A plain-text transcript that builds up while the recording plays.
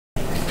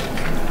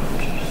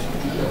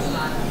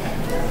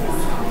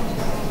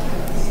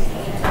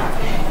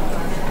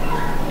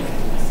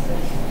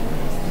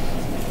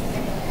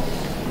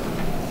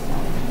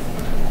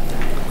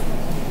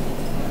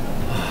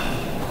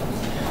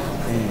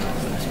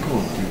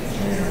appunti.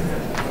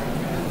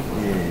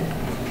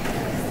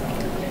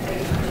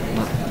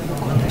 Ma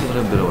quanti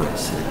dovrebbero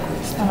essere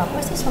questi? No,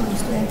 questi sono gli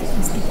studenti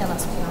iscritti alla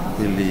scuola.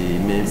 Quelli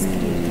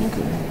membri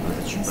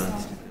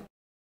partecipanti.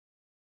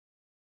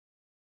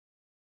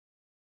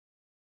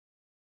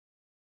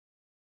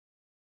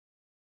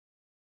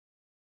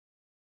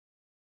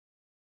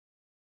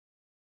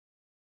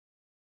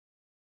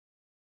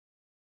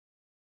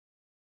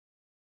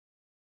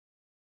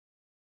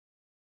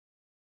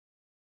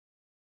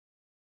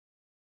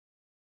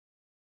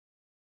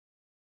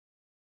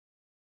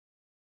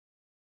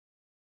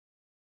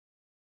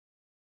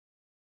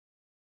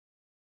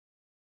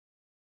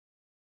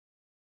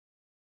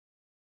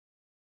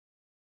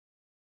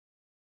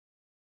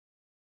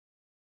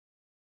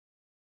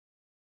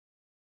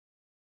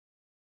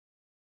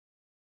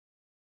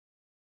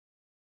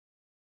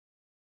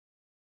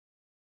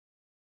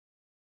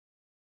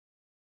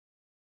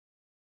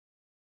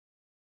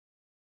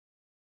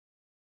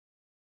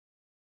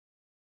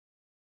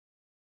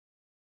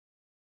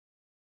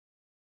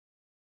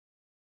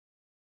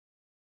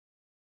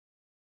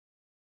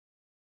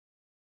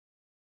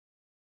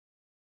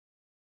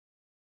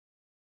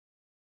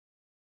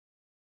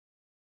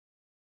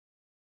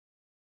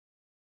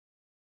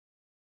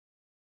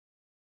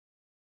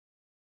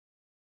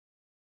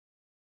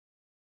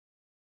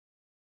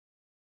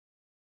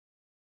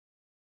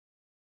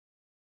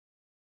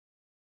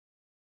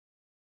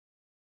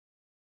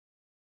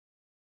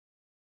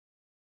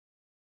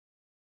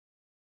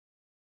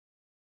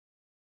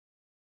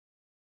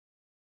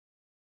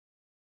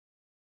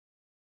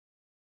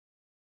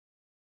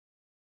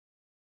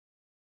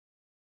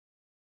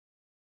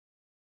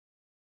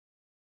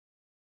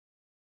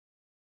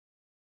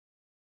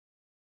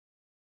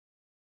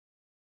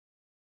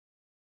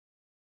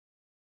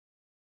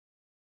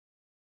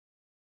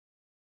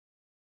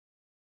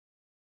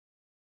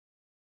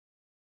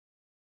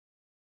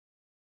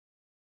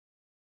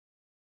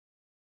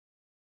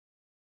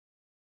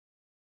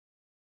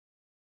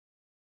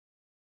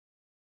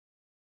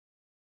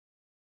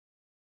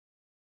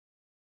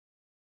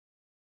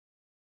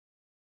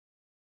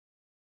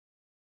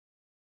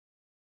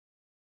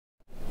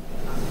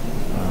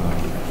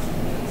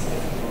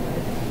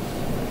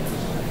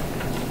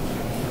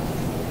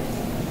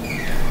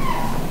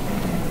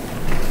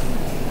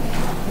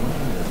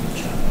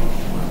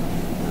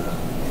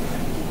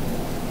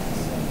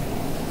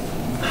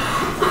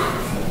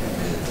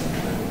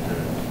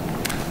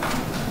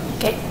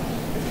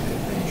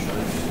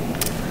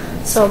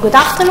 So, good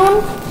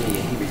afternoon.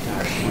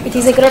 It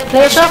is a great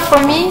pleasure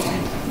for me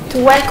to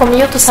welcome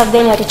you to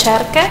Sardegna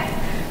Ricerche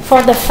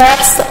for the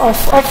first of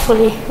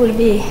hopefully will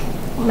be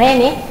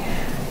many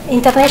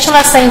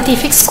International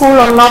Scientific School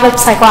on Novel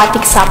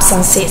Psychoactive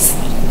Substances.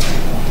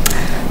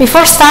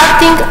 Before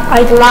starting,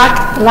 I'd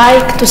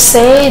like to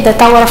say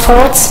that our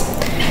thoughts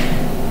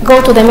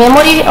go to the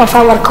memory of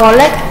our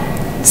colleague,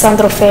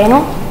 Sandro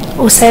Fenu,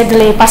 who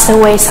sadly passed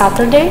away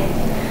Saturday.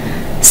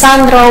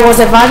 Sandro was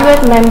a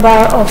valued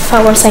member of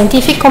our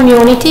scientific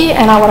community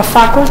and our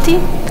faculty,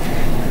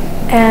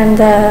 and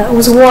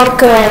whose work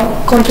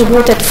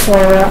contributed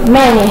for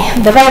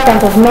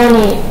development of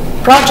many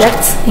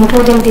projects,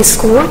 including this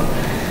school,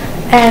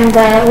 and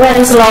where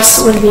his loss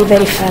will be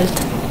very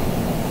felt.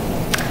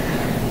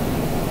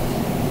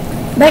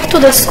 Back to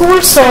the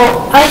school, so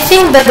I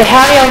think that the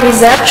area of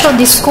research of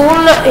this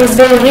school is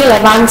very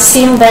relevant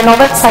since the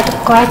novel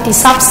psychoactive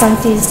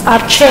substances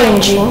are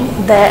changing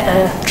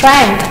the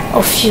trend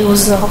of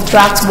use of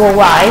drugs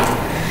worldwide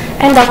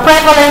and are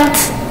prevalent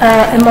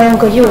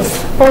among youth,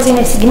 posing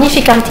a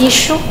significant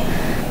issue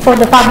for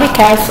the public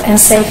health and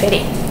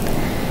safety.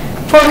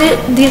 For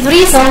this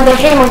reason, the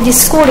aim of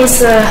this school is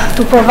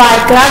to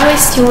provide graduate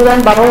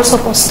students, but also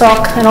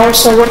postdoc and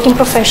also working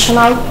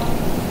professional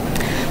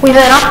with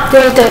an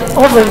updated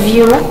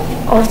overview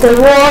of the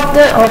world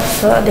of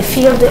the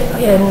field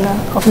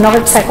of novel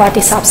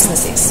psychoactive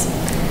substances.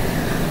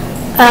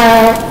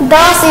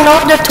 Thus, in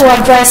order to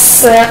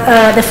address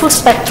the full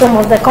spectrum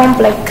of the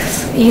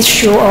complex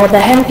issue of the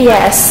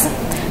N.E.W.S,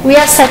 we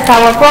have set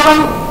our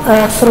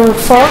program through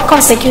 4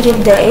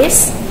 consecutive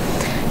days,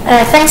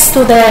 thanks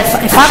to the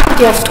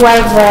faculty of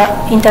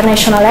 12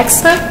 international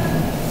experts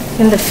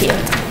in the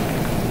field.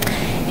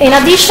 In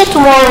addition,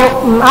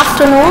 tomorrow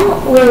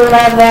afternoon we will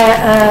have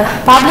a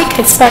public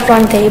expert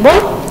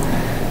roundtable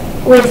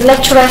with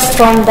lecturers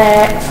from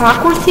the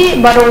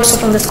faculty, but also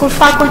from the school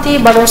faculty,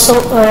 but also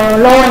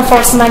law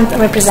enforcement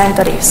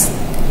representatives.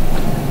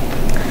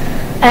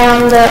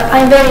 And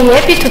I'm very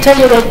happy to tell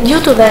you that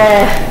due to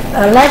the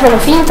level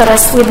of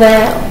interest we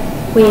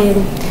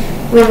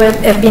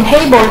have been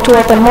able to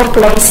open more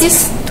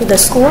places to the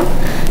school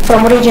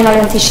from originally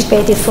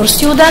anticipated for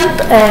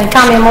students,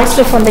 coming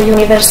mostly from the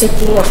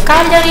University of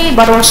Cagliari,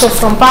 but also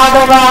from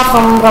Padova,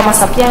 from Roma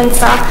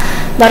Sapienza,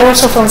 but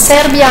also from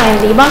Serbia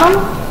and Lebanon.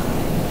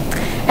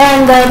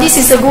 And this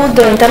is a good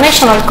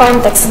international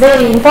context,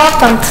 very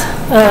important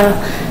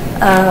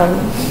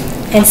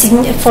and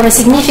for a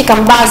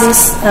significant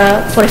basis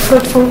for a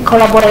fruitful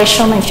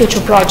collaboration in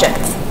future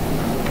projects.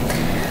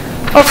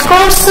 Of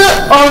course,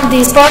 all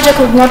these projects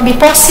would not be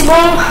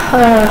possible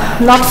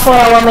not for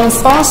our main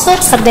sponsor,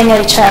 Sardegna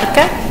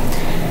Ricerche,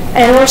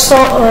 and also,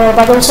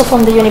 but also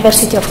from the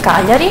University of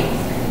Cagliari.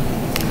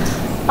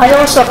 I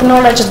also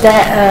acknowledge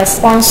the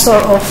sponsor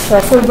of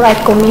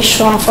Fulbright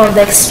Commission for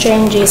the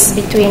exchanges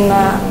between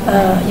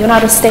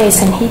United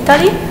States and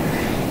Italy.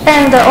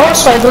 And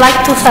also I'd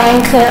like to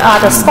thank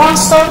other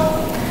sponsors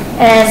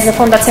as the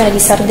Fondazione di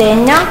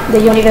Sardegna, the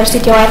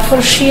University of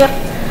Hertfordshire,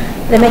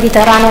 the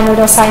Mediterranean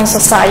Neuroscience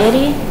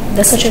Society,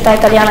 the Società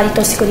Italiana di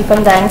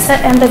Tossicodipendenze,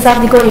 and the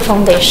Zardigori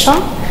Foundation,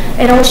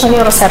 and also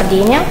Neuro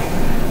Sardinia,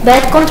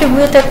 that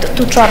contributed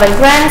to travel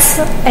grants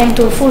and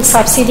to full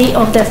subsidy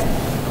of the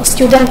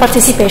student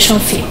participation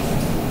fee.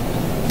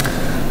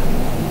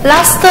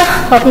 Last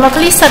but not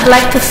least, I'd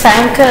like to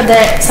thank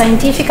the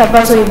Scientific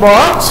Advisory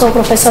Board, so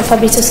Professor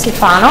Fabrizio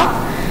Schifano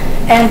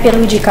and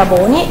Pierluigi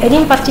Caboni, and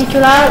in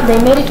particular the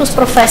Emeritus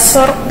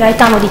Professor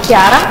Gaetano Di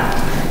Chiara,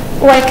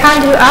 who I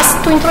kindly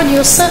ask to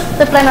introduce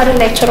the plenary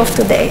lecture of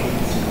today.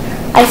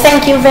 I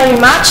thank you very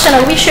much and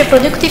I wish you a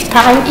productive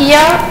time here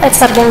at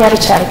Sardegna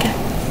Ricerche.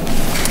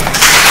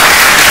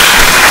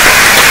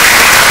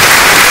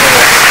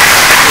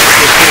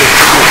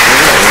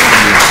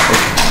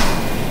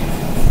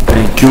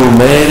 Thank you,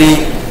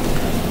 Mary,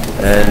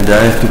 and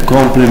I have to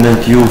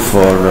compliment you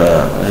for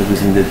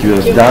everything that you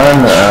have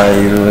done.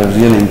 I'm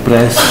really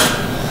impressed.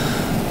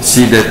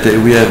 See that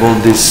we have all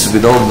this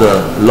with all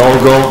the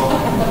logo.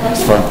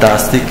 It's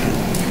fantastic.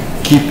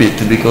 Keep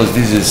it because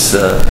this is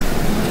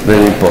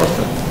very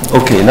important.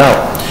 Okay,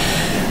 now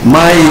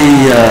my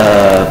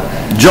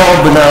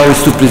job now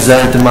is to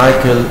present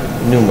Michael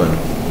Newman.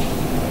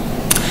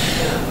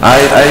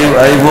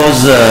 I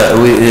was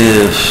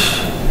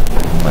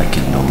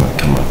Michael Newman,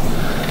 come on.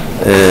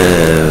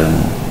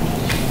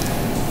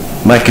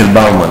 Michael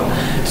Bauman.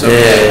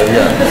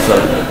 Yeah,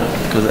 sorry,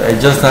 because I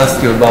just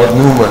asked you about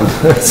Newman,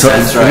 so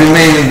it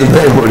remained in the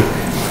memory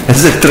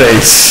as a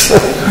trace.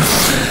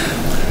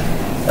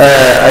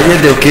 I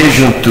had the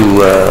occasion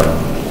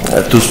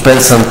to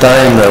spend some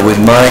time with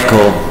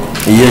Michael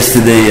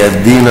yesterday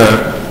at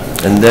dinner,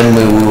 and then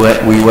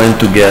we went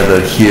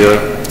together here,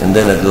 and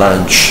then at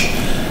lunch.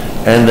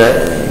 And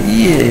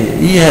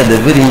he had a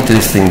very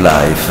interesting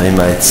life, I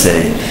might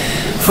say.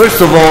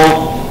 First of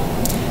all,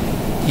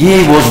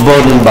 he was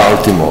born in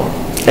Baltimore,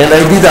 and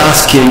I did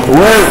ask him,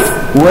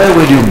 where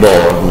were you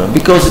born?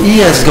 Because he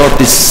has got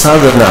this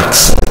southern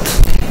accent.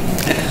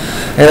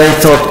 And I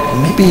thought,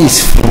 maybe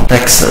he's from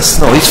Texas.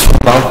 No, he's from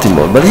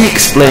Baltimore. But he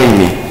explained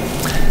me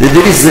that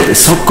there is a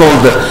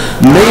so-called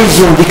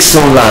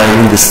Mason-Dixon line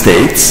in the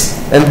States,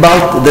 and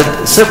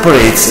that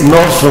separates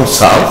north from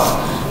south,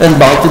 and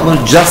Baltimore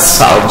just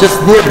south,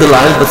 just near the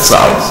line, but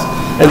south.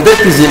 And that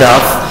is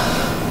enough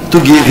to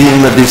give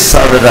him this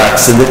southern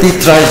accent that he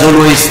tries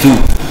always to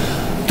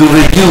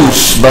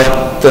reduce, but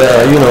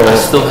you know,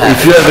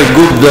 if you have a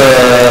good,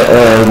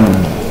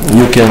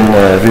 you can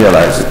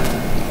realize it.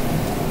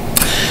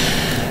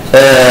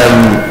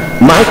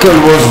 Michael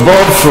was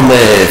born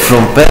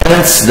from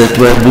parents that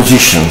were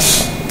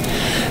musicians,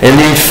 and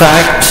in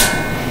fact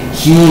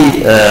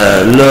he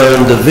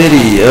learned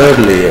very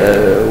early,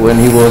 when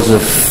he was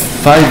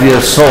 5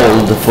 years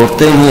old. For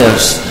 10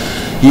 years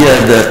he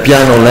had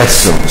piano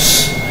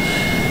lessons,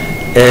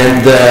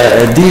 and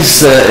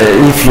this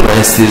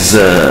influenced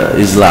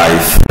his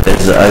life,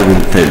 as I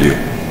will tell you.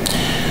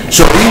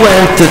 So he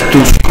went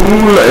to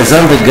school as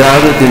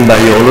undergraduate in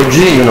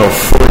biology. You know,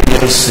 4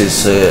 years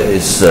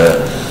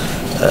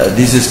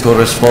this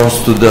corresponds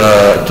to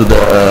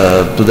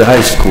the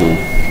high school,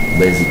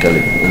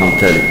 basically, in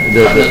Italy.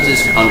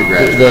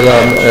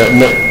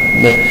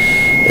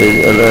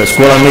 La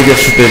scuola media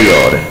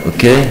superiore,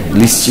 okay?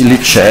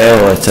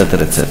 Liceo,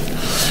 eccetera, eccetera.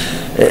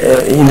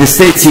 In the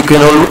States you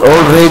can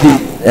already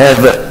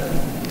have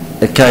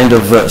a kind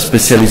of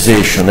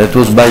specialization. That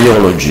was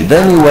biology.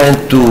 Then he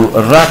went to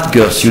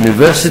Rutgers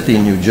University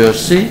in New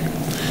Jersey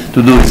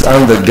to do his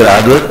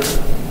undergraduate,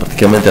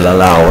 praticamente la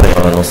laurea,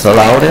 la nostra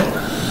laurea.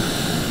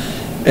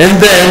 And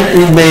then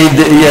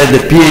he had a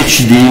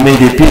PhD, he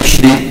made a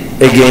PhD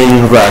again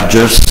in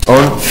Rutgers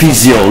on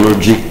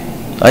physiology.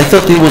 I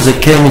thought he was a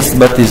chemist,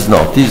 but he's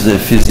not. He's a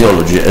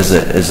physiology as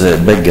a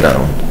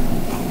background.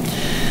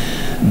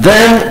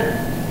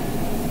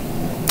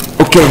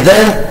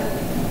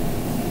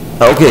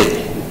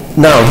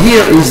 Now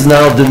here is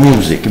now the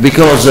music,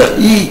 because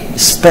he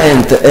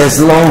spent as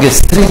long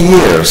as 3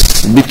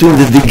 years between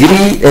the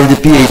degree and the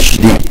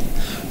PhD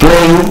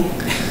playing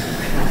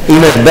in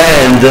a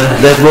band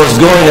that was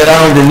going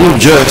around in New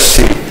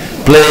Jersey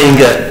playing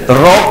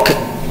rock,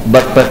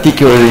 but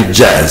particularly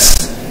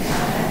jazz.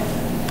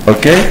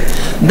 Okay?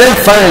 Then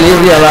finally he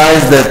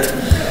realized that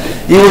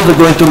he wasn't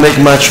going to make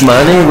much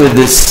money with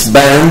this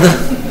band,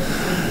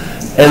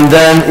 and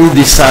then he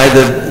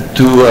decided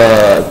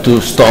to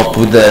stop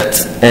with that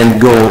and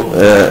go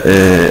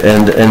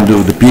and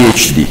do the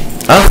PhD.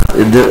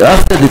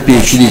 After the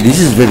PhD, this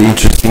is very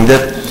interesting,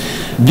 that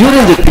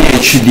during the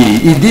PhD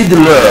he did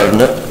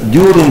learn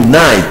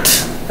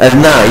at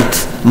night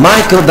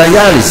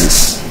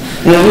microdialysis.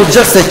 You know, it was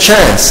just a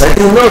chance. I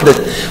didn't know that.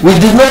 We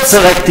did not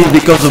select him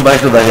because of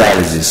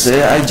microdialysis.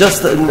 I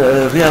just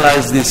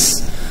realized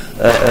this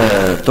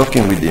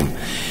talking with him.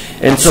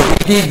 And so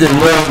he did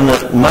learn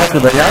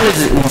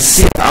microdialysis in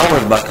 6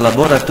 Auerbach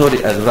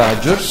laboratory at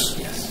Rutgers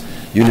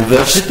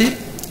University,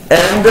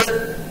 and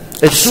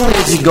as soon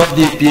as he got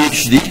the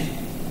PhD,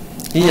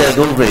 he had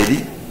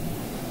already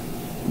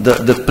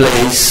the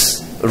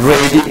place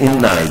ready in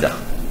NIDA.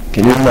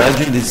 Can you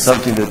imagine? This is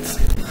something that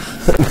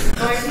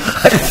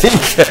I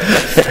think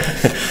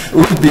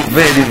would be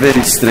very,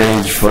 very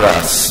strange for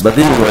us. But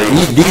anyway,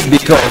 he did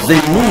because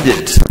they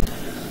needed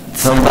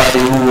somebody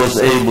who was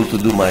able to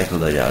do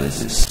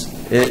microdialysis.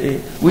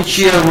 Which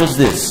year was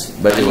this,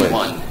 by the way?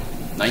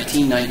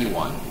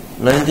 1991.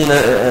 I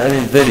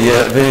mean,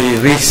 very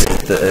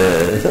recent.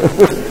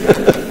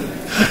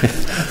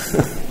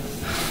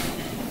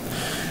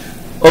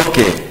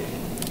 Okay,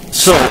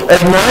 so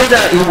at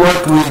NIDA he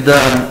worked with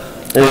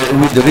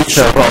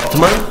Richard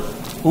Rothman,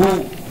 who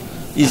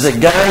is a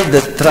guy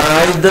that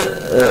tried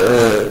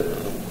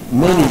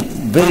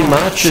very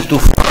much to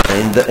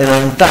find an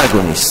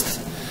antagonist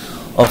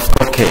of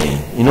cocaine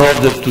in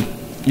order to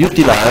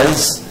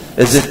utilize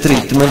as a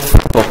treatment for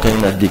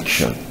cocaine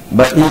addiction.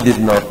 But he did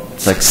not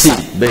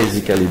succeed,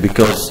 basically,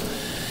 because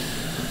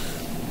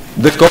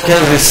the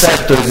cocaine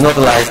receptor is not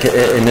like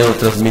a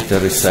neurotransmitter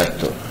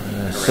receptor.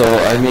 So,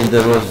 I mean,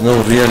 there was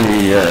no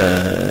really,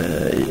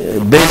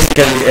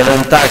 basically an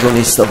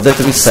antagonist of that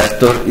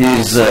receptor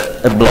is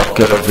a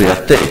blocker of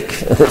reuptake.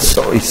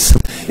 So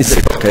it's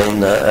a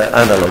cocaine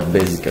analog,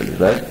 basically,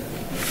 right?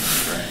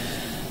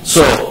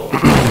 So,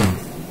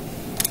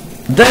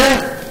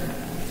 then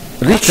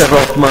Richard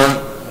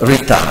Rothman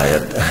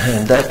retired,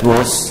 and that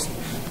was a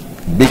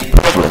big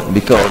problem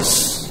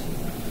because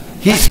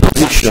his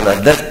position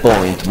at that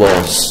point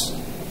was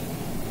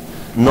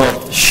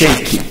not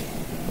shaky,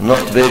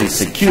 not very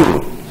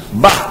secure,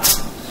 but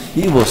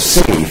he was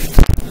saved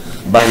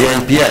by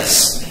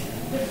N.E.W.S.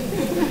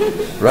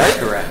 Right?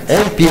 Correct.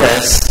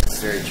 N.E.W.S.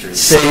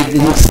 saved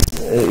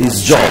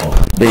his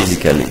job,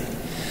 basically,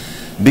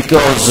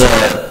 because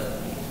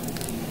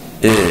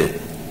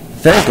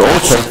thank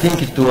also, I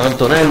think, to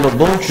Antonello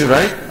Bonci,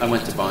 right? I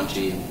went to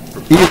Bonci.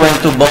 He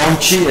went to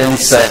Bonci and he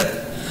said,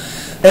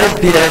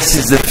 N.E.W.S.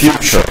 is the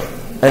future.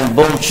 And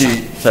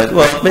Bonci said,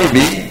 well,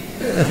 maybe.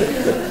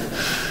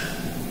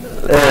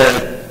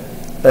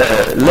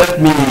 Let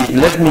me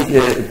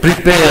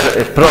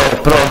prepare a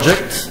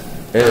project,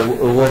 a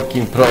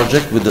working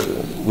project with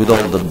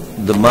all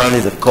the money,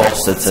 the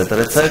cost,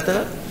 etc.,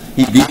 etc.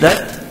 He did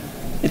that.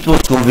 It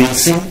was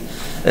convincing,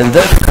 and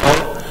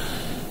therefore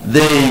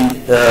they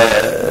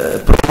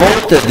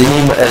promoted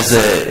him as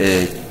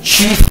a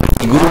chief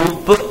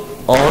group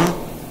on.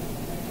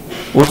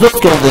 Was not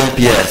called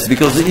N.E.W.S.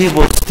 because he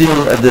was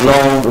still at the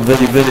long,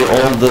 very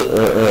old,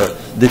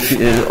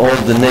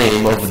 old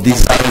name of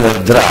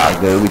designer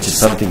drug, which is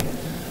something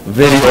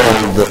very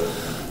old.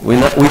 We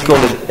call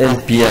it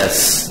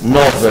N.E.W.S.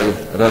 novel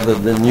rather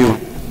than new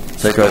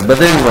psychoactive. But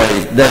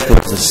anyway, that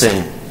was the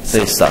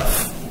same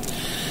stuff.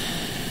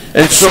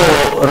 And so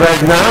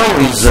right now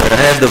he's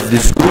head of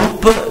this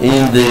group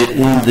in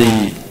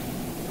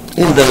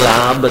the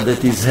lab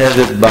that is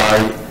headed by.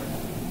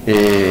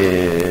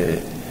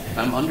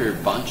 I'm under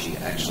Bonci,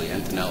 actually,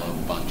 Antonello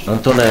Bonci.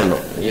 Antonello,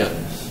 yeah,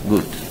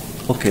 good.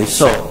 Okay,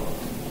 so,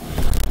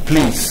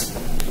 please,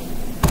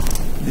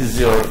 this is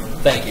your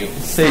Thank you.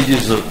 stage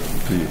is up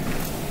to you.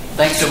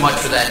 Thanks so much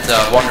for that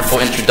wonderful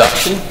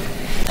introduction.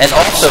 And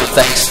also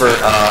thanks for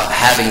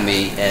having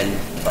me and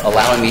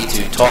allowing me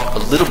to talk a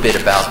little bit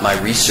about my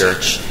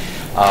research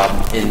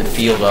in the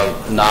field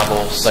of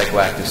novel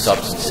psychoactive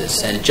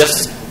substances. And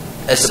just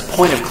as a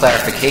point of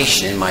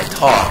clarification in my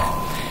talk,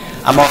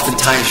 I'm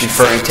oftentimes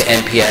referring to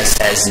N.E.W.S.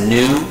 as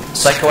new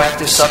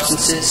psychoactive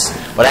substances,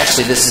 but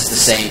actually this is the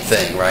same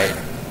thing, right?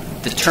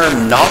 The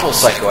term novel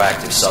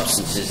psychoactive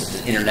substances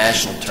is an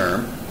international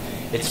term.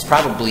 It's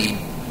probably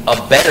a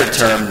better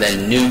term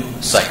than new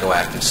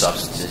psychoactive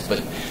substances,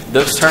 but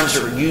those terms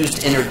are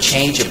used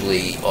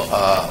interchangeably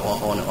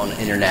on an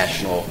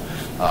international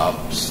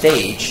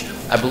stage.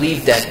 I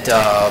believe that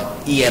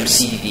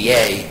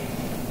EMCDDA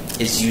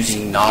is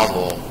using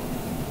novel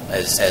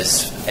as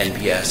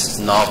N.E.W.S.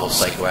 novel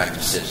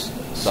psychoactive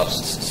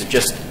substances. So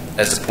just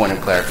as a point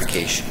of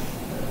clarification.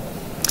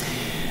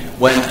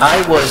 When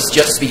I was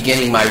just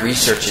beginning my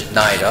research at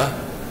NIDA,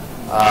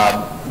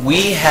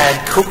 we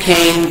had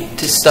cocaine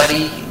to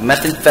study,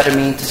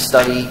 methamphetamine to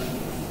study,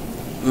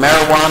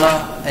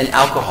 marijuana, and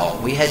alcohol.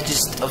 We had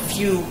just a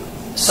few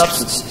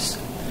substances.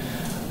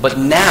 But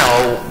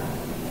now,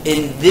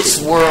 in this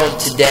world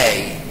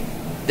today,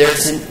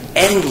 there's an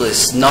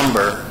endless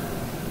number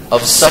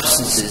of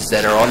substances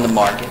that are on the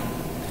market.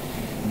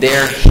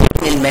 They're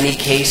hidden in many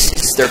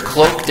cases. They're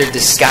cloaked, they're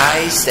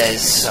disguised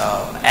as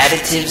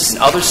additives and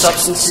other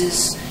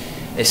substances,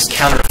 as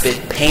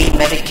counterfeit pain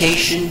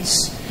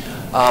medications,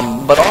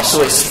 but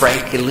also as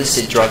frank,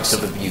 illicit drugs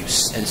of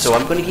abuse. And so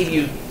I'm going to give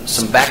you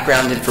some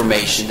background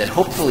information that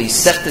hopefully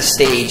set the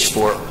stage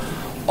for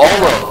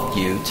all of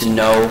you to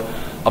know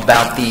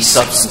about these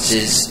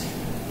substances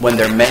when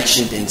they're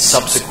mentioned in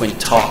subsequent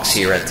talks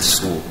here at the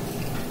school.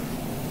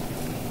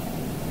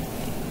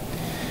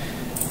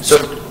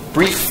 So,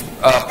 brief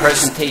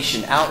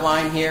presentation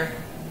outline here.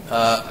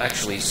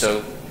 Actually,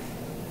 so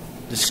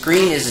the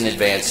screen isn't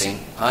advancing.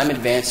 I'm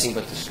advancing,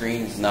 but the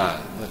screen is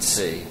not. Let's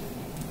see.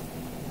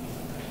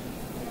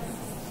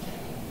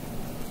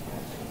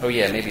 Oh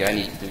yeah, maybe I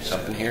need to do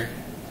something here.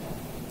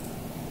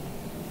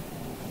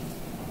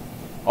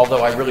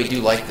 Although I really do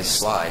like this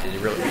slide.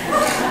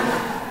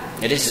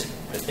 It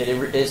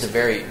is a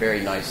very,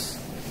 very nice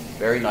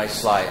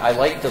slide. I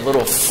like the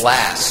little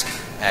flask,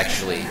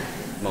 actually,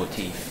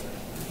 motif.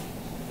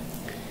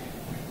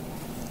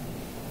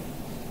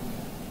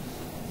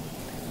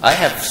 I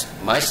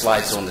have my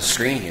slides on the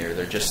screen here.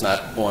 They're just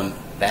not on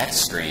that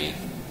screen.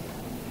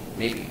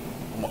 Maybe.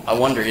 I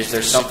wonder, is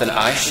there something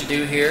I should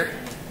do here?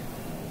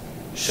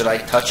 Should I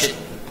touch it?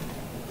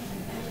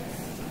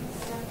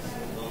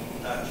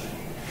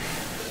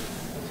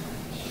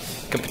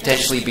 Could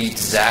potentially be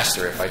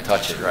disaster if I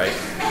touch it, right?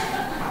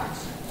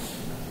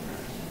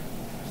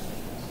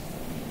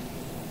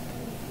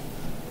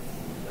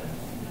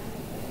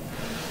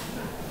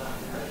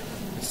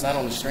 It's not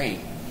on the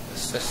screen.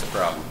 That's the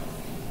problem.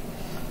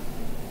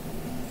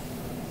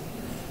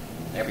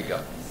 There we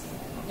go.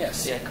 Yeah,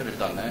 see, I could have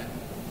done that.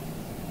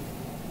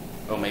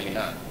 Oh, maybe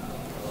not.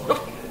 Oop.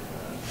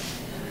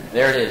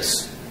 There it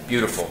is.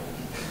 Beautiful.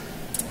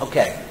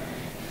 Okay.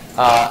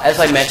 As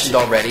I mentioned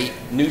already,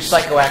 new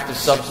psychoactive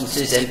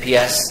substances,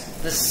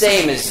 NPS, the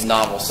same as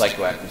novel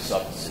psychoactive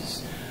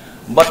substances.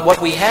 But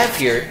what we have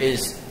here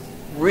is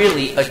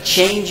really a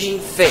changing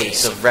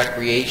face of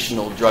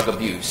recreational drug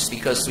abuse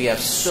because we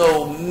have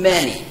so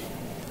many,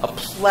 a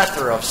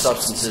plethora of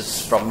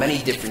substances from many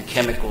different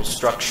chemical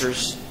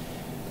structures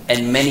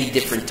and many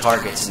different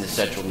targets in the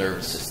central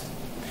nervous system.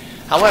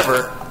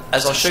 However,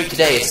 as I'll show you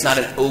today, it's not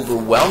an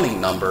overwhelming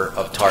number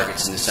of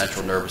targets in the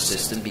central nervous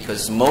system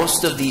because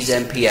most of these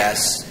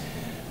NPS,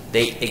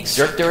 they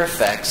exert their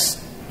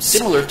effects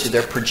similar to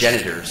their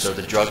progenitors or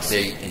the drugs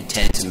they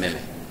intend to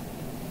mimic.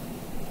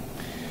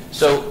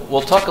 So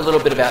we'll talk a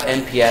little bit about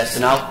NPS,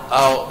 and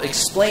I'll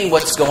explain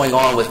what's going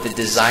on with the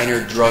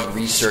Designer Drug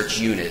Research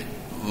Unit,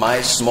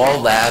 my small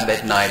lab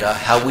at NIDA,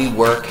 how we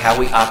work, how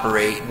we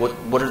operate,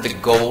 what are the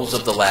goals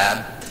of the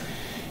lab.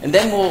 And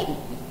then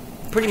we'll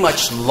pretty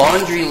much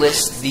laundry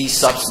list these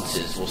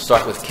substances. We'll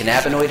start with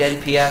cannabinoid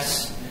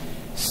NPS,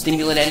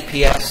 stimulant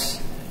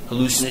NPS,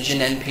 hallucinogen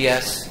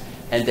NPS,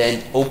 and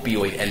then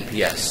opioid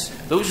NPS.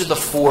 Those are the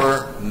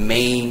four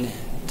main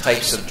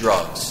types of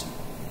drugs.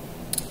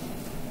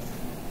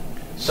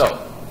 So,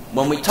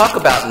 when we talk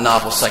about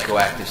novel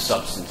psychoactive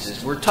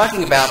substances, we're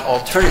talking about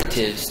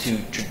alternatives to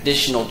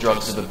traditional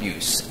drugs of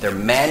abuse. They're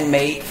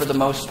man-made for the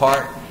most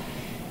part.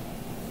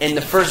 In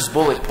the first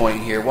bullet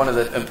point here, one of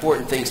the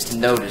important things to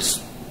notice,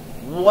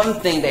 one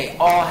thing they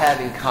all have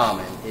in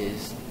common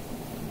is,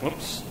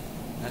 whoops,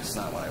 that's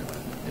not what I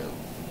wanted to do.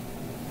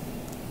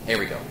 Here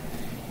we go.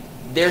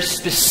 They're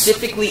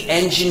specifically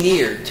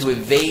engineered to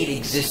evade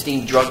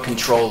existing drug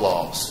control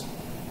laws.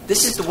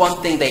 This is the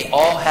one thing they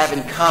all have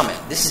in common.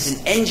 This is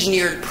an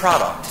engineered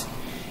product.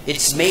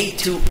 It's made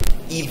to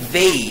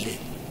evade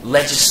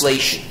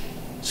legislation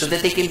so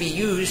that they can be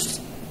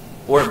used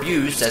or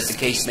abused, as the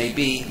case may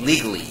be,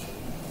 legally.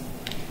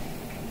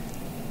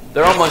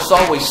 They're almost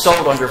always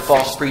sold under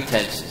false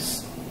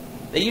pretenses.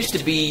 They used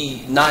to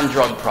be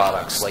non-drug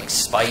products like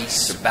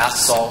spice or bath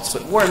salts,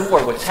 but more and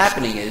more what's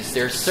happening is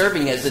they're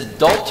serving as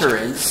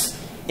adulterants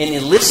in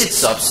illicit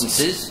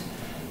substances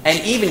and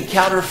even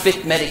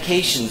counterfeit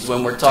medications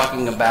when we're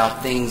talking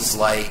about things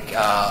like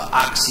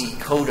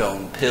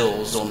oxycodone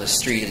pills on the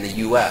street in the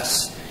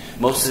U.S.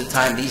 Most of the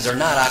time these are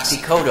not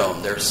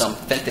oxycodone, they're some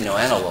fentanyl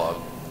analog.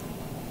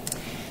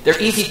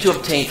 They're easy to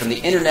obtain from the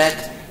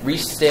internet,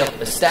 resale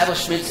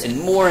establishments,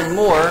 and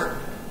more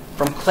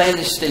from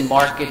clandestine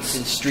markets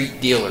and street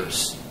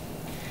dealers.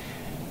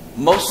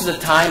 Most of the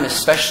time,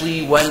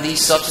 especially when these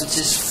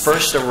substances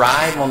first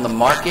arrive on the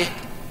market,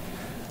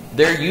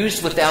 they're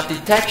used without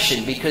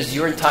detection because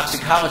urine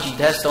toxicology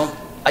tests don't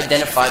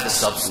identify the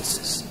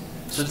substances.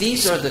 So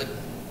these are the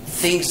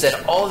things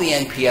that all the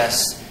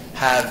NPS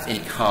have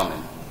in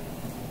common.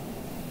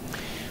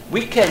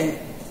 We can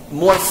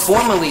more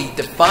formally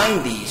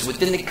define these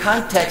within the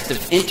context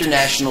of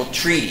international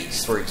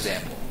treaties, for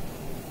example.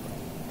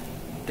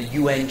 The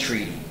UN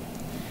treaty.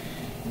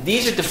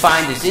 These are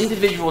defined as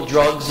individual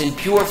drugs in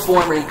pure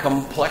form or in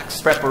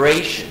complex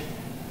preparation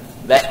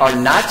that are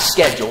not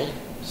scheduled.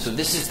 So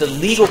this is the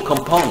legal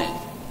component.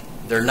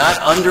 They're not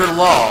under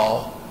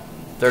law.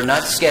 They're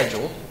not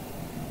scheduled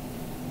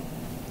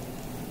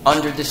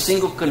under the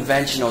Single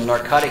Convention on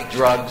Narcotic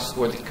Drugs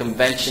or the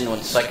Convention on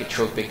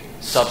Psychotropic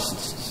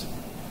Substances.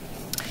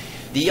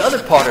 The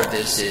other part of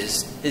this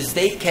is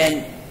they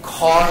can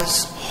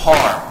cause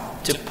harm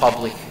to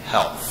public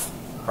health,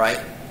 right?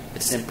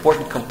 It's an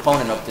important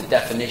component of the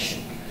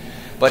definition.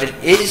 But it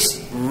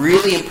is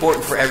really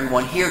important for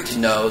everyone here to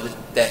know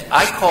that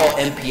I call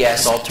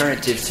NPS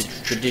alternatives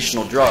to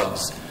traditional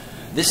drugs.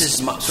 This is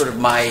sort of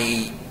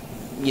my,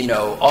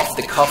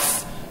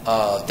 off-the-cuff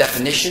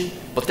definition.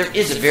 but there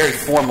is a very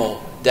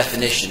formal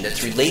definition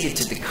that's related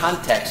to the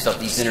context of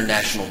these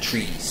international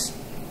treaties.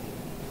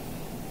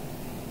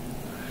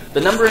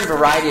 The number and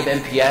variety of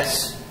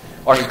NPS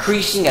are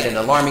increasing at an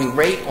alarming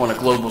rate on a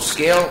global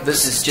scale.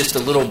 This is just a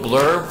little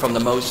blurb from the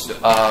most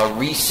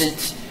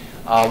recent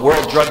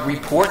World Drug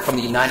Report from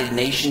the United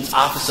Nations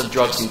Office of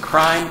Drugs and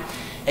Crime.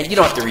 And you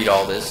don't have to read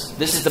all this.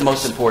 This is the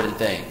most important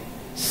thing.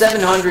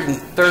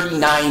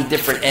 739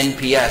 different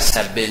NPS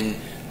have been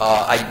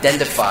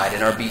identified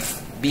and are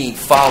being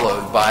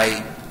followed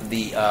by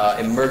the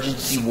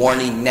Emergency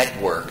Warning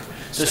Network.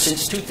 So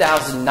since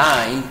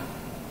 2009,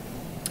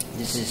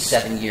 this is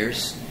 7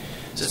 years,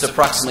 so it's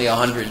approximately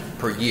 100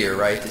 per year,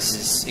 right? This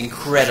is an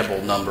incredible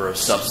number of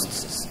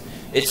substances.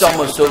 It's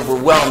almost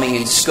overwhelming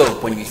in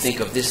scope when you think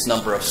of this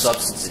number of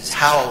substances.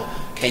 How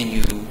can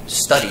you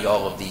study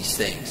all of these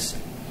things?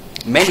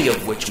 Many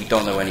of which we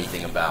don't know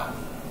anything about.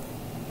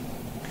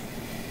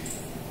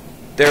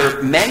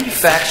 They're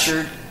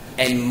manufactured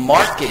and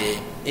marketed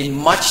in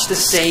much the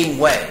same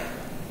way.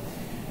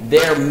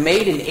 They're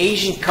made in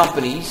Asian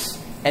companies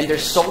and they're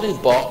sold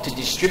in bulk to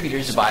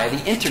distributors via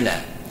the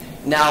internet.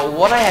 Now,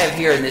 what I have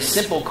here in this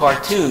simple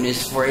cartoon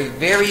is for a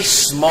very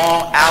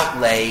small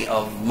outlay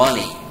of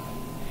money.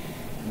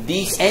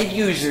 These end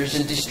users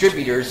and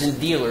distributors and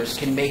dealers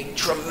can make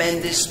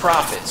tremendous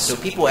profits. So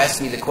people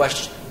ask me the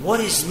question, what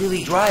is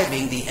really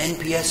driving the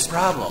NPS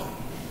problem?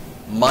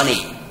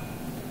 Money.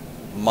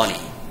 Money.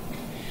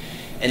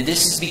 And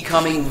this is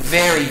becoming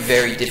very,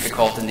 very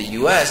difficult in the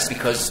U.S.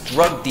 because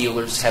drug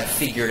dealers have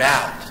figured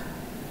out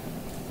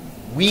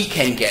we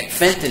can get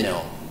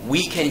fentanyl,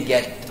 we can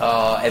get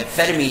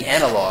amphetamine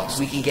analogs,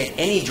 we can get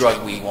any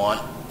drug we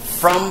want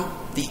from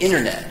the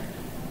internet.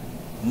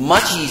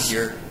 Much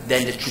easier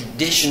than the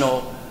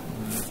traditional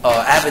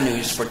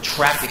avenues for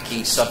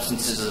trafficking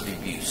substances of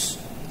abuse.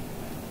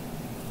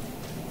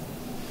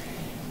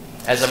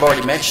 As I've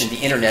already mentioned, the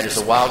internet is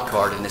a wild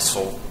card in this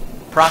whole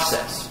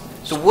process.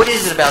 So what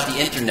is it about the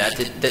internet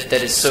that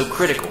is so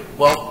critical?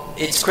 Well,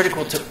 it's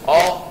critical to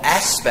all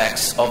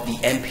aspects of the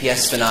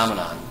NPS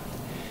phenomenon.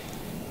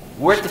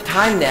 We're at the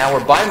time now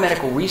where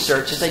biomedical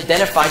research has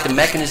identified the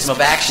mechanism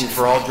of action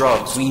for all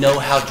drugs. We know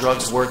how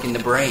drugs work in the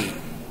brain.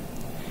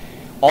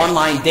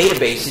 Online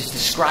databases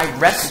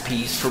describe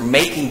recipes for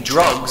making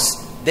drugs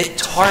that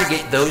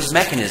target those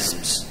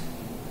mechanisms.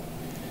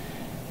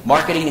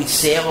 Marketing and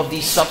sale of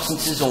these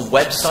substances on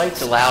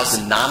websites allows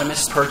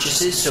anonymous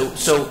purchases.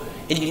 So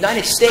in the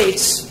United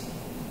States,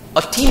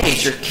 a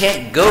teenager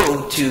can't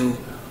go to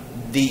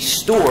the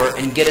store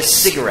and get a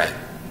cigarette.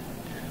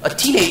 A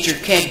teenager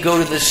can't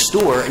go to the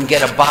store and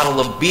get a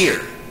bottle of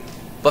beer.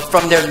 But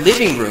from their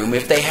living room,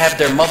 if they have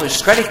their mother's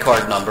credit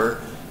card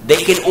number,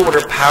 they can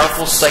order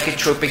powerful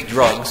psychotropic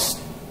drugs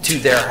to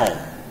their home.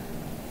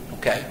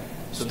 Okay?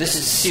 So this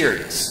is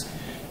serious.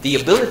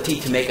 The ability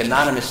to make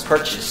anonymous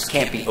purchase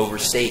can't be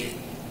overstated.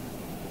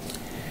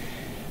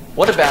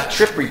 What about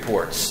trip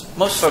reports?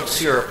 Most folks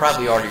here are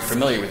probably already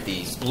familiar with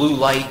these. Blue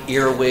light,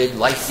 Iroid,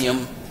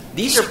 lithium.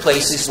 These are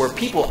places where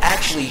people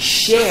actually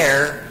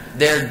share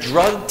their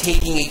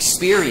drug-taking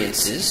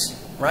experiences,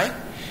 right?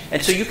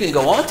 And so you can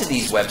go onto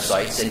these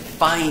websites and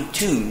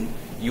fine-tune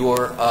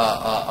your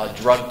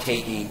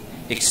drug-taking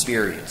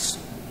experience.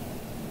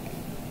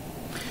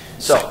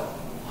 So,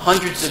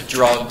 hundreds of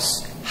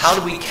drugs. How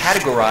do we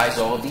categorize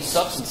all of these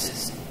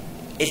substances?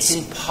 It's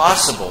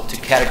impossible to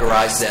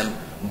categorize them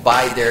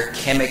by their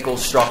chemical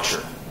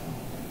structure.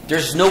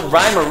 There's no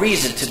rhyme or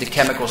reason to the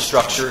chemical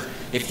structure.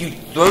 If you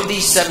throw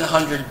these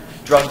 700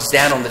 drugs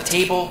down on the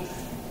table,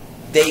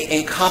 they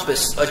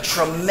encompass a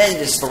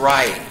tremendous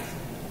variety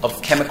of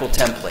chemical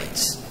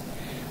templates.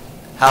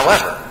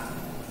 However,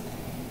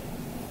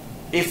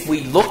 if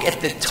we look at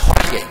the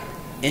target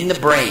in the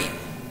brain,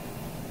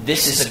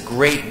 this is a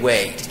great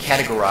way to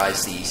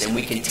categorize these, and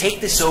we can take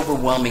this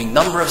overwhelming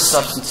number of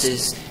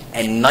substances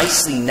and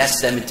nicely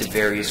nest them into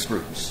various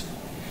groups.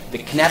 The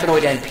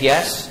cannabinoid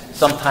NPS,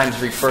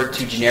 sometimes referred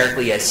to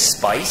generically as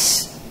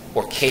spice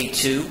or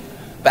K2.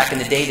 Back in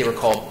the day, they were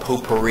called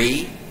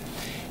potpourri.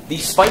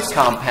 These spice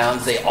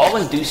compounds, they all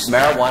induce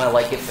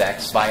marijuana-like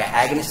effects via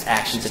agonist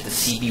actions at the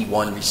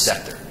CB1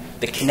 receptor,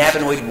 the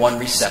cannabinoid 1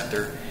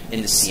 receptor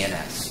in the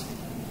CNS.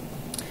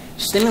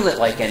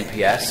 Stimulant-like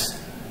NPS,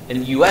 in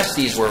the U.S.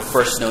 these were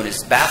first known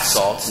as bath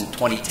salts in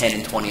 2010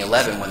 and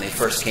 2011 when they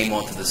first came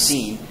onto the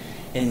scene.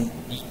 In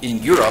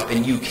Europe,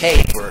 in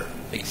UK, for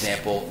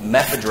example,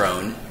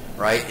 mephedrone,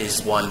 right,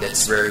 is one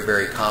that's very,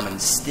 very common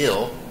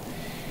still.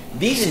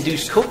 These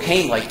induce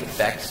cocaine-like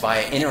effects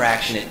via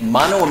interaction at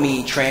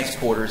monoamine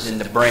transporters in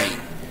the brain.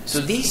 So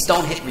these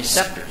don't hit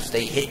receptors.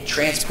 They hit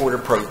transporter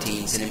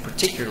proteins, and in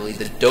particularly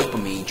the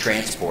dopamine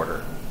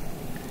transporter.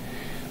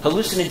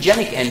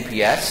 Hallucinogenic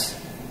NPS,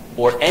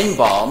 or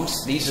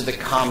N-bombs, these are the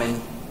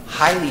common,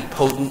 highly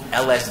potent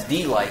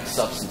LSD-like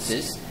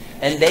substances,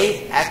 and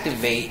they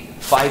activate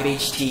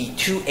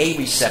 5-HT2A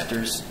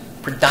receptors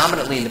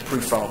predominantly in the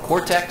prefrontal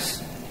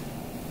cortex.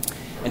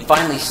 And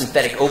finally,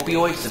 synthetic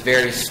opioids, the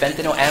various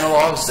fentanyl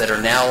analogs that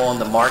are now on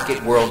the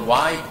market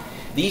worldwide.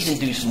 These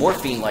induce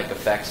morphine-like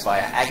effects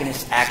via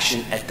agonist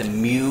action at the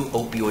mu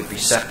opioid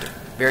receptor,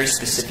 very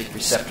specific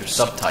receptor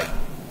subtype.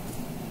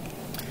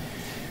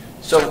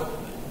 So,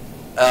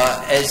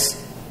 as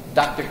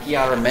Dr.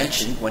 Chiara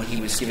mentioned when he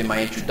was giving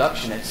my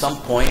introduction, at some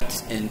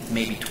point in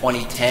maybe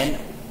 2010,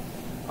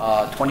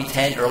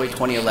 early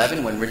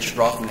 2011, when Richard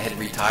Rothman had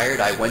retired,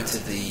 I went to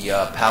the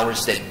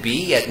powers that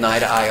be at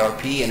NIDA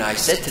IRP, and I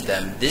said to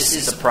them, this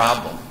is a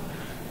problem.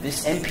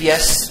 This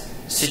NPS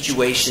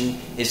situation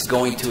is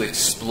going to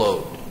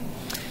explode.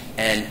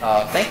 And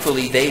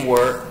thankfully, they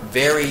were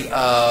very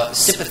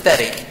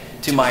sympathetic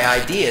to my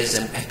ideas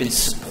and have been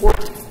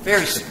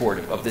very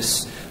supportive of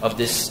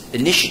this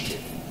initiative.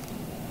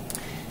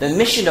 The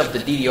mission of the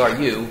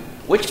DDRU,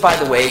 which, by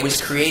the way,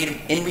 was created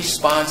in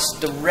response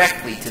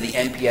directly to the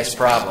NPS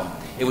problem.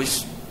 It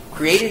was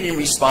created in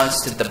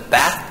response to the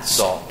bath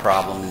salt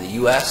problem in the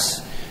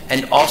U.S.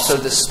 and also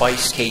the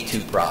spice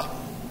K2 problem.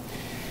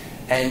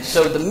 And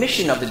so the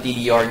mission of the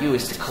DDRU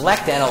is to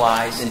collect,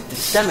 analyze, and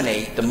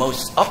disseminate the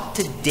most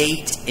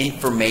up-to-date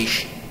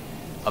information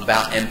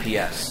about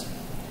NPS.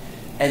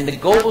 And the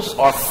goals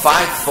are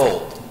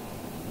fivefold.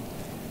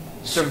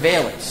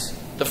 Surveillance.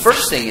 The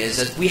first thing is,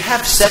 as we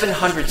have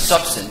 700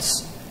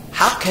 substances,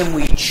 how can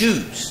we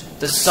choose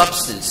the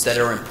substance that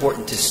are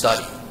important to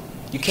study?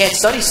 You can't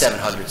study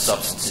 700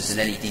 substances in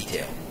any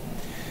detail.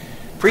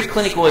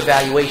 Preclinical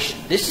evaluation.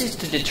 This is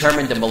to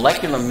determine the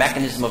molecular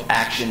mechanism of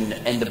action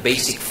and the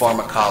basic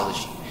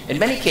pharmacology. In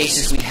many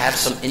cases, we have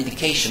some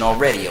indication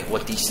already of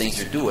what these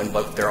things are doing,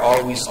 but there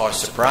always are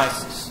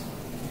surprises.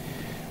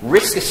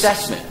 Risk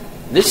assessment.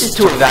 This is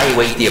to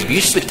evaluate the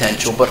abuse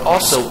potential, but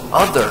also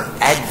other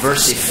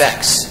adverse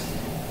effects.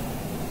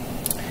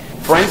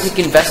 Forensic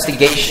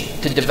investigation,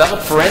 to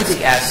develop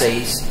forensic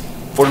assays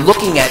for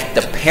looking at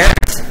the parent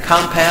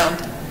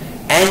compound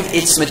and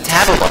its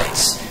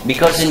metabolites,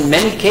 because in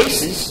many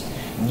cases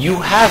you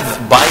have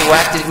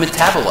bioactive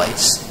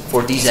metabolites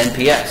for these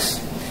NPS.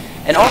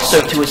 And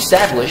also to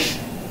establish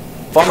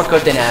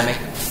pharmacodynamic,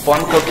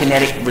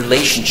 pharmacokinetic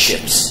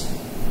relationships.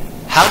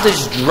 How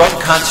does drug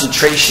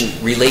concentration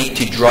relate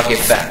to drug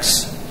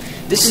effects?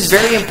 This is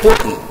very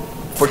important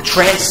for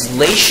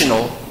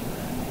translational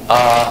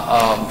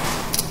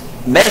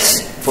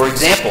medicine. For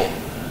example,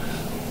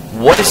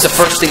 what is the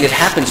first thing that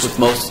happens with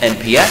most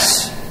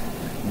NPS?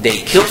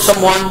 They kill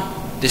someone,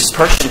 this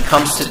person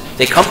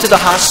they come to the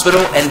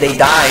hospital and they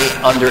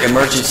die under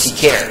emergency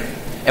care.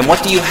 And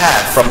what do you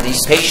have from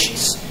these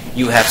patients?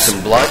 You have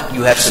some blood,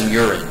 you have some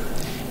urine.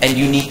 And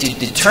you need to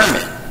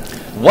determine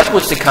what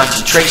was the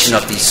concentration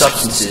of these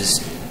substances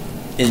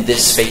in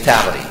this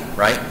fatality,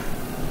 right?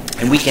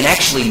 And we can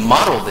actually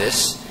model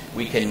this.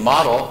 We can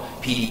model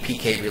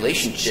PD-PK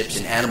relationships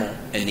in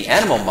the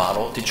animal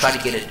model to try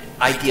to get an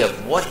idea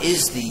of what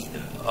is the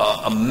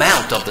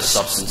amount of the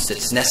substance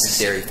that's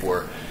necessary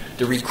for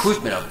the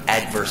recruitment of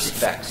adverse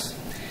effects.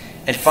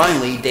 And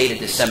finally, data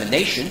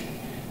dissemination.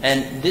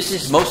 And this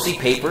is mostly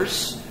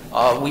papers.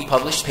 We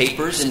publish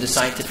papers in the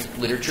scientific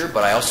literature,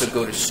 but I also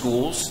go to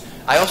schools.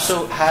 I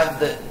also have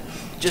the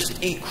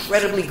just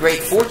incredibly great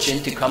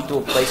fortune to come to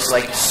a place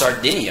like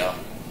Sardinia,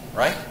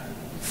 right?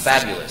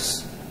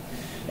 Fabulous.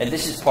 And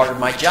this is part of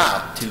my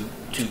job, to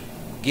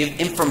give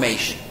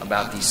information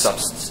about these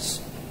substances.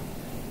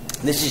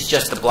 This is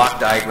just a block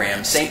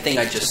diagram. Same thing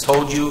I just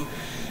told you.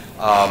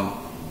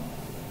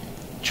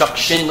 Chuck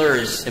Schindler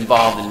is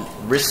involved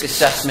in risk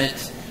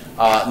assessment.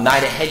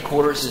 NIDA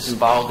headquarters is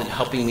involved in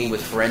helping me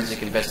with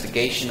forensic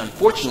investigation.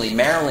 Unfortunately,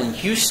 Marilyn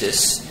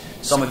Hustis,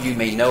 some of you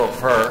may know of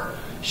her,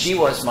 she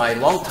was my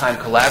longtime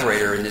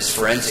collaborator in this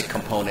forensic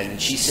component,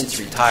 and she's since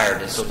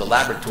retired, and so the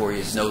laboratory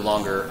is no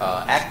longer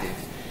active.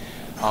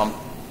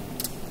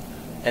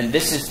 And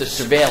this is the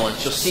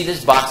surveillance. You'll see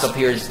this box up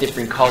here is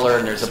different color,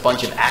 and there's a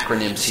bunch of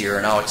acronyms here,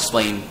 and I'll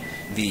explain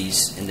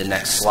these in the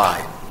next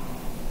slide.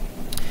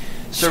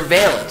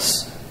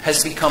 Surveillance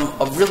has become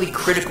a really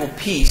critical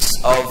piece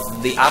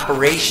of the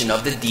operation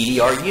of the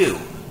DDRU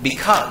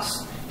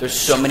because there's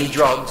so many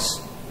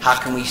drugs. How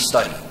can we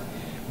study?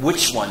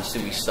 Which ones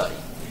do we study?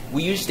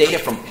 We use data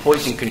from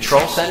Poison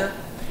Control Center,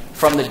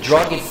 from the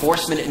Drug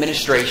Enforcement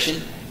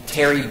Administration,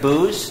 Terry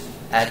Booz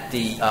at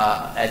the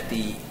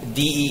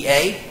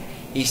DEA.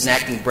 He's an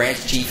acting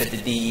branch chief at the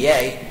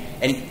DEA,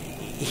 and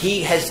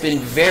he has been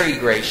very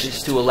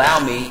gracious to allow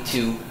me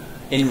to,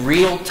 in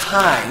real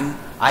time,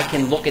 I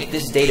can look at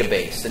this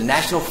database, the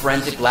National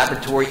Forensic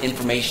Laboratory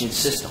Information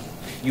System.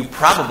 You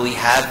probably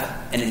have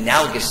an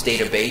analogous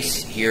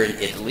database here in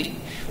Italy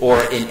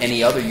or in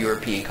any other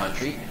European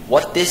country.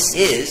 What this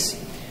is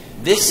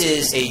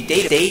a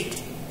data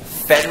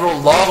federal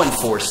law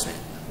enforcement.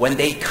 When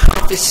they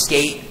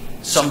confiscate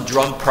some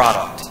drug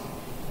product,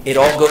 it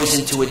all goes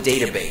into a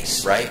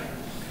database, right?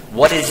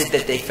 What is it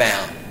that they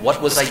found?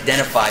 What was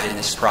identified in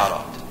this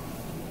product?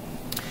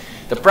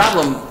 The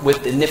problem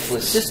with the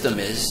N.E.W.S system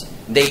is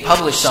they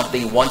publish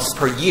something once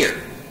per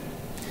year.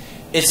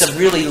 It's a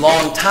really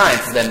long time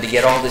for them to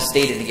get all this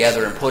data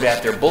together and put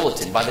out their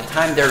bulletin. By the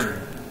time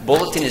their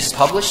bulletin is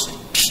published,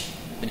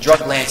 the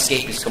drug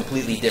landscape is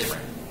completely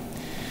different.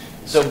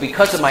 So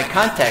because of my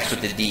contacts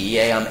with the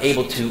DEA, I'm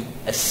able to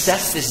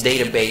assess this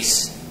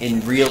database in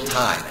real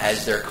time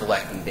as they're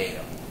collecting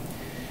data.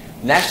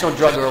 National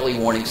Drug Early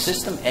Warning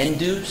System,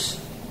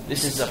 N.E.W.S.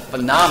 This is a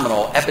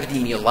phenomenal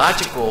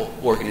epidemiological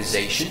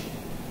organization.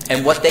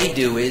 And what they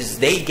do is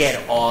they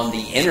get on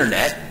the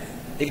internet.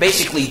 They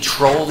basically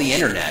troll the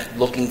internet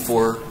looking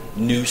for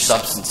new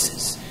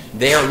substances.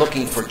 They are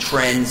looking for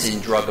trends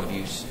in drug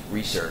abuse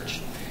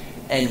research.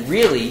 And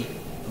really,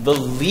 the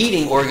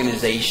leading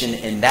organization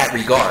in that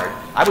regard,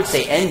 I would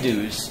say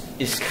N.E.W.S.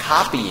 is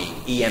copying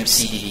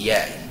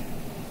EMCDDA.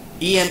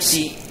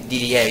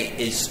 EMCDDA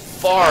is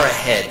far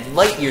ahead,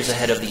 light years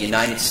ahead of the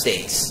United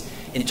States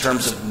in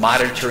terms of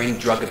monitoring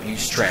drug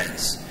abuse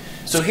trends.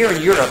 So here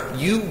in Europe,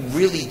 you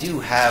really do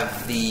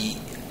have the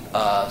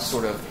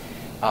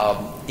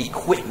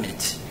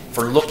equipment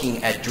for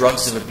looking at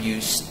drugs of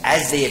abuse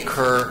as they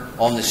occur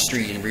on the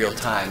street in real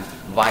time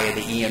via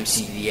the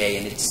EMCDDA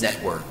and its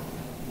network.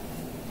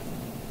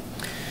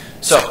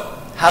 So,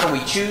 how do we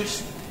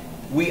choose?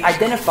 We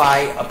identify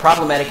a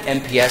problematic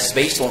MPS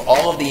based on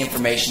all of the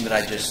information that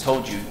I just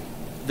told you.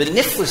 The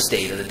N.E.W.S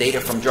data, the data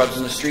from drugs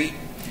on the street,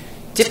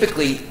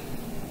 typically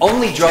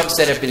only drugs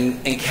that have been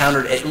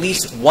encountered at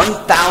least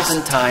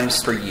 1,000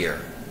 times per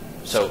year.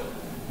 So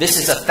this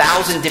is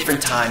 1,000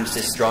 different times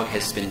this drug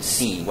has been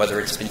seen, whether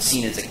it's been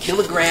seen as a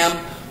kilogram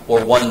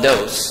or one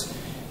dose,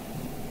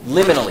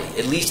 liminally,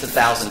 at least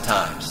 1,000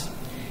 times.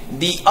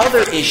 The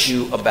other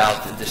issue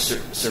about the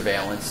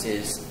surveillance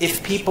is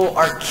if people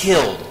are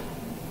killed.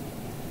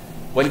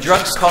 When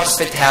drugs cause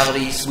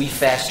fatalities, we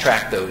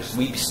fast-track those.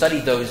 We study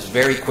those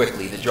very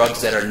quickly, the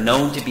drugs that are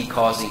known to be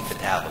causing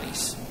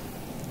fatalities.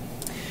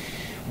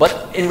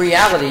 But in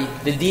reality,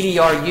 the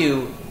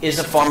DDRU is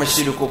a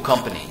pharmaceutical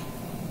company.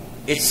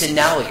 It's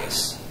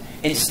analogous.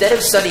 Instead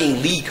of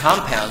studying lead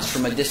compounds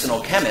from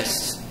medicinal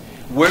chemists,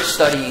 we're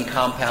studying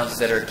compounds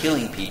that are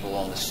killing people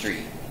on the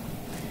street.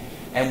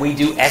 And we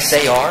do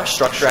SAR,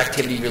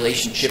 structure-activity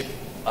relationship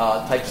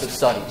types of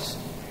studies.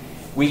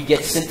 We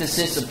get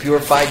synthesis of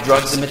purified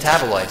drugs and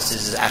metabolites.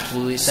 This is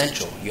absolutely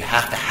essential. You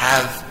have to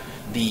have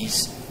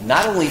these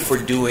not only for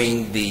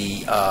doing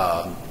the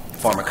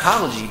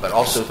pharmacology, but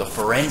also the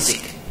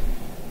forensic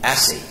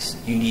assays.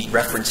 You need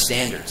reference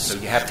standards. So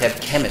you have to have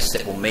chemists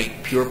that will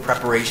make pure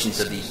preparations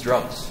of these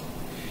drugs.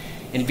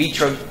 In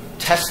vitro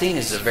testing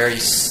is a very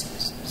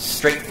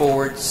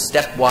straightforward,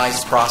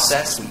 stepwise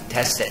process. We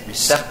test at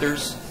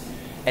receptors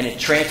and at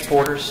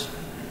transporters.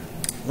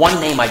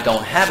 One name I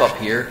don't have up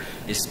here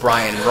is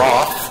Brian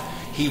Roth.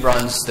 He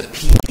runs the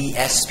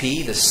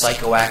PSP, the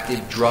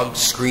Psychoactive Drug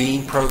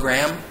Screening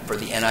Program for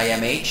the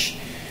NIMH.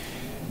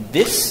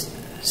 This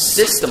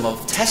system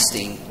of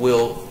testing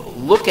will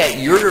look at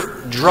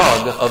your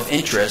drug of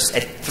interest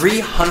at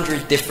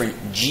 300 different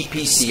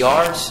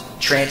GPCRs,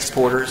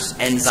 transporters,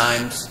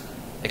 enzymes,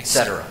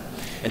 etc.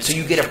 And so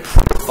you get a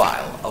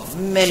profile of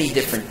many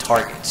different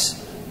targets.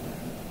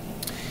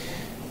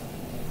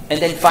 And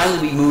then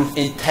finally we move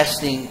in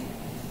testing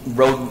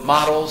rodent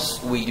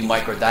models. We do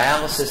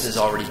microdialysis, has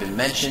already been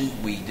mentioned.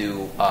 We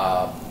do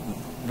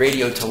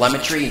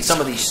radiotelemetry, and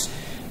some of these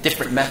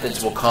different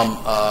methods will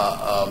come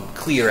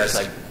clear as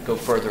I go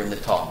further in the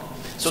talk.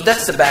 So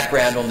that's the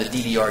background on the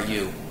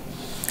DDRU.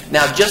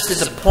 Now, just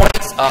as a point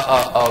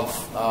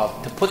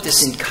to put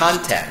this in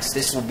context,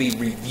 this will be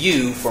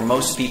review for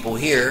most people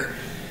here.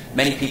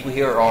 Many people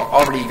here are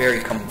already very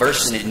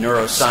conversant in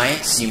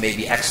neuroscience. You may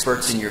be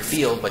experts in your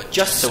field, but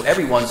just so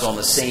everyone's on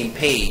the same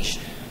page,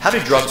 how do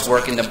drugs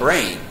work in the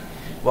brain?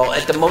 Well,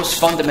 at the most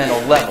fundamental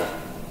level,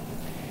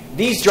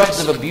 these drugs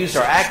of abuse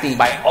are acting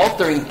by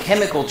altering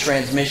chemical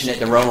transmission at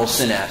neuronal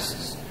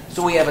synapses.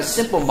 So we have a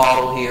simple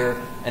model here,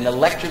 an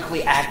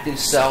electrically active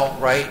cell,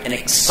 right? An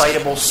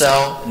excitable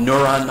cell,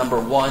 neuron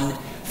number 1,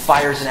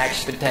 fires an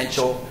action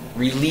potential,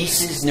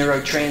 releases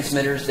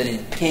neurotransmitters that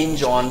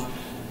impinge on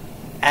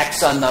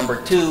axon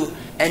number 2,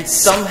 and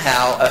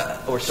somehow,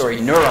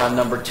 neuron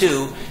number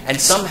 2,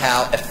 and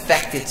somehow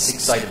affect its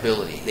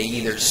excitability. They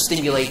either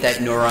stimulate that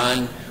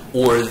neuron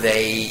or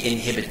they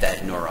inhibit that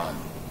neuron.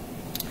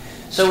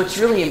 So it's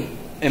really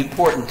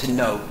important to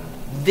note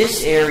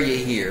this area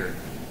here,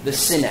 the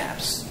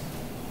synapse,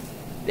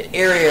 the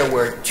area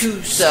where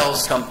two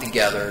cells come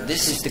together,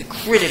 this is the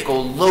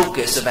critical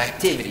locus of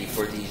activity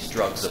for these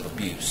drugs of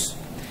abuse.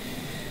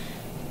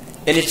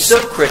 And it's so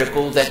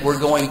critical that we're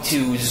going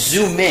to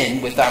zoom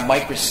in with our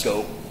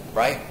microscope,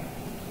 right?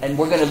 And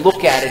we're going to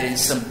look at it in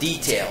some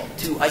detail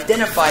to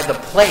identify the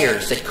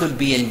players that could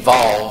be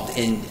involved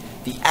in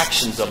the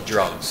actions of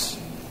drugs.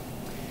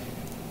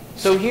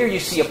 So here you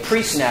see a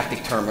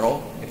presynaptic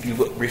terminal. If you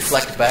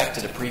reflect back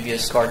to the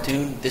previous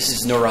cartoon, this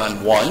is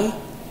neuron 1,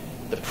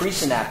 the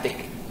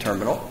presynaptic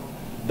terminal,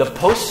 the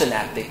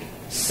postsynaptic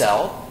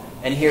cell,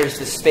 and here's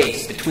the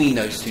space between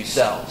those two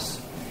cells.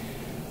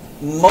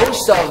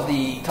 Most of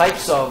the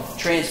types of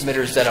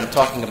transmitters that I'm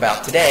talking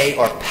about today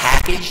are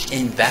packaged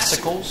in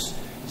vesicles.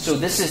 So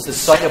this is the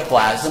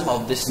cytoplasm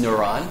of this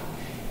neuron.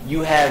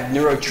 You have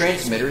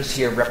neurotransmitters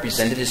here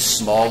represented as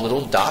small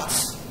little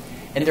dots,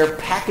 and they're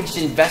packaged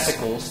in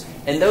vesicles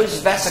and those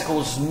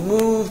vesicles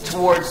move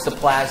towards the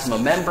plasma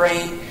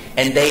membrane,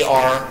 and they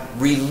are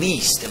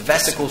released. The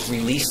vesicles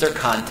release their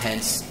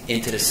contents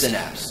into the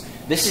synapse.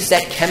 This is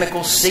that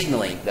chemical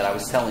signaling that I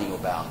was telling you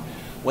about.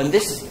 When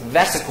this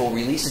vesicle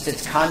releases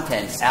its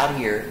contents out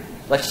here,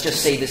 let's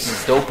just say this is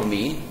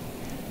dopamine.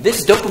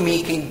 This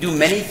dopamine can do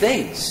many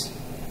things.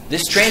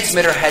 This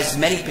transmitter has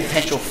many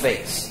potential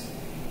fates.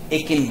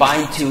 It can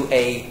bind to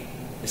a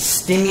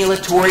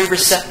stimulatory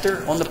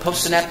receptor on the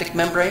postsynaptic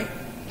membrane,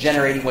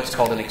 generating what's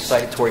called an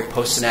excitatory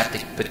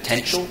postsynaptic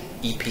potential,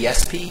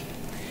 EPSP.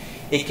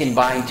 It can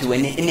bind to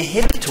an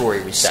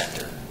inhibitory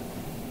receptor,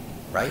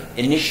 right?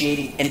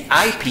 Initiating an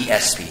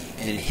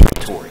IPSP, an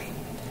inhibitory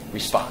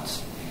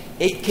response.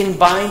 It can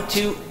bind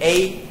to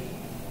a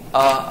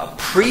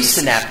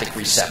presynaptic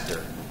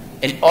receptor,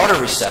 an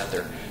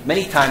autoreceptor.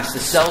 Many times the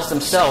cells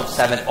themselves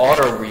have an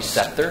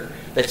autoreceptor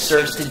that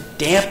serves to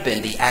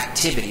dampen the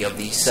activity of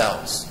these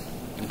cells.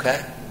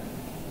 Okay?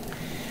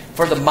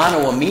 For the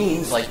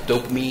monoamines like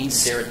dopamine,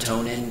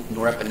 serotonin,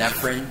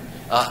 norepinephrine,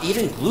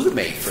 even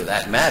glutamate for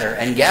that matter,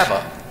 and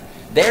GABA,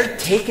 they're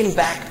taken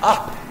back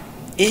up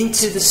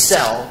into the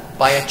cell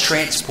by a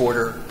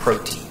transporter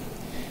protein.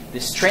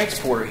 This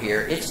transporter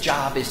here, its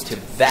job is to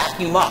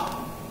vacuum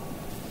up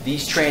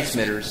these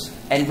transmitters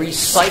and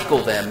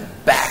recycle them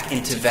back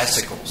into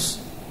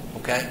vesicles.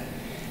 Okay?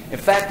 In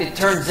fact, it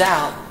turns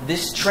out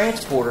this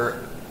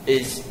transporter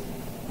is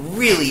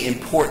really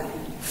important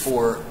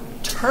for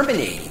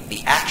terminating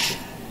the action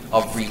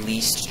of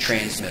released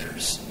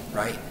transmitters,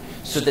 right?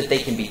 So that they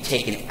can be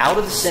taken out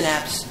of the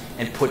synapse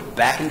and put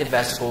back into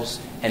vesicles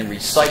and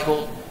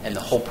recycled, and the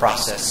whole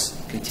process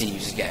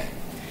continues again.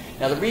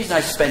 Now, the reason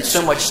I spend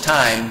so much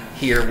time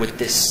here with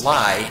this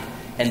slide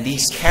and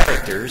these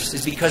characters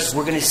is because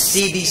we're going to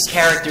see these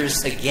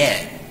characters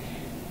again.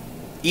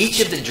 Each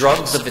of the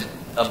drugs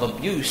of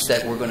abuse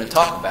that we're going to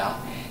talk about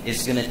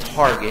is going to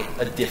target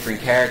a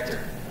different character.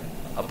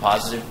 A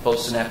positive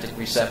postsynaptic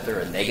receptor,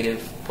 a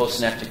negative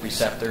postsynaptic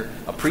receptor,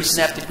 a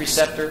presynaptic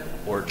receptor,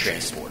 or a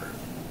transporter.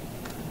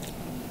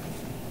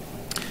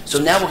 So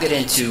now we'll get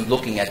into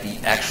looking at the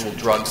actual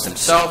drugs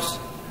themselves.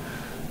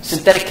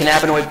 Synthetic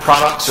cannabinoid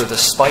products, or the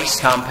spice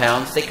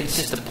compounds, they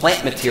consist of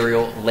plant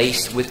material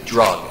laced with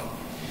drug.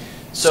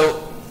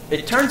 So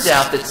it turns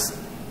out that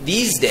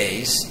these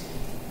days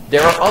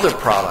there are other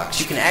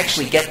products. You can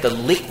actually get the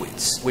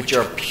liquids, which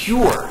are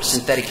pure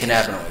synthetic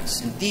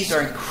cannabinoids. And these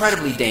are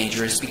incredibly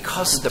dangerous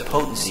because of the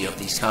potency of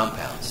these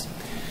compounds.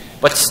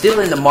 But still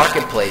in the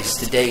marketplace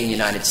today, in the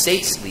United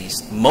States at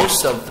least,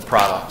 most of the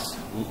products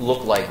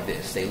look like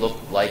this. They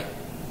look like,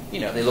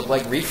 they look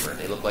like reefer.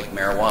 They look like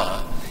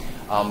marijuana.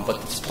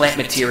 But it's plant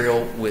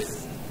material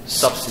with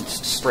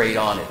substance sprayed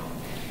on it.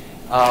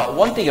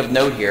 One thing of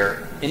note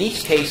here, in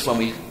each case when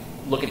we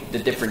look at the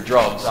different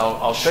drugs,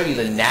 I'll show you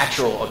the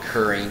natural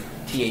occurring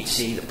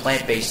THC, the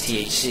plant-based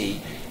THC,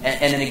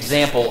 and an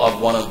example of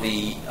one of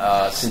the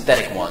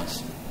synthetic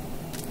ones.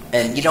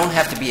 And you don't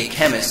have to be a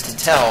chemist to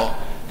tell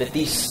that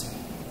these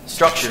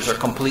structures are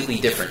completely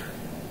different.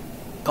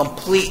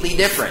 Completely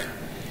different.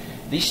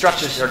 These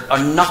structures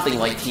are nothing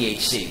like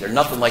THC. They're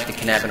nothing like the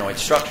cannabinoid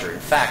structure. In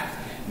fact,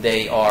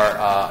 they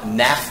are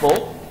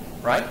naphthol,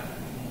 right?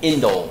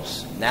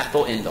 Indoles,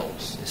 naphthol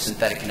indoles, the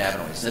synthetic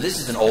cannabinoids. Now this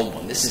is an old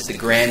one. This is the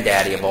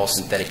granddaddy of all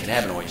synthetic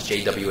cannabinoids,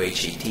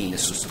 JWH18.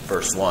 This was the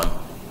first one.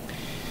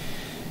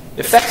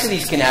 The effects of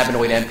these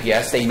cannabinoid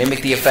NPS, they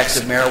mimic the effects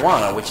of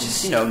marijuana, which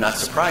is, not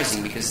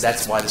surprising because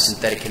that's why the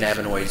synthetic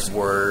cannabinoids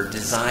were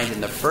designed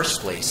in the first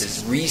place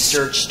as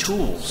research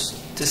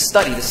tools to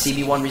study the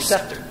CB1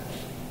 receptor.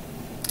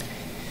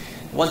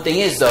 One thing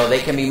is, though,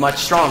 they can be much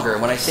stronger.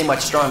 When I say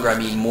much stronger, I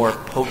mean more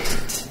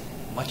potent,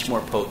 much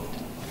more potent.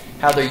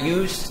 How they're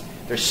used,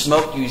 they're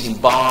smoked using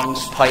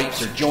bongs,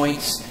 pipes, or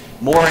joints.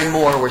 More and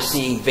more we're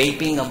seeing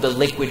vaping of the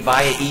liquid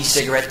via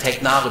e-cigarette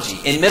technology.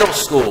 In middle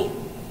school,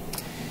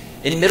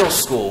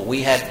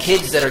 we have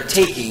kids that are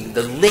taking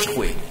the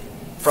liquid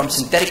from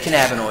synthetic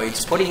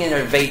cannabinoids, putting it in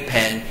their vape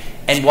pen,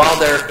 and while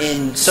they're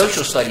in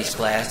social studies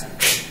class,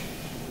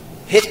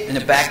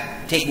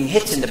 taking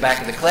hits in the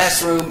back of the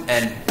classroom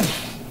and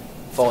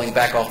falling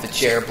back off the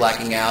chair,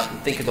 blacking out.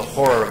 And think of the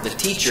horror of the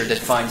teacher that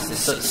finds the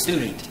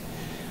student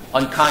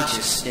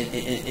unconscious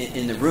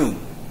in the room.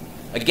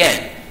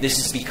 Again, this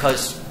is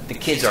because the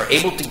kids are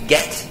able to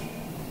get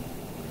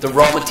the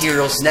raw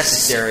materials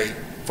necessary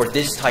for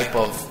this type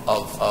of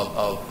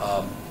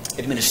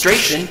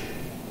administration,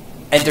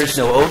 and there's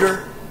no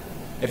odor.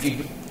 If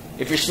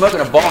you're smoking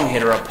a bong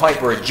hit or a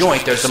pipe or a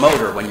joint, there's some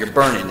odor when you're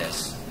burning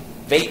this.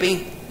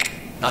 Vaping,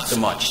 not so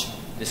much.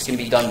 This can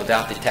be done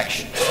without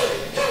detection.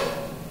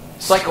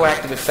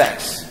 Psychoactive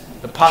effects.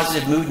 The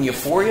positive mood and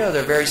euphoria,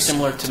 they're very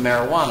similar to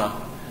marijuana.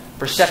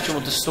 Perceptual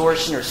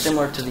distortion are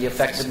similar to the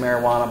effects of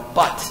marijuana,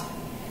 but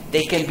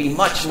they can be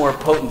much more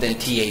potent than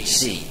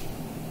THC.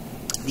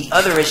 The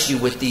other issue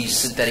with these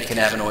synthetic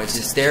cannabinoids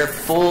is they're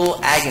full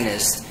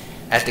agonist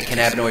at the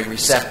cannabinoid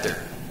receptor,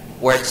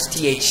 whereas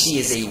THC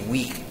is a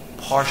weak,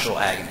 partial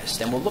agonist.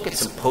 And we'll look at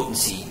some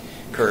potency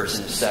curves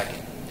in a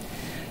second.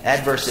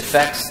 Adverse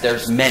effects,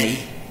 there's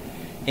many.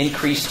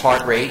 Increased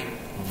heart rate,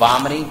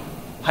 vomiting,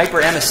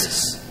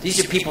 hyperemesis. These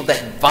are people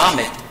that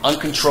vomit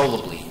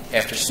uncontrollably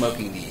after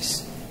smoking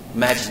these.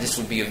 Imagine this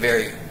would be a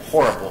very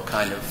horrible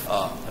kind of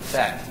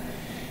effect.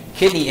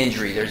 Kidney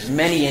injury. There's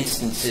many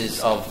instances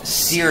of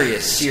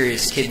serious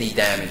kidney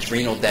damage,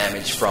 renal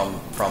damage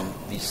from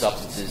these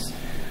substances.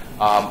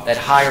 At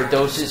higher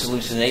doses,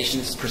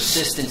 hallucinations,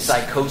 persistent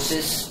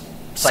psychosis,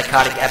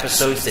 psychotic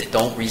episodes that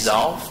don't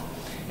resolve,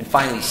 and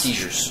finally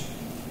seizures.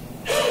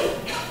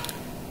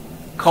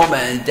 Coma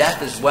and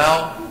death as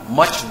well.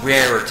 Much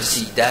rarer to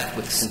see death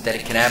with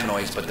synthetic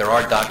cannabinoids, but there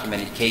are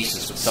documented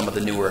cases with some of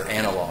the newer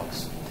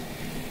analogs.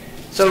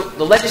 So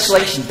the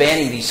legislation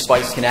banning these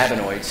spiced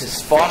cannabinoids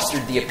has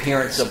fostered the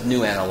appearance of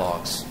new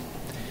analogs.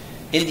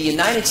 In the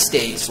United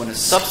States, when a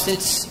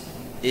substance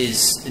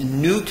is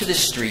new to the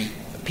street,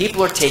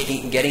 people are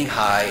taking and getting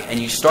high, and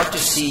you start to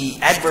see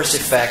adverse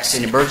effects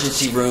in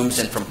emergency rooms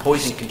and from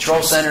poison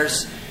control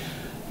centers,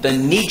 the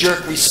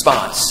knee-jerk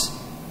response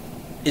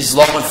is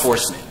law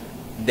enforcement.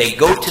 They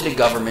go to the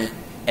government,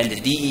 and the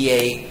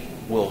DEA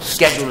will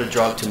schedule the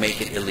drug to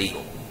make it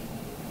illegal.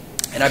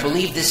 And I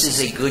believe this is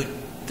a good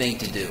thing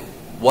to do.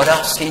 What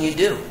else can you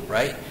do,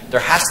 right? There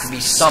has to be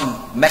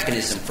some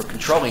mechanism for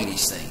controlling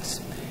these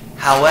things.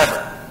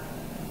 However,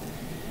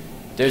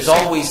 there's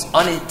always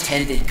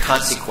unintended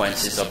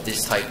consequences of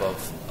this type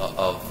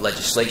of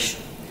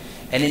legislation.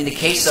 And in the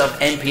case of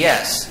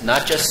NPS,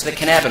 not just the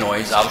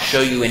cannabinoids, I'll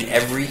show you in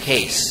every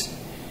case,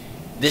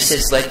 this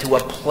has led to a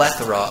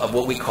plethora of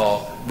what we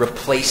call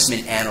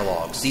replacement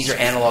analogs. These are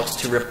analogs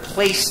to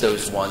replace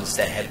those ones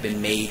that have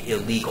been made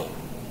illegal.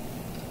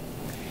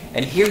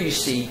 And here you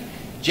see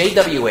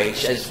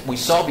JWH, as we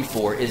saw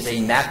before, is a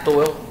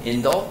naphthol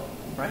indole,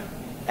 right?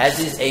 As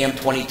is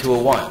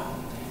AM2201.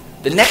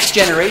 The next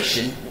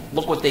generation,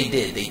 look what they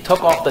did. They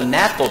took off the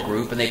naphthol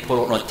group and they put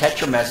on a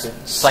tetramethyl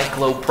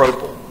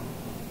cyclopropyl.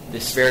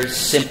 This very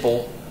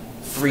simple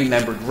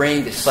three-membered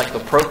ring, this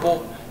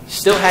cyclopropyl,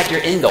 still had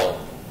your indole,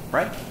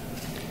 right?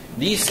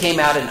 These came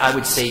out in, I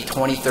would say,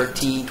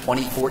 2013,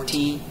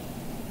 2014.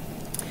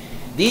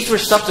 These were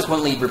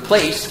subsequently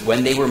replaced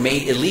when they were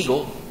made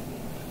illegal.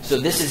 So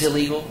this is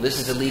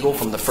illegal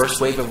from the first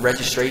wave of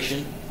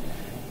registration.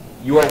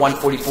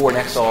 UR144 and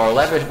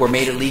XR11 were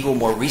made illegal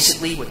more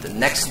recently with the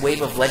next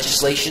wave of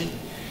legislation.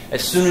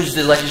 As soon as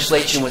the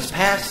legislation was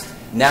passed,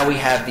 now we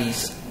have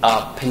these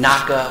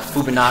Pinaka,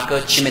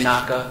 Fubinaca,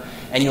 Chiminaka,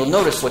 and you'll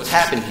notice what's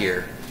happened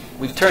here.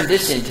 We've turned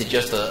this into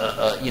just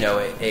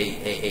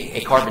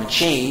a carbon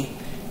chain,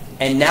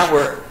 and now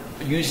we're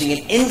using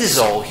an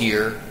indazole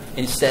here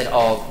instead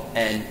of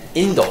an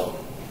indole.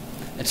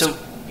 And so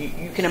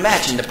you can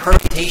imagine the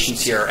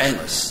permutations here are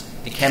endless.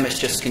 The chemists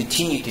just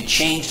continue to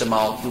change the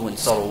molecule in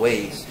subtle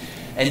ways.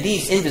 And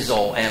these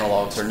indazole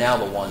analogs are now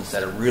the ones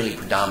that are really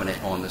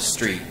predominant on the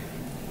street,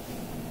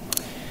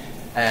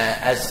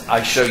 as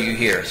I show you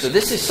here. So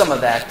this is some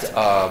of that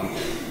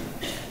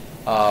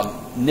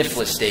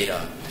N.E.W.S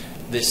data.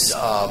 This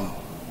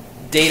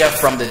data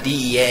from the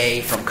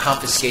DEA, from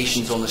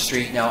confiscations on the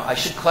street. Now, I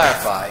should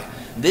clarify,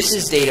 this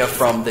is data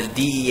from the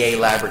DEA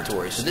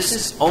laboratory. So this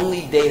is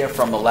only data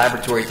from the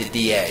laboratory to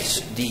DEA.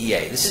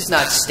 This is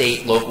not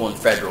state, local, and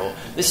federal.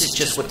 This is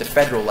just what the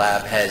federal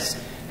lab has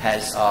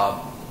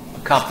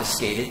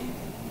confiscated.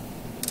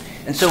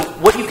 And so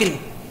what you can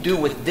do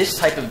with this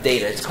type of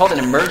data, it's called an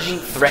emerging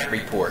threat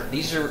report.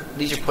 These are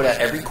put out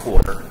every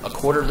quarter, a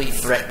quarterly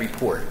threat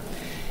report.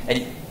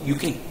 And you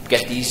can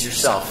get these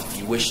yourself if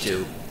you wish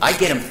to. I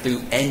get them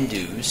through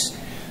N.E.W.S,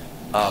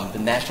 the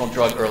National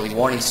Drug Early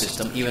Warning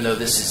System. Even though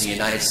this is a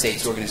United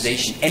States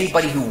organization,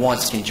 anybody who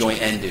wants can join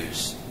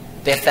N.E.W.S.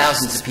 They have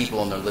thousands of people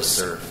on their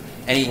listserv.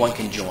 Anyone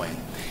can join.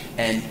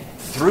 And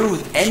through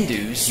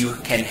N.E.W.S, you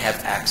can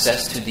have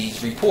access to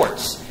these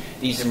reports.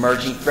 These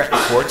emerging threat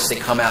reports, they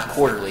come out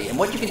quarterly. And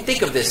what you can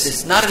think of this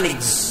is not an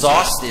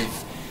exhaustive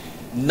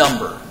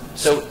number.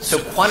 So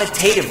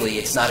quantitatively,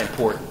 it's not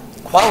important.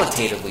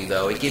 Qualitatively,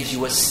 though, it gives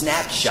you a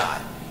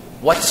snapshot.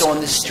 What's on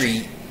the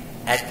street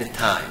at the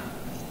time.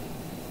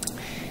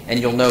 And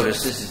you'll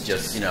notice this is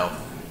just,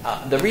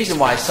 the reason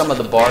why some of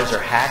the bars are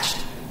hatched,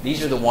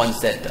 these are the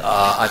ones that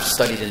I've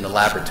studied in the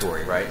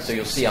laboratory, right? So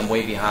you'll see I'm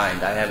way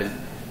behind.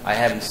 I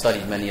haven't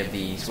studied many of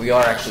these. We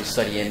are actually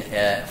studying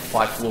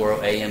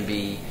 5-fluoro A and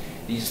B.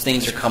 These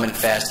things are coming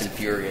fast and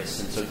furious.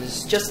 And so this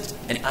is just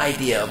an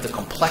idea of the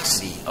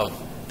complexity of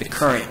the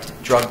current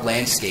drug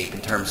landscape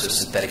in terms of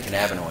synthetic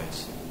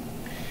cannabinoids.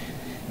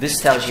 This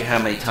tells you how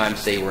many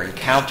times they were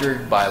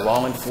encountered by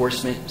law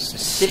enforcement.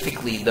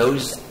 Specifically,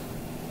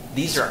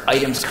 these are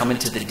items coming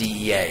to the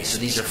DEA. So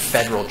these are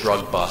federal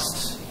drug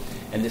busts.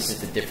 And this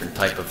is a different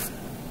type of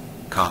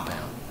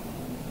compound.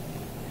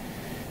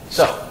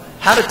 So,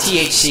 how do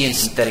THC and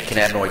synthetic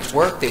cannabinoids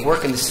work? They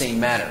work in the same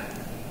manner.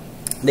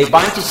 They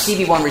bind to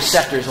CB1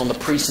 receptors on the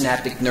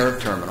presynaptic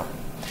nerve terminal.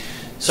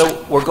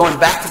 So we're going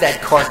back to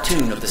that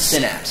cartoon of the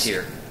synapse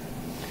here.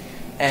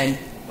 And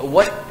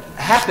what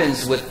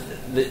happens with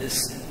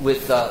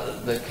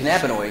the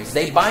cannabinoids,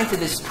 they bind to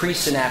this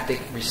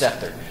presynaptic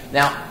receptor.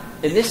 Now,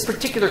 in this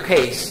particular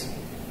case,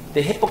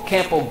 the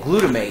hippocampal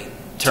glutamate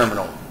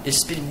terminal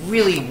has been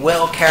really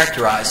well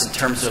characterized in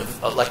terms of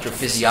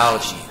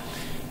electrophysiology.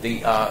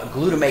 The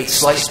glutamate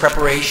slice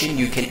preparation,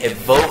 you can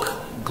evoke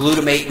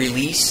glutamate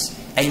release,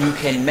 and you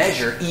can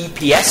measure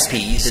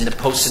EPSPs in the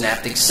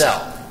postsynaptic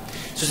cell.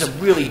 So it's a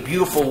really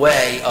beautiful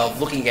way of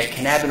looking at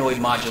cannabinoid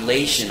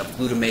modulation of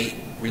glutamate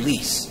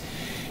release.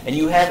 And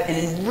you have an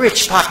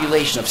enriched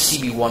population of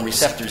CB1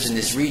 receptors in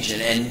this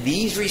region, and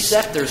these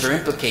receptors are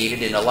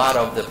implicated in a lot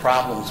of the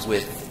problems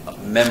with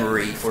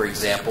memory, for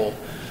example,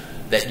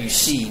 that you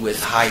see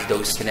with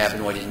high-dose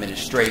cannabinoid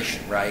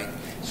administration, right?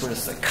 Sort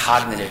of the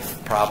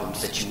cognitive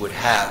problems that you would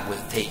have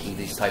with taking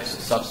these types of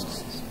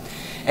substances.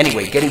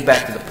 Anyway, getting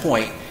back to the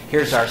point,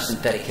 here's our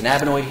synthetic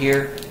cannabinoid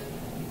here,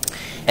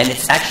 and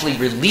it's actually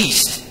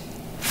released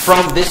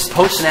from this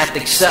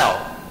postsynaptic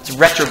cell. It's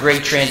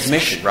retrograde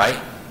transmission, right?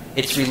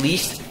 It's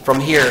released from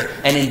here.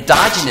 An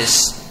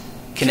endogenous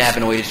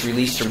cannabinoid is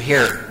released from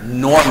here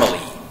normally,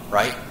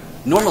 right?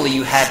 Normally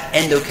you have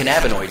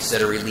endocannabinoids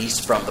that are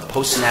released from the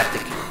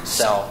postsynaptic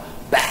cell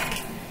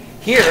back.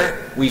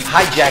 Here, we've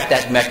hijacked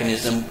that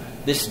mechanism.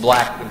 This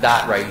black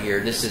dot right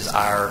here, this is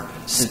our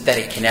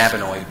synthetic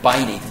cannabinoid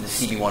binding to the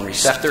CB1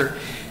 receptor.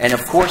 And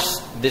of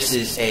course, this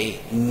is a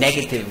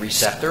negative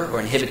receptor or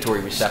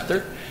inhibitory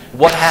receptor.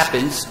 What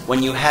happens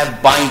when you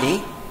have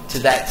binding to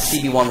that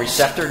CB1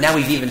 receptor? Now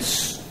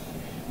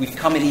we've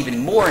come in even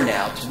more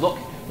now to look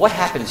what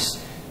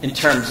happens in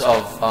terms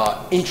of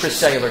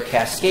intracellular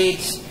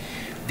cascades.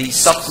 These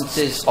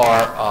substances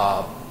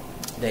are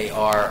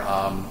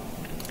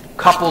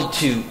coupled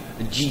to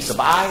the G sub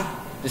I.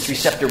 This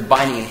receptor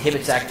binding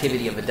inhibits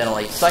activity of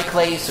adenylate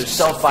cyclase, so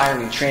cell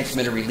firing and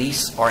transmitter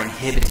release are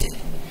inhibited.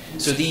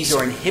 So these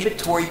are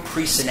inhibitory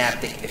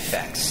presynaptic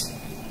effects.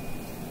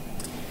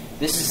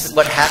 This is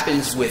what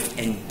happens with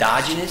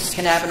endogenous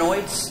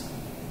cannabinoids,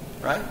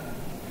 right?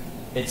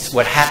 It's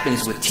what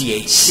happens with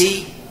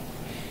THC.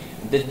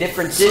 The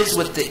difference is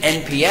with the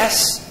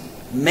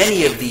NPS,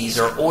 many of these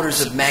are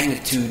orders of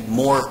magnitude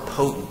more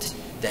potent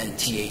than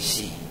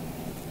THC.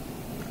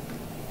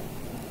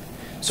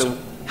 So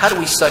how do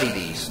we study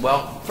these?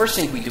 Well, first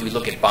thing we do, we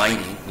look at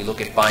binding. We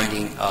look at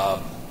binding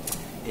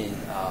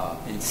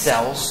in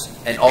cells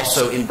and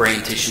also in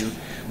brain tissue.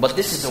 But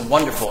this is a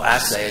wonderful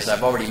assay, as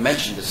I've already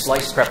mentioned, the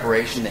slice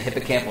preparation, the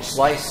hippocampal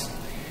slice.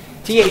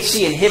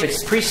 THC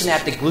inhibits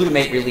presynaptic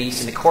glutamate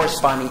release in the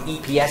corresponding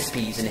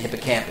EPSPs in the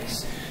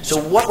hippocampus.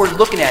 So what we're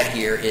looking at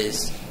here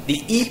is the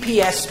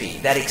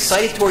EPSP, that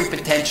excitatory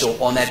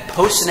potential on that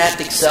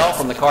postsynaptic cell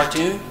from the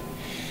cartoon.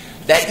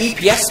 That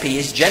EPSP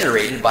is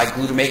generated by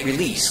glutamate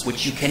release,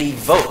 which you can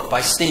evoke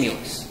by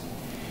stimulus.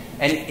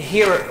 And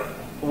here,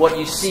 what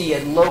you see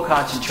at low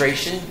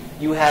concentration,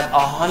 you have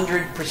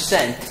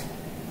 100%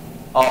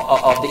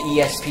 of the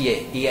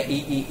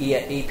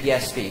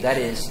EPSP. That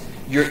is,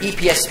 your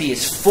EPSP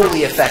is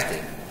fully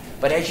effective.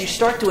 But as you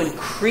start to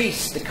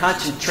increase the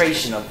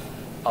concentration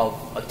of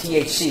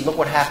THC, look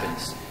what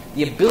happens.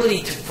 The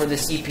ability for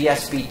this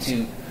EPSP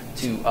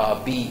to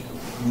be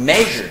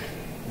measured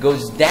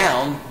goes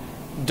down,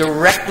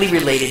 directly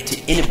related to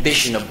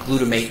inhibition of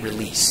glutamate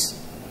release.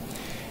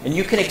 And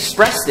you can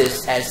express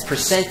this as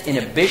percent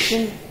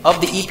inhibition of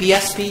the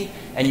EPSP,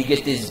 and you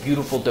get this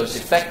beautiful dose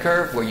effect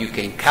curve where you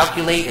can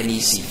calculate an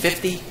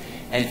EC50,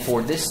 and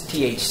for this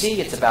THC,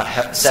 it's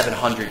about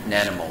 700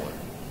 nanomolar.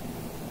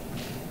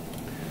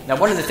 Now,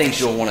 one of the things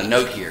you'll want to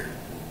note here,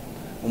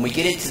 when we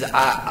get into the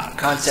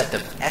concept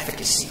of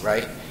efficacy,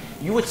 right,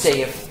 you would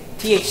say if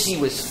THC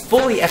was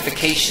fully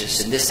efficacious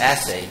in this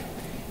assay,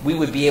 we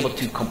would be able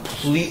to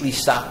completely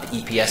stop the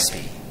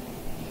EPSP.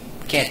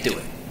 Can't do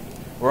it.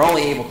 We're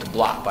only able to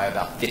block by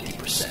about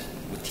 50%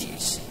 with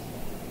THC.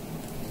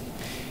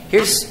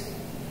 Here's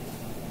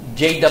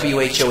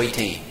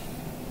JWH018.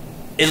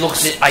 It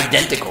looks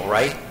identical,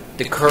 right?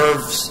 The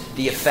curves,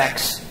 the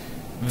effects,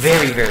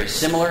 very, very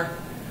similar.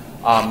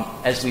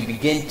 As we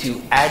begin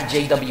to add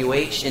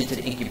JWH into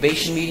the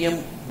incubation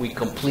medium, we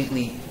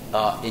completely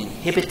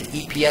inhibit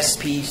the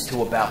EPSPs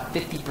to about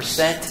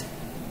 50%.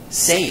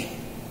 Same.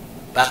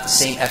 About the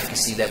same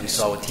efficacy that we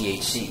saw with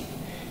THC.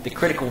 The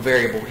critical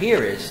variable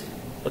here is,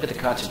 look at the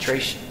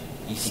concentration,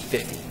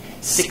 EC50.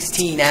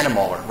 16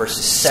 nanomolar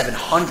versus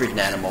 700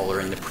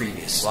 nanomolar in the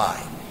previous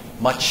slide.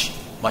 Much,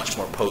 much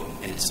more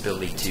potent in its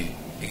ability to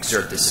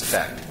exert this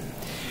effect.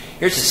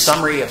 Here's a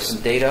summary of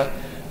some data.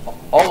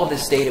 All of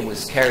this data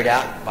was carried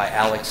out by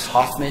Alex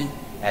Hoffman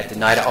at the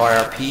NIDA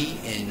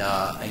RRP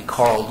in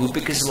Carl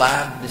Lupica's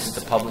lab. This is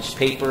a published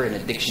paper in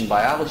Addiction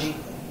Biology.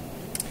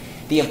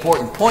 The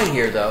important point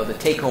here, though, the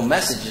take-home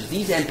message is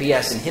these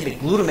NPS inhibit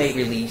glutamate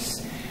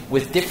release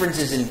with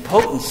differences in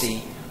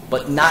potency,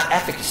 but not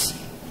efficacy.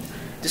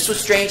 This was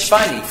strange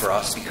finding for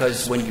us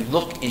because when you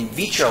look in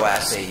vitro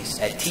assays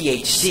at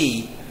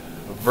THC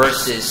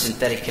versus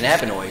synthetic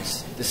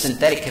cannabinoids, the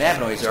synthetic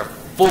cannabinoids are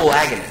full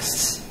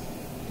agonists,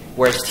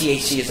 whereas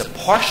THC is a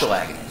partial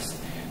agonist.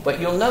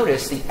 But you'll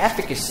notice the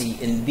efficacy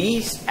in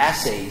these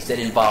assays that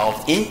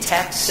involve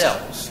intact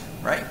cells,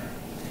 right?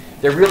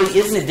 There really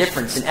isn't a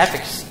difference in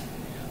efficacy,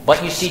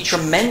 but you see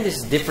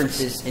tremendous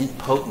differences in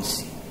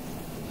potency.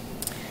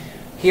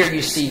 here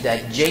you see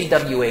that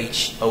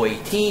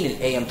JWH-018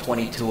 and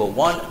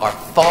AM-2201 are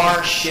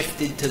far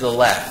shifted to the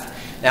left.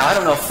 Now, I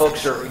don't know if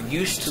folks are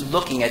used to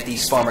looking at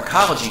these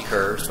pharmacology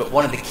curves, but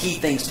one of the key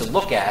things to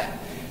look at,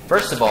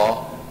 first of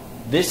all,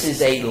 this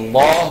is a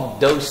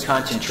log dose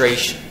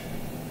concentration.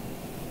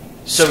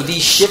 So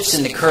these shifts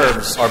in the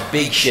curves are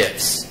big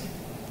shifts.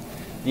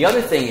 The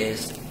other thing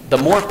is, the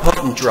more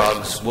potent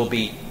drugs will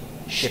be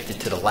shifted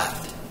to the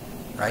left,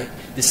 right?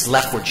 This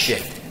leftward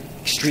shift,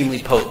 extremely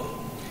potent.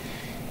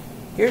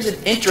 Here's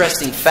an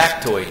interesting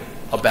factoid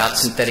about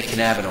synthetic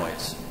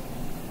cannabinoids.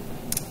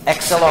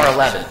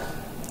 XLR11,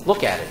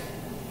 look at it.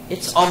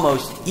 It's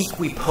almost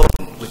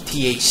equipotent with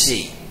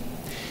THC.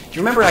 Do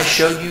you remember I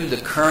showed you the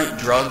current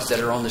drugs that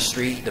are on the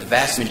street? The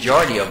vast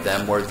majority of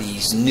them were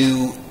these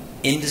new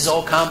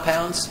indazole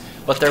compounds,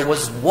 but there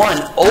was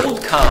one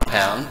old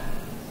compound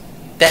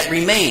that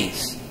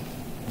remains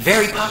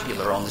very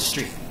popular on the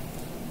street.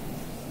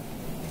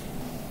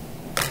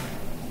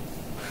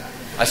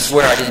 I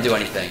swear I didn't do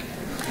anything.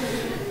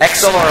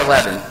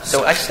 XLR11.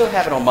 So I still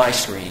have it on my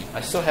screen.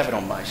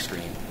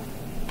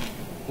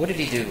 What did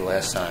he do the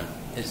last time?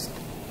 Is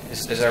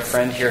our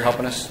friend here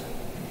helping us?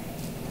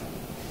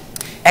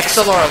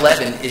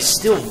 XLR11 is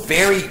still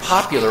very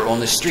popular on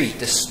the street,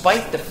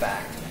 despite the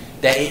fact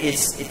that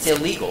it's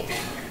illegal.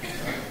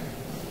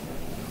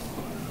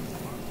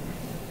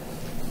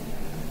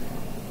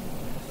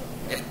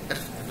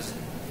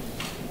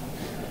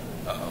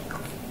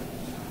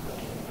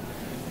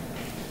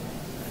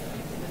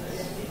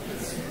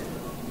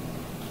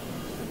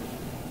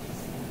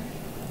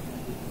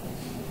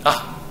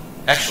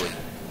 Actually,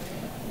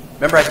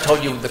 remember I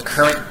told you the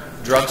current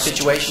drug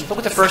situation? Look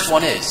what the first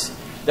one is.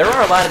 There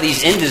are a lot of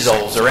these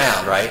indazoles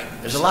around, right?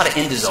 There's a lot of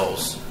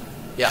indazoles.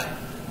 Yeah.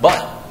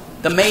 But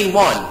the main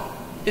one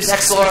is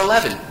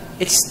XLR11.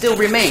 It still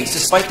remains,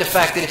 despite the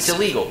fact that it's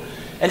illegal.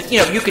 And, you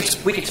know, we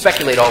could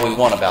speculate all we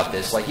want about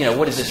this. Like, you know,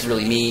 what does this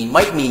really mean?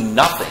 Might mean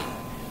nothing.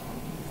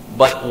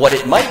 But what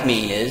it might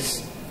mean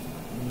is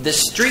the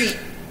street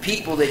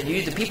people that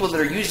use, the people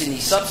that are using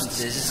these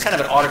substances, it's kind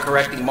of an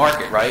autocorrecting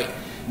market, right?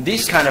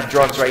 These kind of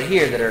drugs right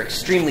here that are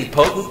extremely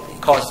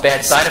potent, cause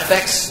bad side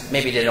effects,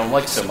 maybe they don't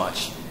like so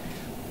much.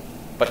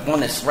 But one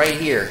that's right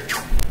here,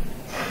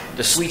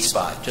 the sweet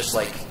spot, just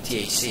like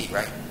THC,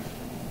 right?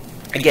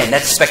 Again,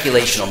 that's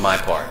speculation on my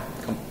part,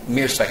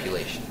 mere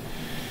speculation.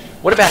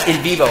 What about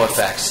in vivo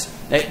effects?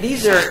 Now,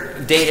 these are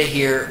data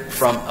here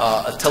from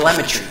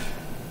telemetry.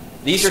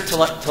 These are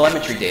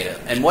telemetry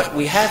data. And what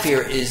we have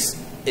here is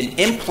an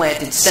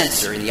implanted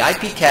sensor in the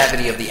IP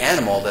cavity of the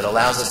animal that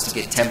allows us to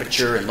get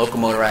temperature and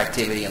locomotor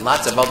activity and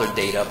lots of other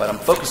data. But I'm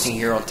focusing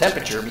here on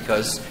temperature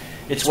because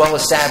it's well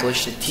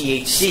established that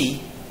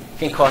THC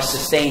can cause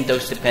sustained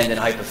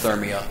dose-dependent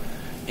hypothermia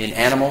in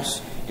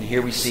animals. And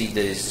here we see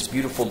this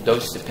beautiful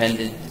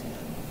dose-dependent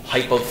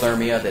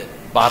hypothermia that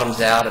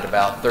bottoms out at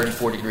about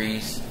 34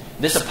 degrees.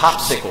 This is a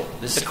popsicle.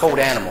 This is a cold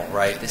animal,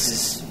 right? This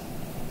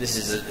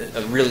is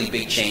a really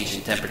big change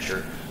in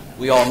temperature.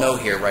 We all know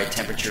here, right,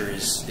 temperature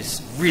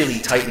is really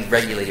tightly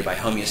regulated by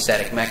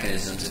homeostatic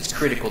mechanisms. It's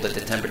critical that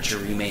the temperature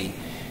remain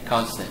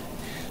constant.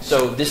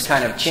 So this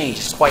kind of change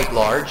is quite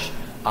large,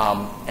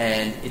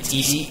 and it's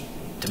easy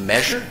to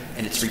measure,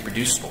 and it's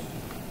reproducible.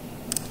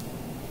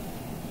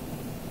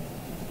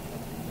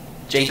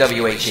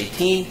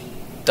 JWH-18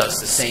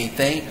 does the same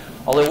thing,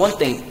 although one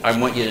thing I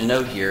want you to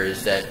note here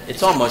is that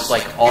it's almost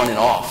like on and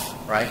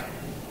off, right?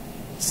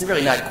 It's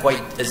really not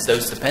quite as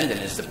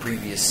dose-dependent as the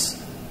previous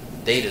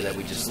data that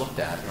we just looked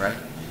at, right?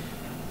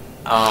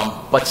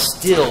 But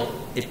still,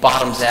 it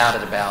bottoms out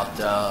at about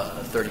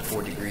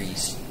 34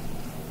 degrees.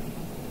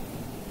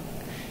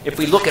 If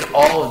we look at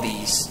all of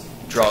these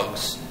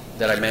drugs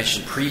that I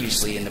mentioned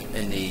previously in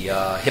the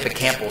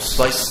hippocampal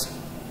slice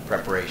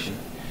preparation,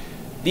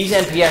 these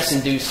NPS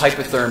induce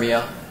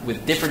hypothermia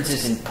with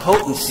differences in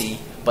potency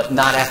but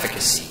not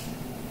efficacy.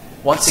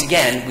 Once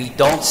again, we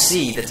don't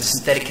see that the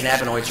synthetic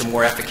cannabinoids are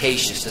more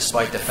efficacious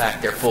despite the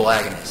fact they're full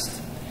agonists.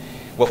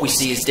 What we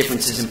see is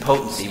differences in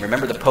potency.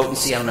 Remember the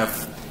potency? I don't know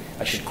if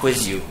I should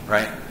quiz you,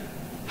 right?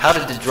 How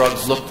did the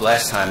drugs look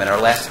last time in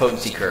our last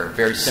potency curve?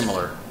 Very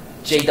similar.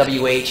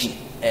 JWH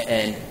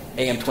and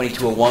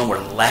AM-2201 were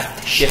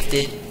left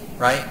shifted,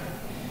 right?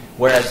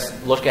 Whereas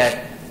look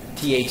at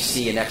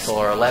THC and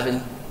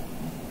XLR11,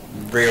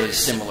 rarely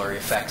similar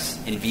effects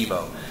in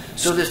vivo.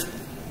 So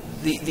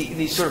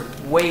the sort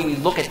of way we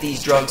look at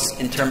these drugs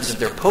in terms of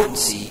their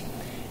potency,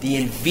 the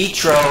in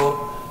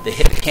vitro, the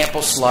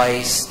hippocampal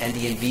slice, and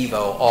the in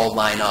vivo all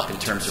line up in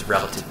terms of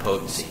relative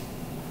potency.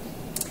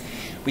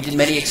 We did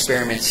many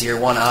experiments here.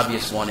 One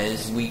obvious one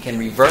is we can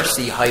reverse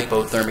the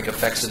hypothermic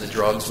effects of the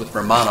drugs with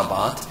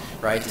rimonabant,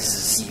 right? This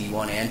is a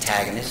CB1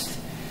 antagonist.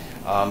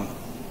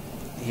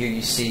 Here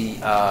you see,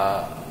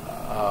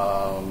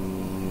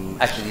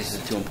 actually these are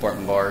the two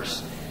important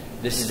bars.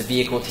 This is the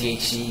vehicle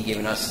THC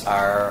giving us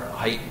our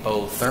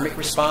hypothermic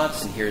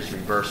response, and here's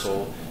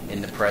reversal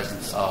in the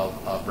presence of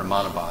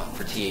rimonabant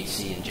for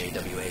THC and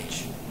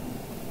JWH.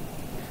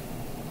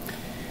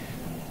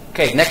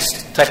 Okay,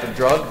 next type of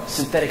drug,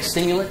 synthetic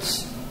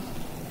stimulants,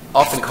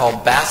 often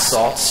called bath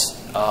salts.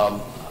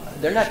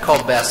 they're not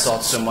called bath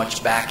salts so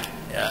much back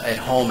at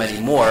home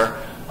anymore.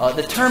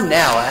 The term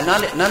now, and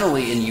not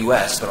only in the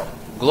U.S., but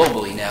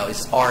globally now,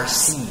 is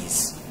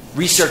RCs,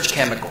 research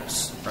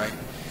chemicals, right?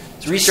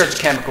 So research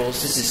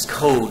chemicals, this is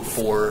code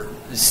for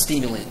the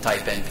stimulant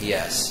type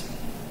NPS.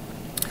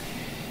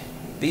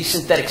 These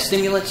synthetic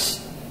stimulants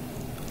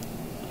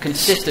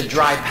consist of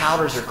dry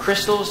powders or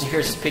crystals. And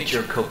here's a picture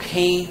of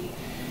cocaine.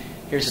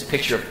 Here's a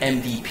picture of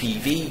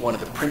MDPV, one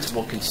of the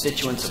principal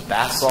constituents of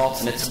bath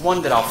salts, and it's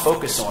one that I'll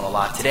focus on a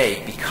lot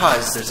today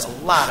because there's a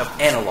lot of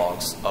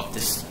analogs of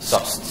this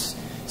substance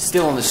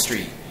still on the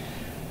street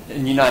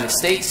in the United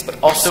States,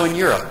 but also in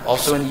Europe,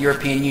 also in the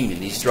European Union.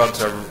 These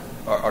drugs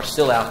are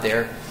still out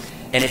there,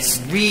 and it's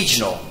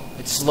regional,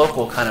 it's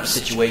local kind of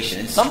situation.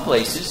 In some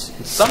places,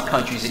 in some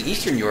countries in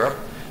Eastern Europe,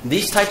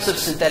 these types of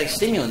synthetic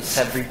stimulants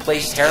have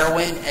replaced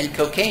heroin and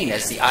cocaine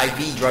as the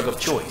IV drug of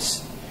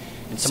choice.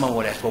 And someone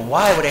would ask, well,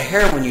 why would a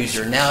heroin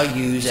user now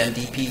use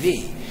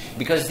MDPV?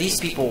 Because these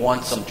people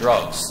want some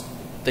drugs.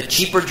 The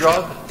cheaper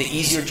drug, the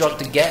easier drug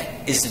to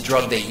get, is the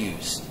drug they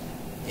use.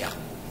 Yeah.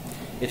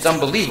 It's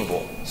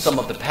unbelievable, some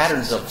of the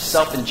patterns of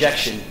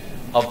self-injection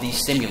of these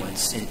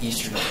stimulants in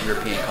Eastern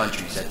European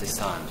countries at this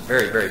time.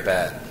 Very, very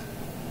bad.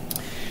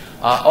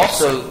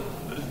 Also,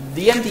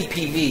 the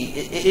MDPV,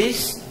 it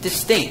is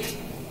distinct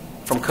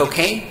from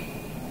cocaine.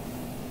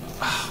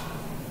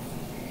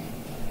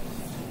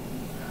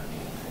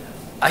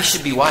 I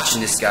should be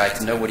watching this guy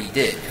to know what he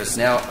did, because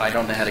now I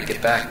don't know how to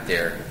get back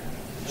there.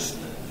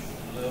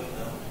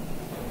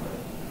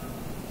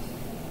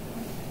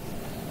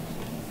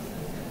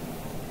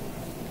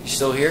 You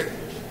still here?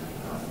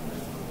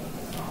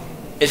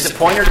 Is the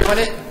pointer doing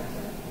it?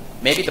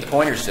 Maybe the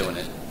pointer's doing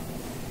it.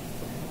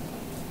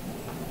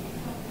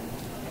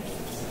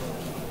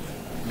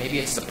 Maybe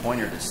it's the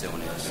pointer that's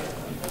doing it.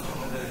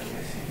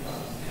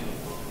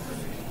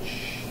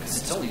 Because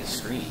it's only the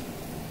screen.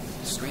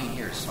 The screen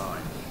here is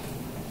fine.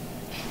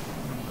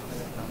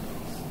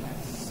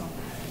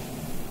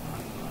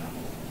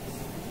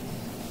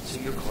 So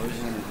you're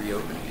closing and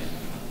reopening it.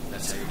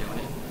 That's how you're doing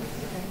it?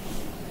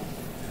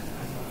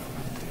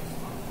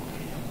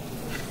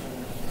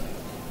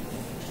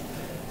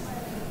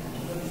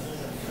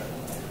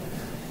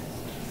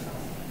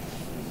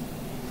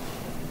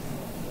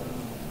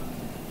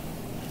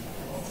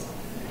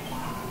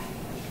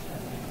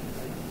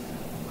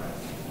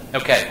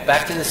 Okay,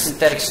 back to the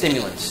synthetic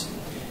stimulants.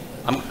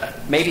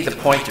 Maybe the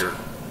pointer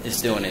is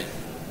doing it,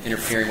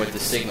 interfering with the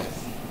signal.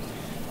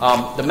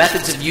 The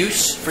methods of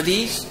use for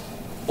these: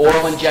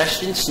 oral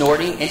ingestion,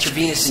 snorting.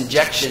 Intravenous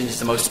injection is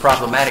the most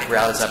problematic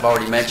route, as I've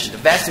already mentioned. The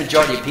vast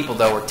majority of people,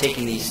 though, are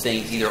taking these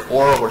things either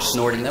oral or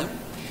snorting them.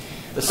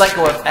 The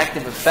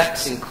psychoactive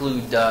effects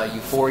include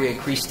euphoria,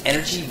 increased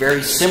energy,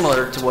 very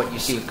similar to what you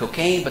see with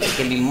cocaine, but they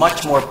can be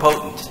much more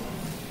potent.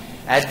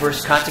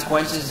 Adverse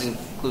consequences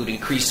include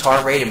increased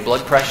heart rate and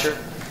blood pressure,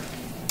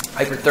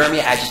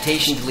 hyperthermia,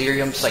 agitation,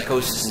 delirium,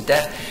 psychosis, and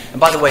death. And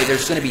by the way,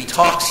 there's going to be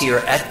talks here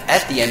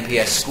at the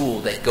NPS school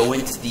that go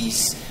into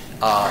these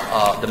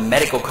the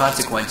medical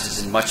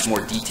consequences in much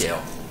more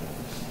detail.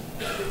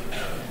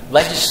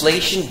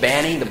 Legislation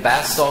banning the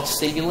bath salt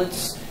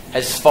stimulants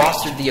has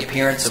fostered the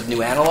appearance of new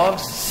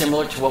analogs,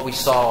 similar to what we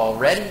saw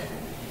already.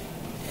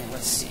 And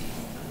let's see.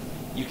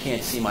 You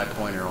can't see my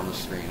pointer on the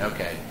screen.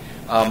 Okay.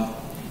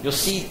 You'll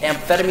see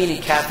amphetamine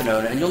and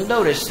cathinone, and you'll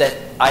notice that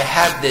I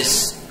have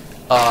this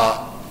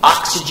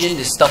oxygen,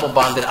 this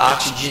double-bonded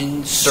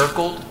oxygen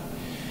circled.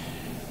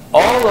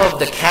 All of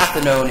the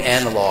cathinone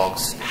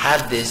analogs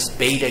have this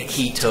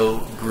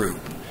beta-keto group,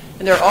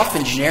 and they're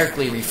often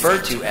generically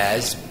referred to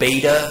as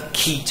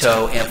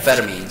beta-keto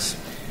amphetamines.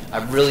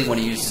 I really want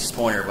to use this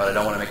pointer, but I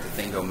don't want to make the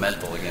thing go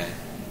mental again.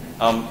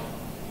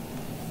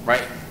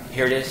 Right?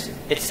 Here it is.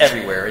 It's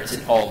everywhere. It's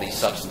in all these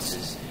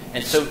substances.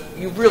 And so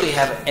you really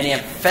have an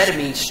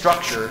amphetamine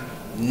structure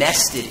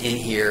nested in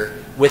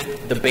here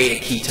with the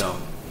beta-ketone.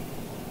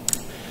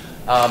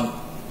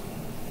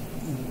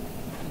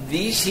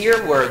 These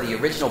here were the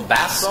original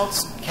bath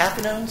salts,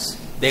 cathinones.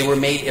 They were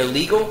made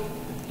illegal,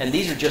 and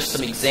these are just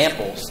some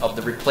examples of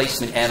the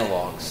replacement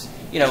analogs.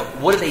 You know,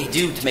 what do they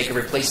do to make a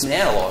replacement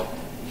analog?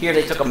 Here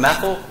they took a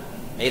methyl,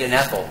 made an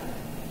ethyl.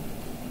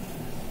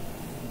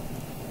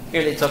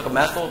 Here they took a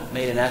methyl,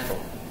 made an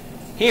ethyl.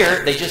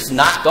 Here they just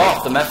knocked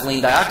off the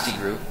methylene dioxide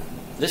group.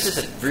 This is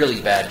a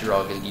really bad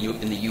drug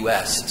in the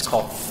U.S. It's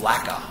called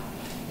Flakka.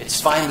 It's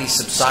finally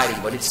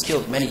subsiding, but it's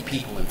killed many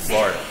people in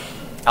Florida.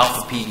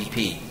 Alpha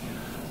PVP.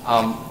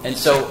 And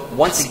so,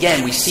 once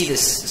again, we see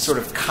this sort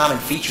of common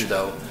feature,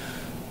 though.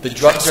 The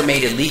drugs are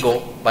made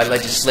illegal by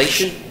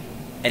legislation,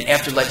 and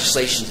after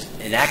legislation is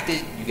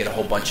enacted, you get a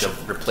whole bunch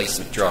of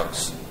replacement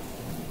drugs.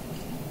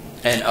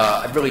 And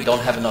I really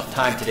don't have enough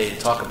time today to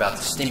talk about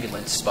the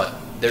stimulants, but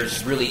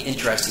there's really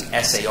interesting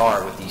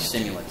SAR with these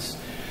stimulants.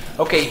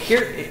 Okay,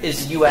 here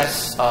is a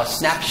U.S.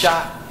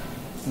 snapshot.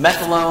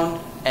 Methylone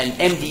and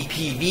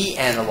MDPV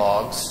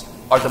analogs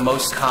are the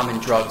most common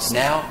drugs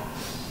now.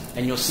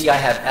 And you'll see I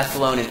have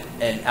ethylone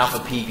and alpha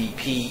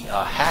PVP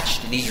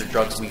hatched. These are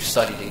drugs we've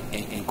studied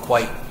in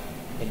quite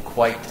in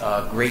quite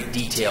great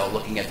detail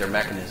looking at their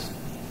mechanism.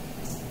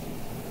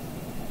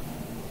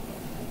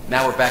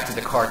 Now we're back to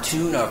the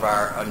cartoon of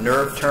our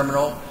nerve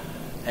terminal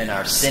and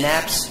our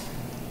synapse.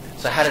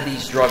 So how do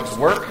these drugs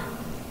work?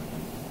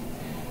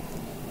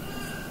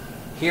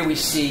 Here we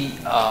see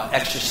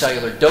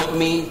extracellular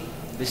dopamine.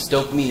 This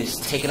dopamine is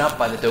taken up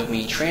by the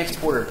dopamine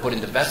transporter and put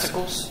into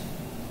vesicles.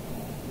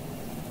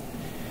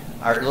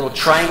 Our little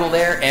triangle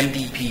there,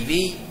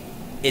 MDPV,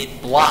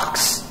 it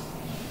blocks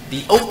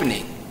the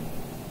opening.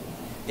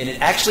 And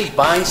it actually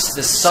binds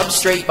to the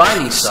substrate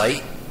binding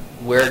site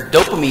where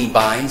dopamine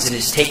binds and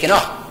is taken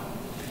up.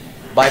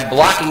 By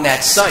blocking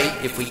that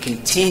site, if we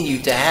continue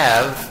to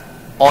have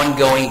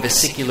ongoing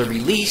vesicular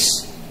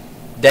release,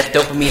 that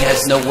dopamine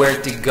has nowhere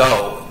to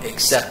go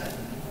except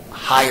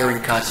higher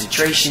in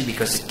concentration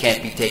because it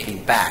can't be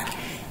taken back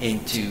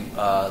into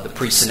the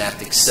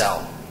presynaptic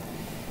cell.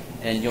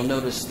 And you'll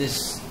notice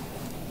this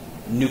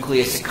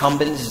nucleus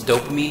accumbens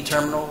dopamine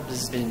terminal. This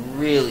has been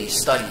really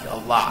studied a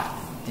lot.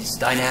 These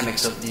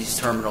dynamics of these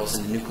terminals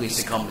in the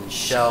nucleus accumbens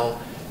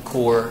shell,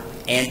 core,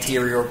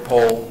 anterior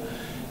pole.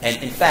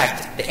 And in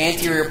fact, the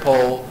anterior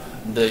pole,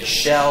 the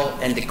shell,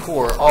 and the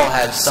core all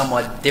have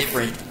somewhat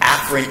different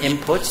afferent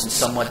inputs and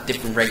somewhat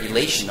different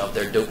regulation of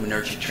their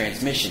dopaminergic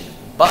transmission.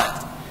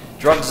 But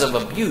drugs of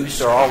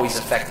abuse are always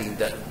affecting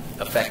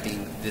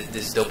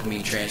this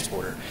dopamine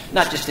transporter,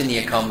 not just in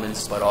the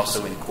accumbens, but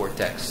also in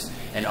cortex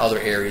and other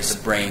areas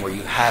of brain where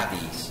you have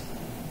these.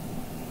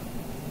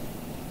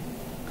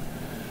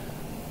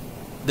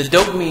 The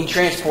dopamine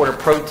transporter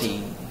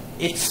protein,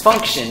 its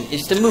function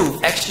is to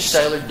move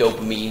extracellular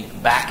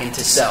dopamine back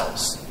into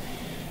cells.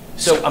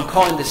 So I'm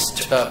calling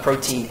this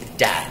protein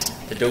DAT,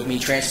 the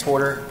dopamine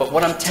transporter. But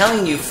what I'm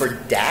telling you for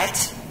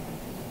DAT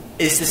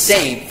is the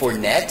same for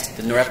NET,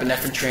 the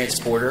norepinephrine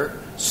transporter,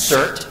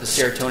 SERT, the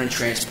serotonin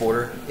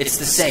transporter. It's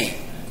the same.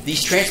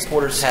 These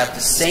transporters have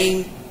the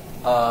same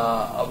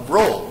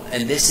role,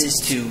 and this is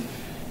to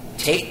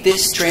take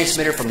this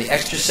transmitter from the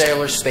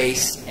extracellular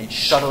space and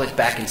shuttle it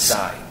back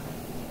inside.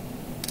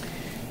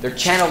 They're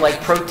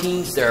channel-like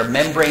proteins. They're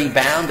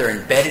membrane-bound.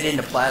 They're embedded in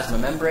the plasma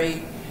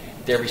membrane.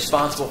 They're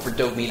responsible for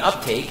dopamine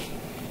uptake.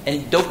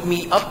 And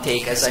dopamine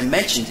uptake, as I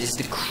mentioned, is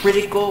the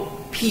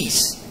critical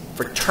piece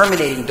for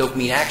terminating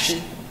dopamine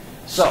action.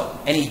 So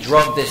any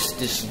drug that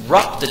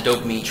disrupts the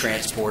dopamine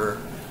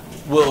transporter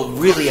will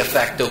really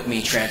affect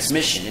dopamine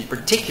transmission. In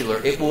particular,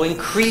 it will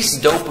increase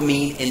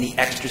dopamine in the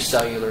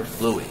extracellular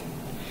fluid.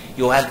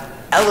 You'll have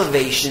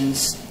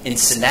elevations in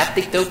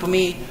synaptic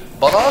dopamine,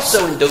 but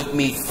also in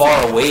dopamine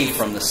far away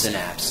from the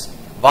synapse.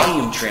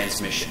 Volume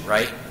transmission,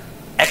 right?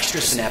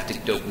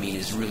 Extrasynaptic dopamine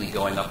is really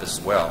going up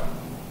as well.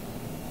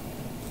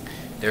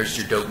 There's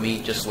your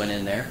dopamine, just went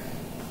in there.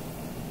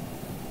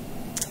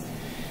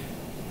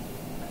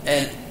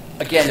 And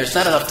again, there's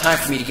not enough time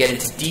for me to get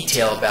into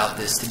detail about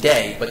this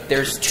today, but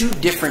there's two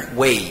different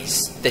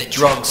ways that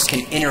drugs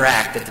can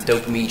interact at the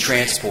dopamine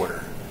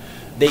transporter.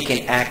 They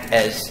can act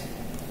as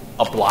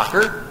a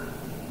blocker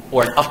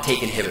or an uptake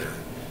inhibitor.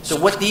 So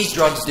what these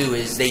drugs do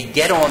is they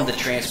get on the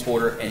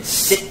transporter and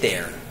sit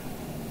there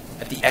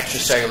at the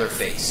extracellular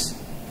face.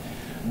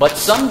 But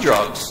some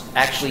drugs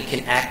actually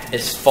can act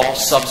as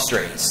false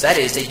substrates. That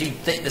is, they do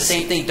the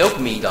same thing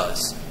dopamine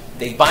does.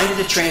 They bind to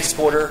the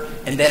transporter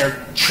and then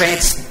are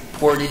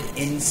transported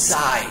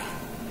inside.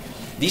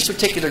 These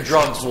particular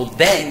drugs will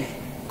then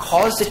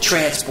cause the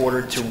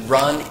transporter to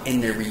run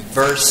in the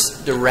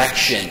reverse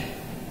direction.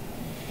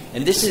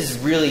 And this is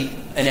really,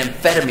 an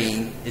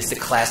amphetamine is the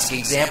classic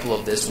example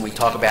of this when we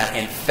talk about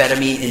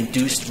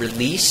amphetamine-induced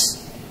release.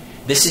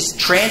 This is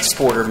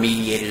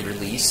transporter-mediated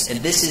release, and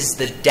this is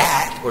the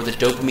DAT, or the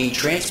dopamine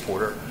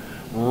transporter,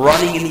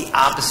 running in the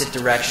opposite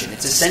direction.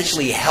 It's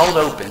essentially held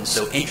open,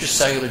 so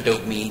intracellular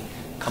dopamine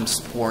comes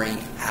pouring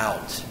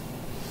out.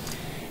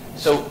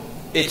 So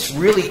it's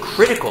really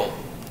critical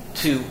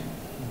to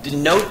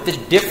denote the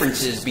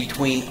differences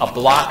between a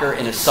blocker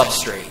and a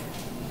substrate.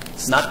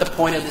 It's not the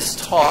point of this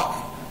talk,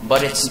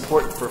 but it's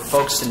important for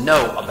folks to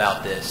know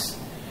about this.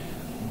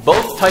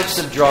 Both types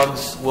of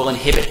drugs will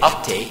inhibit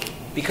uptake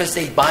because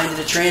they bind to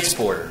the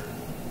transporter.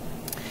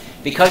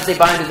 Because they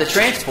bind to the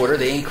transporter,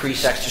 they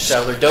increase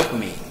extracellular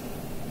dopamine.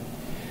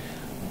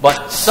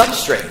 But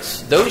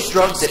substrates, those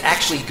drugs that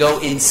actually go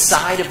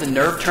inside of the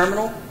nerve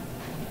terminal,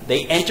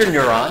 they enter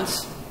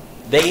neurons,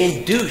 they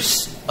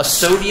induce a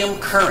sodium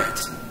current.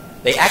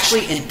 They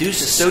actually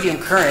induce a sodium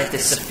current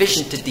that's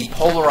sufficient to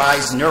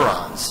depolarize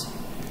neurons.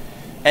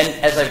 And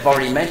as I've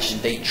already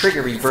mentioned, they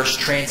trigger reverse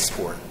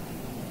transport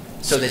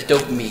so that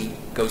dopamine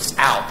goes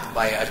out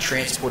by a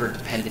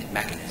transporter-dependent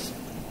mechanism.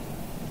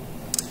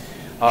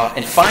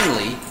 And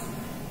finally,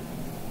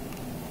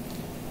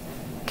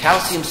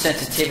 calcium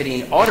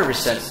sensitivity and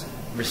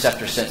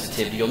autoreceptor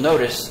sensitivity. You'll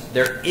notice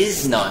there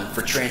is none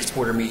for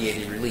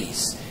transporter-mediated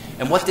release.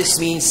 And what this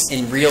means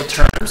in real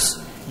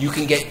terms, you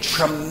can get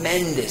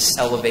tremendous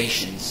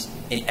elevations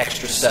in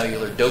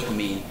extracellular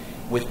dopamine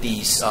with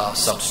these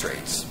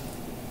substrates.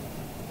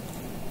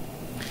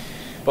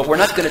 But we're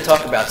not going to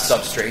talk about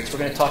substrates. We're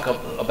going to talk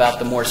about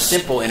the more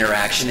simple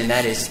interaction, and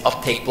that is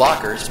uptake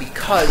blockers,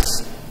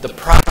 because The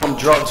problem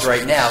drugs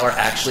right now are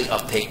actually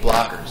uptake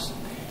blockers.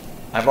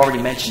 I've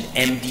already mentioned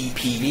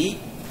MDPV.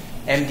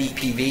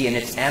 MDPV and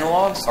its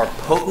analogs are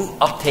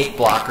potent uptake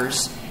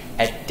blockers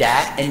at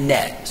DAT and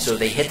NET. So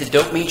they hit the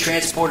dopamine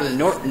transporter, the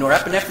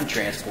norepinephrine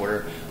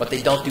transporter, but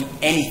they don't do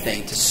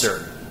anything to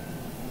SERT.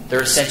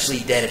 They're essentially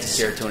dead at the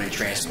serotonin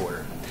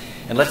transporter.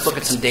 And let's look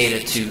at some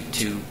data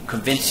to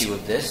convince you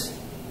of this.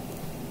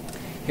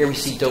 Here we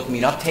see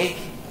dopamine uptake.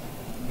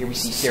 Here we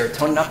see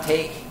serotonin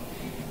uptake.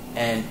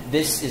 And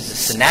this is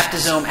a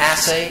synaptosome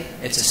assay.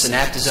 It's a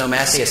synaptosome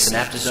assay. A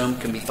synaptosome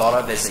can be thought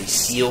of as a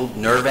sealed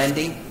nerve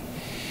ending.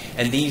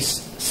 And these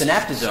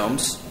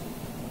synaptosomes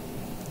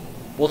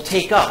will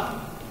take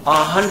up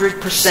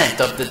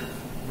 100% of the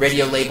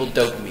radio-labeled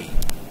dopamine.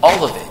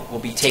 All of it will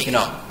be taken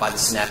up by the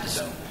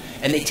synaptosome.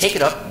 And they take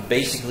it up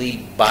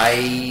basically by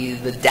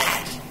the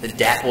DAT. The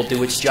DAT will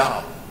do its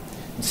job.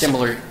 And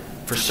similar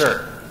for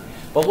SERT.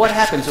 But what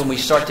happens when we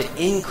start to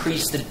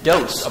increase the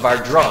dose of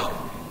our drug?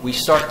 We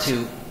start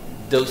to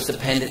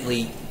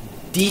dose-dependently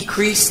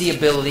decrease the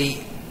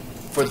ability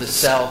for the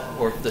cell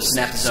or the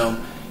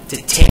synaptosome to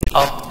take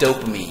up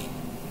dopamine.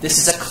 This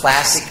is a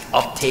classic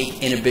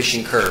uptake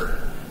inhibition curve.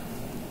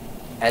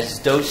 As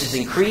dose is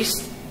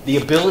increased, the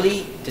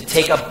ability to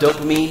take up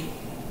dopamine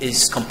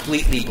is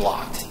completely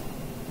blocked.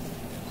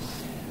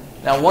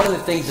 Now, one of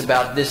the things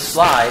about this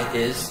slide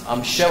is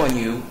I'm showing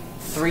you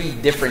 3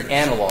 different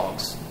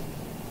analogs.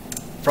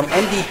 From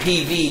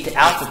NDPV to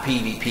alpha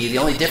PVP, the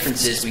only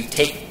difference is we've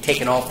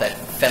taken off that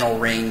phenyl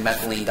ring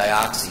methylene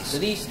dioxide. So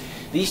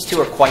these two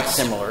are quite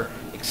similar,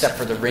 except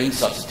for the ring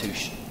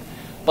substitution.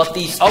 But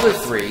these other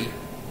 3,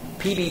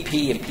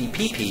 PBP and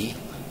PPP,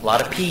 a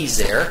lot of P's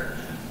there,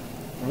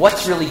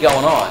 what's really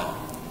going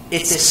on?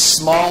 It's a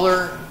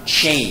smaller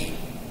chain.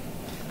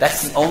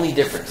 That's the only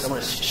difference. I'm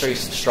going to show you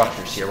some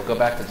structures here. We'll go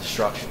back to the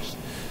structures.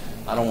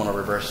 I don't want to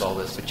reverse all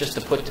this, but just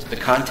to put the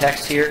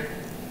context here.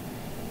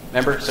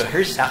 Remember, so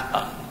here's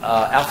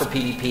alpha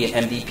PVP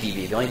and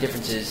MDPV. The only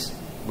difference is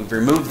we've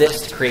removed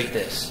this to create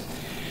this.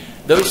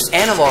 Those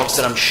analogs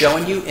that I'm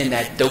showing you in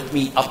that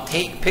dopamine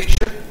uptake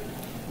picture,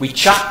 we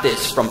chop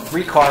this from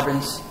 3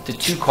 carbons to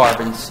 2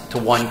 carbons to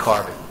 1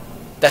 carbon.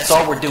 That's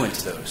all we're doing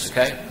to those,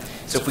 okay?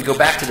 So if we go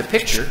back to the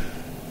picture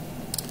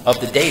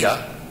of the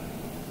data,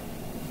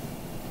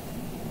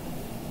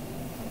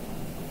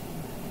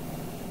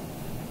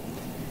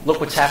 look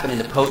what's happening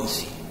to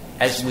potency.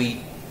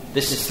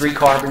 This is 3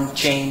 carbon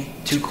chain,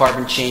 2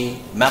 carbon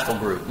chain, methyl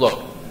group.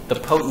 Look, the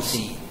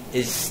potency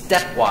is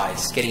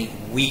stepwise getting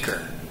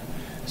weaker.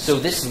 So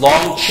this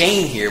long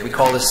chain here, we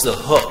call this the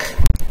hook,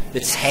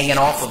 that's hanging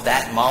off of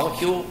that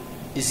molecule,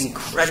 is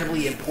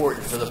incredibly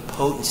important for the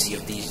potency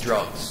of these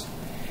drugs.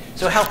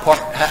 So how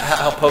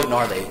potent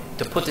are they?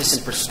 To put this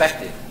in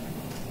perspective,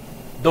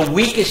 the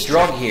weakest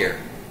drug here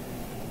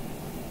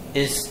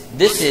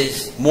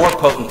is more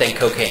potent than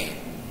cocaine.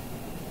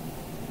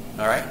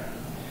 All right?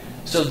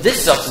 So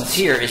this substance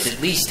here is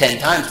at least 10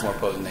 times more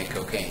potent than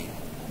cocaine.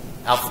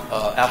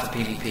 Alpha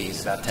PVP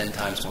is about 10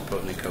 times more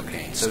potent than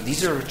cocaine. So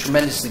these are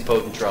tremendously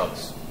potent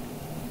drugs.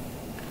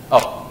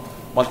 Oh,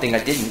 one thing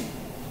I didn't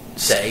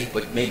say,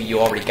 but maybe you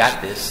already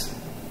got this,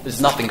 there's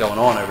nothing going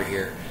on over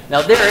here.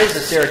 Now there is a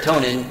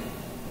serotonin,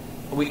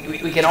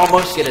 we can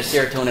almost get a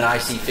serotonin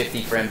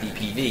IC50 for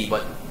MDPV,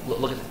 but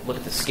look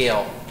at the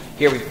scale.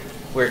 Here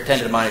we're at 10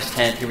 to the minus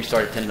 10th, here we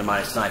start at 10 to the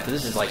minus 9th. So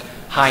this is like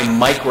high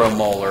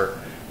micromolar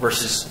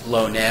versus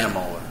low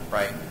nanomolar,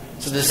 right?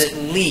 So there's at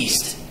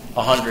least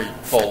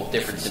 100-fold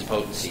difference in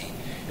potency.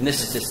 And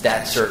this is this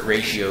DAT-SERT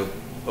ratio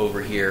over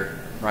here,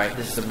 right?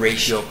 This is the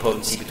ratio of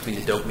potency between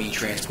the dopamine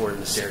transporter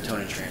and the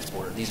serotonin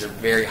transporter. These are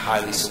very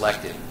highly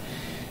selective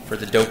for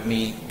the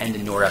dopamine and the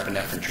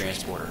norepinephrine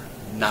transporter,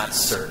 not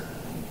SERT.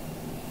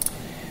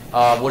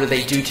 What do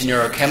they do to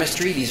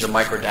neurochemistry? These are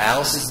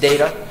microdialysis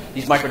data.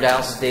 These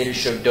microdialysis data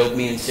show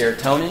dopamine and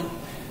serotonin.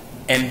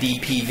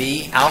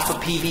 MDPV, alpha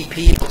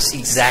PVP looks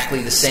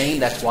exactly the same.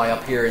 That's why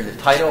up here in the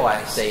title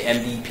I say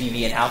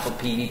MDPV and alpha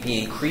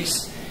PVP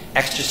increase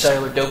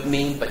extracellular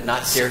dopamine but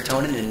not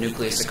serotonin in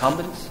nucleus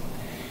accumbens.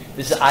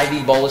 This is an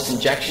IV bolus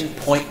injection,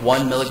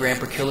 0.1 milligram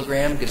per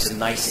kilogram, gives a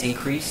nice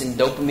increase in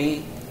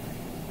dopamine.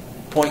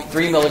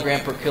 0.3 milligram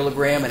per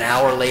kilogram an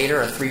hour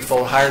later, a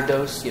 3-fold higher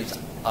dose, gives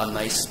a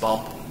nice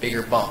bump,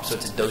 bigger bump. So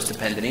it's a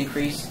dose-dependent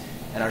increase.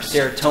 And our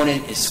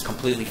serotonin is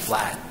completely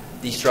flat.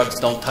 These drugs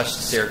don't touch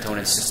the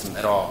serotonin system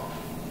at all.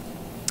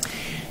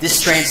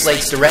 This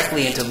translates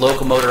directly into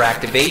locomotor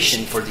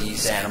activation for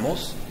these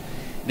animals.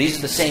 These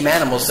are the same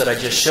animals that I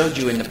just showed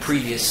you in the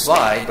previous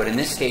slide, but in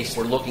this case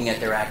we're looking at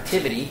their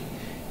activity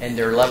and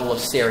their level of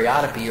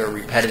stereotypy or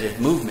repetitive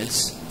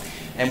movements.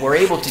 And we're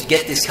able to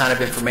get this kind of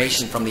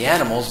information from the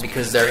animals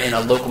because they're in a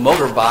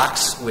locomotor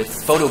box with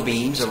photo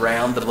beams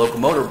around the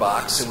locomotor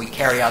box. So we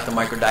carry out the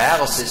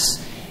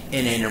microdialysis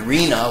in an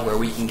arena where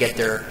we can get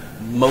their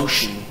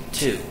motion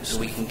too. So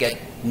we can get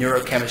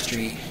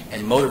neurochemistry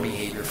and motor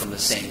behavior from the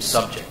same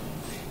subject.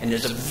 And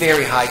there's a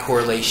very high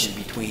correlation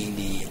between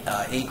the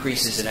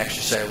increases in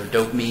extracellular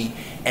dopamine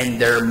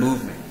and their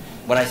movement.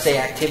 When I say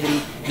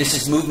activity, this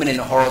is movement in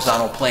a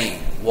horizontal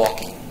plane,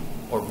 walking.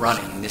 or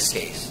running in this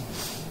case.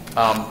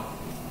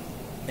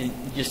 And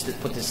just to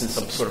put this in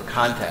some sort of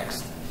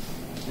context,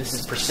 this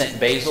is percent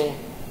basal,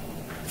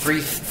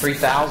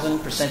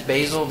 3,000%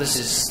 basal. This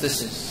is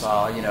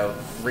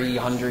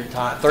 300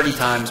 times, 30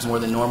 times more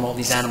than normal.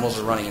 These animals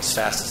are running as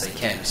fast as they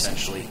can,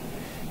 essentially.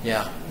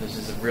 Yeah, this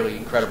is a really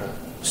incredible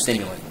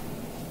stimulant.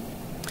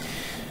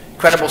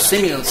 Incredible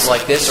stimulants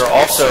like this are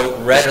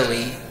also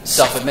readily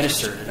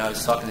self-administered, and I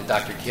was talking to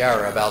Dr.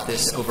 Chiara about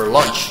this over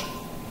lunch.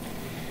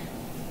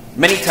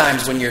 Many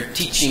times when you're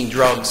teaching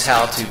drugs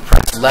how to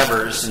press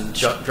levers in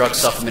drug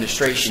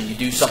self-administration, you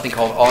do something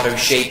called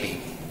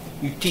auto-shaping.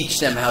 You teach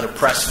them how to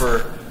press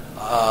for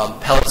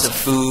pellets of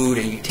food,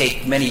 and you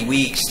take many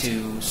weeks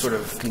to sort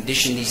of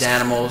condition these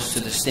animals to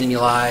the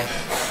stimuli.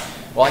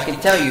 Well, I can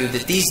tell you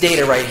that these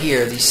data right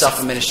here, these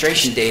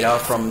self-administration data, are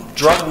from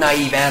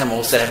drug-naive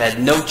animals that have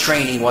had no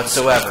training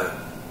whatsoever.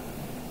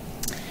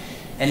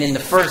 And in the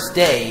first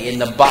day, in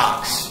the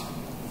box,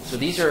 so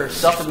these are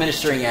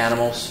self-administering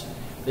animals.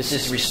 This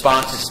is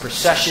responses per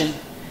session.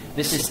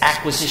 This is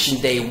acquisition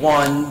day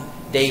 1,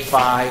 day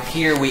 5.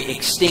 Here we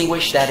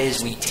extinguish, that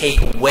is, we take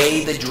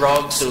away the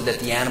drug so that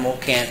the animal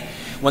can't,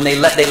 when they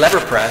lever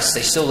press,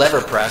 they still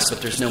lever press,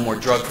 but there's no more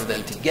drug for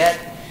them to get.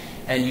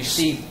 And you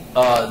see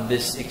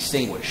this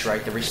extinguish,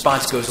 right? The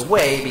response goes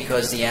away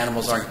because the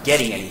animals aren't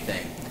getting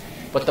anything.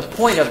 But the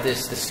point of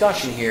this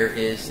discussion here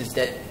is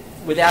that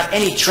without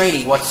any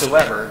training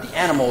whatsoever, the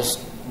animals,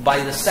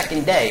 by the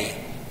second day,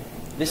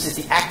 this is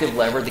the active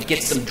lever that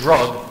gets them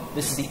drug.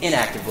 This is the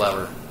inactive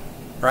lever,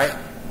 right?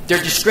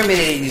 They're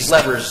discriminating these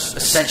levers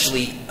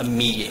essentially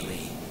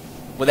immediately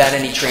without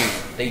any training.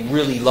 They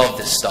really love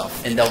this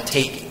stuff, and they'll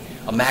take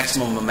a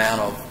maximum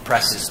amount of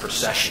presses per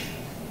session.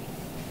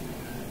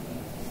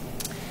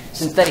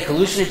 Synthetic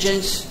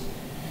hallucinogens,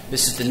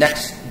 this is the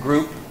next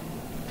group,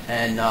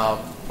 and I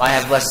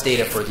have less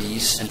data for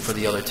these and for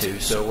the other two,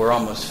 so we're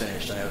almost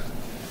finished. I know.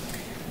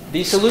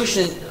 These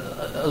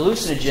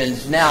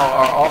hallucinogens now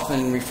are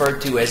often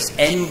referred to as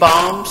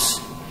N.E.W.S,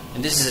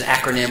 and this is an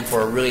acronym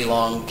for a really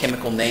long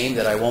chemical name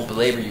that I won't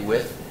belabor you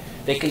with.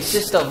 They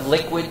consist of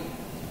liquid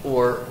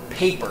or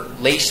paper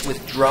laced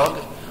with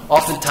drug.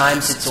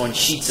 Oftentimes it's on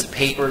sheets of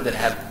paper that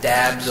have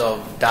dabs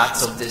of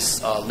dots of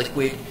this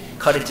liquid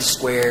cut into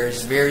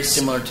squares, very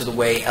similar to the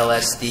way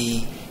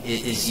LSD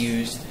is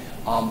used.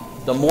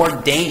 The more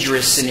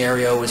dangerous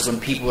scenario is when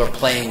people are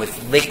playing with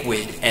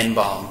liquid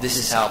N-bomb. This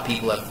is how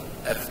people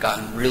have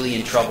gotten really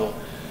in trouble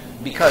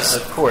because,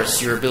 of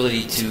course, your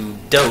ability to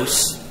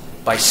dose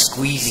by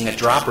squeezing a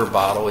dropper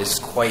bottle is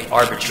quite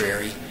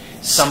arbitrary.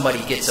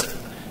 Somebody gets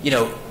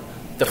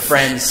the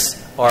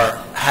friends are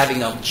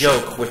having a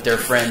joke with their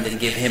friend and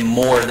give him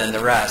more than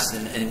the rest.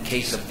 And in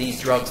case of these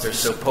drugs, they're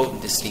so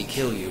potent this can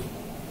kill you.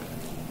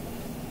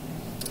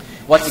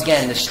 Once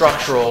again, the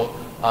structural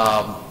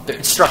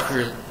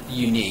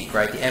unique,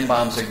 right? The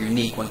N-bombs are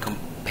unique when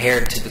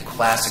compared to the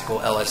classical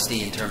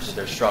LSD in terms of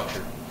their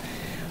structure.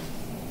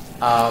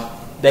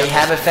 They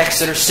have effects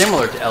that are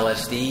similar to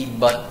LSD,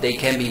 but they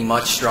can be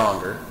much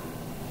stronger.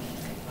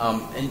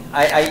 And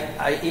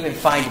I even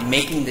find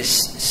making this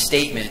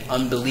statement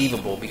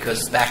unbelievable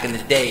because back in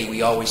the day,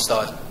 we always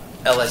thought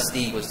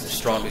LSD was the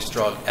strongest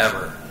drug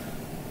ever.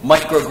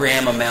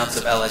 Microgram amounts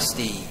of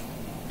LSD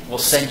will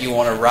send you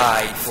on a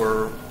ride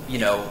for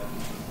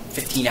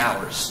 15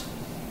 hours.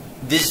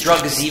 This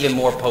drug is even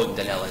more potent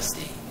than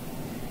LSD.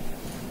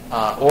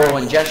 Oral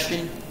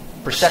ingestion,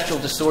 perceptual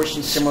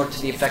distortion similar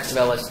to the effects of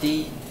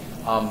LSD.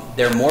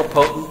 They're more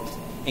potent,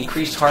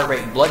 increased heart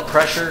rate and blood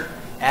pressure,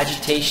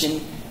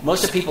 agitation.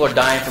 Most of the people are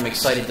dying from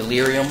excited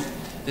delirium.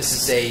 This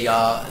is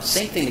a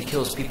same thing that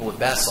kills people with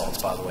bath salts,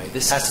 by the way.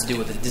 This has to do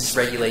with the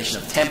dysregulation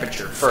of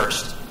temperature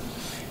first.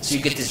 So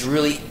you get this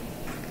really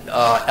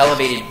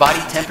elevated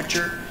body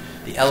temperature.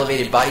 The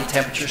elevated body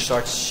temperature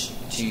starts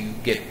to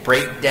get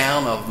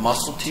breakdown of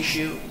muscle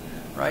tissue,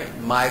 right?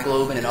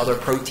 Myoglobin and other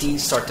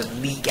proteins start to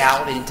leak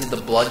out into the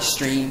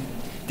bloodstream.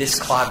 This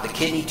clogs the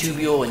kidney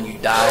tubule and you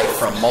die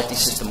from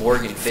multi-system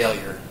organ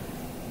failure.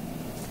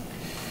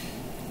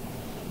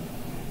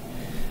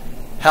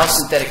 How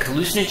synthetic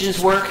hallucinogens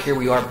work. Here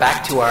we are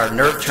back to our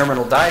nerve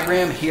terminal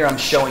diagram. Here I'm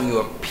showing you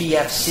a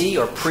PFC,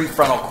 or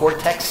prefrontal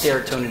cortex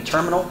serotonin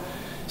terminal,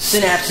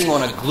 synapsing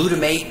on a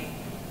glutamate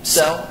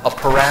cell, a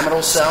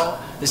pyramidal cell.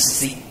 This is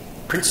the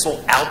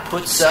principal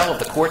output cell of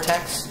the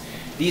cortex.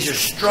 These are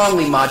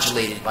strongly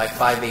modulated by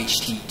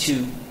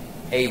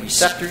 5-HT2A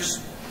receptors.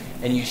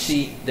 And you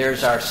see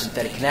there's our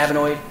synthetic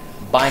cannabinoid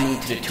binding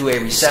to the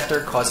 2A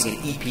receptor, causing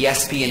an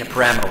EPSP in the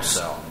pyramidal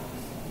cell.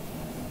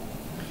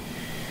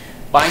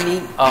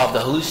 Binding of the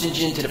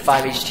hallucinogen to the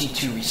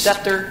 5-HT2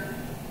 receptor.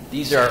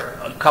 These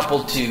are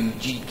coupled to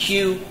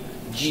GQ.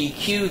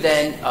 GQ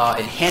then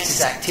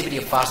enhances activity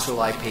of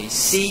phospholipase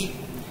C,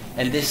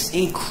 and this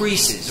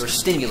increases or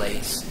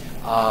stimulates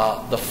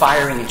the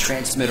firing and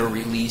transmitter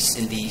release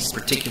in these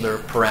particular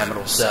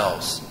pyramidal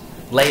cells.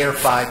 Layer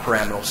 5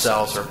 pyramidal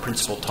cells are a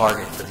principal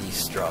target for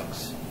these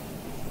drugs.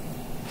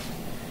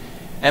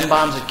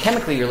 N-bombs are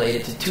chemically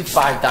related to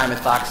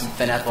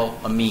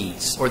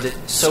 2,5-dimethoxyphenethylamines, or the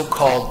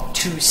so-called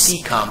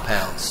 2C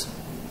compounds.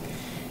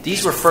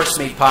 These were first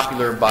made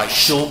popular by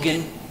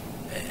Shulgin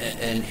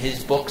and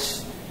his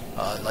books,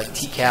 like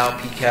T-Cal,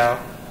 P-Cal,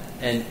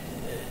 and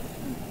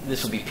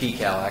this will be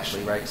P-Cal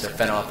actually, right, because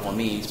they're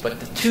phenylethylamines. But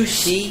the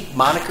 2C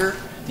moniker,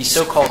 the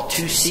so-called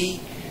 2C,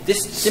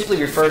 this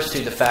simply refers to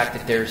the fact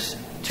that there's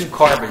 2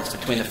 carbons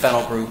between the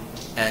phenyl group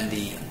and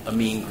the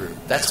amine group.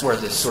 That's where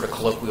this sort of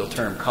colloquial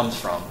term comes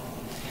from.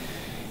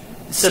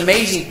 It's an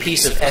amazing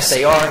piece of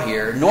SAR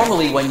here.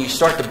 Normally when you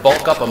start to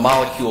bulk up a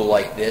molecule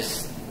like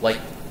this,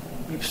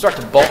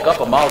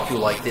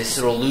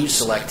 it'll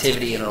lose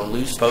selectivity and it'll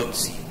lose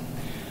potency.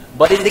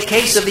 But in the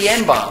case of the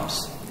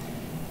N-bombs,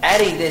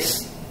 adding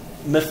this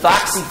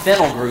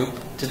methoxyphenyl group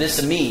to this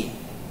amine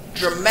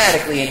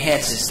dramatically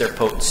enhances their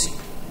potency.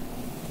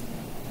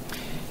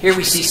 Here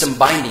we see some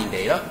binding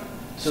data.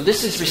 So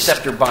this is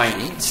receptor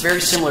binding. It's very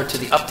similar to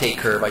the uptake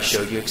curve I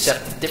showed you,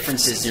 except the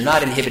difference is you're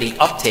not inhibiting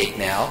uptake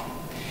now.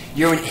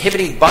 You're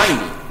inhibiting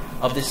binding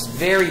of this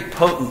very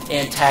potent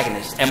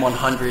antagonist,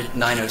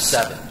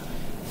 M100-907.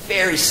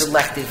 Very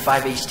selective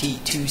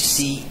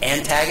 5-HT2C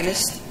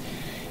antagonist.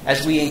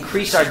 As we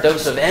increase our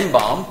dose of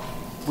N-bomb,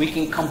 we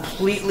can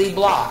completely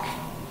block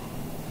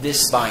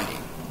this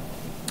binding.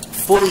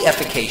 Fully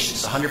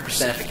efficacious,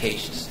 100%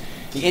 efficacious.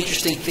 The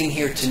interesting thing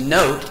here to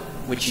note,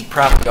 which you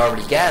probably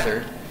already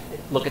gathered,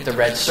 look at the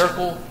red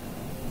circle.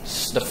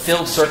 The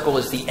filled circle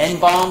is the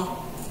N-bomb.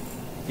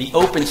 The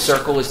open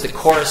circle is the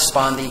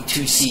corresponding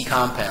 2C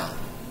compound.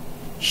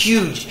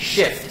 Huge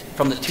shift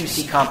from the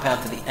 2C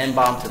compound to the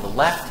N-bomb to the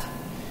left,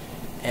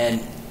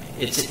 and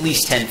it's at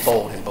least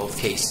tenfold in both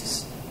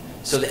cases.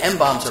 So the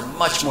N-bombs are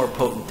much more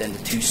potent than the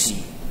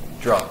 2C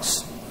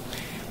drugs.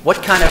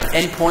 What kind of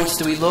endpoints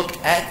do we look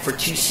at for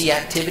 2C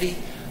activity?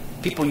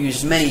 People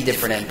use many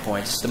different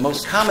endpoints. The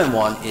most common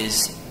one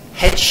is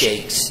head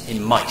shakes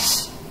in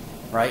mice,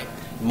 right?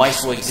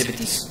 Mice will exhibit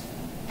these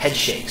head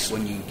shakes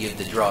when you give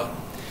the drug.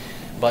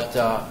 But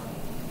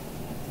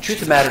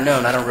truth of the matter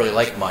known, I don't really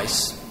like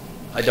mice.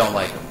 I don't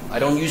like them. I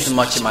don't use them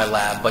much in my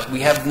lab, but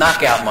we have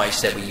knockout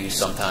mice that we use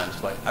sometimes,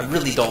 but I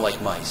really don't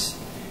like mice.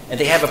 And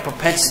they have a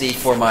propensity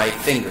for my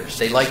fingers.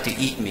 They like to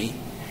eat me.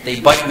 They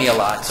bite me a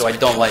lot, so I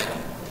don't like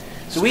them.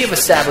 So we have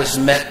established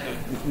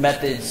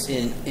methods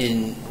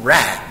in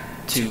rat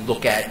to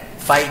look at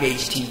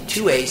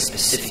 5-HT2A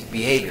specific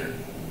behavior.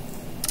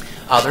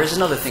 There is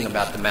another thing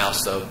about the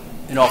mouse, though,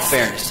 in all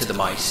fairness to the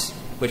mice,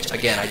 which,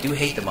 again, I do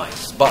hate the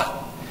mice,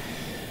 but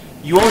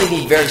you only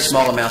need very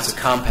small amounts of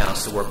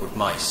compounds to work with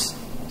mice.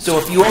 So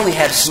if you only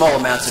have small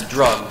amounts of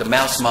drug, the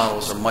mouse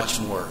models are much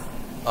more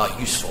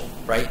useful,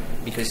 right?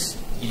 Because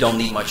you don't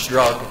need much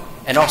drug,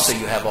 and also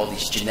you have all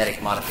these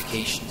genetic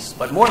modifications.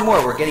 But more and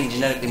more, we're getting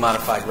genetically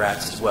modified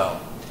rats as well.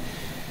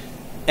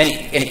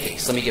 Any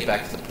case, let me get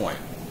back to the point.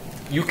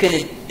 You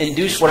can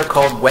induce what are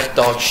called wet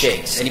dog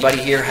shakes.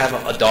 Anybody here have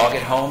a dog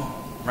at home,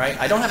 right?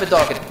 I don't have a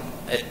dog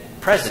at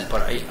present,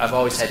 but I've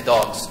always had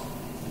dogs.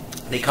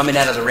 They come in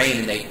out of the rain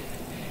and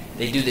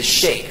they do this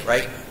shake,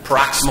 right?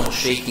 Proximal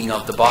shaking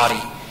of the body.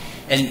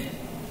 And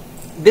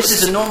this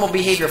is a normal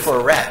behavior for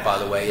a rat, by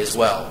the way, as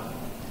well.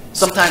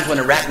 Sometimes when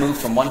a rat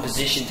moves from one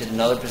position to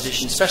another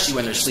position, especially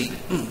when they're sleeping,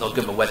 they'll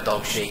give a wet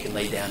dog shake and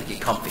lay down and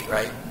get comfy,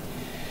 right?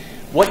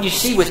 What you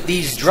see with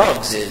these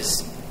drugs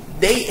is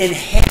they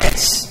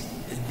enhance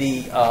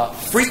the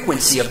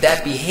frequency of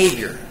that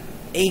behavior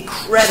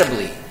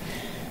incredibly.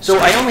 So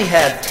I only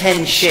have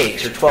 10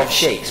 shakes or 12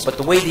 shakes, but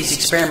the way these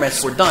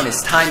experiments were done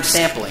is time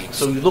sampling.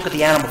 So you look at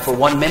the animal for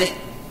 1 minute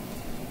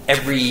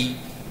every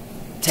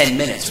 10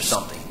 minutes or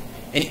something.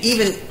 And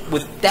even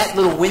with that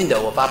little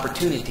window of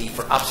opportunity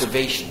for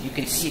observation, you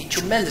can see a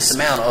tremendous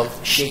amount of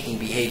shaking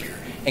behavior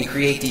and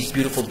create these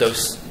beautiful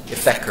dose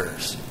effect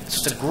curves.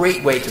 So it's a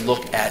great way to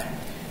look at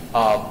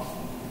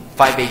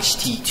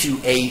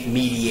 5-HT2A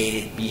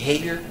mediated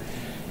behavior.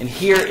 And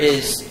here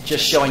is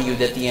just showing you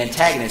that the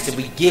antagonist, if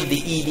we give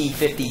the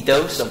ED50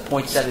 dose of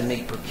 0.7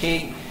 mg per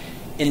kg,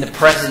 in the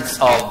presence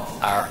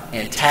of our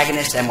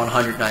antagonist,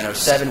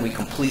 M100-907, we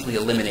completely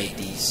eliminate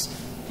these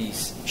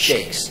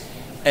shakes.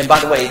 And by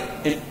the way,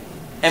 in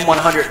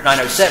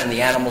M100-907,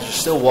 the animals are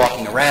still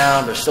walking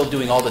around, they're still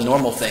doing all the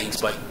normal things,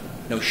 but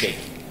no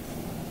shaking.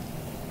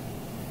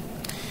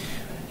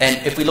 And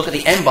if we look at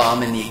the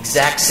N-bomb in the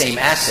exact same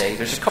assay,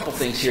 there's a couple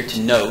things here to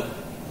note.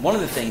 One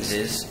of the things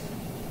is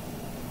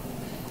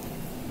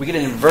we get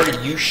an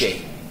inverted U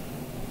shape.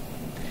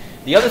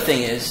 The other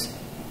thing is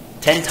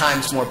 10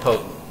 times more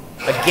potent.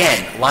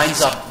 Again,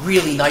 lines up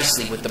really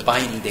nicely with the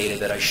binding data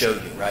that I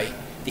showed you, right?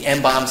 The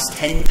N-bomb's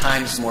 10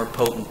 times more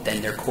potent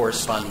than their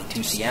corresponding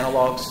 2C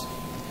analogs.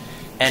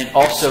 And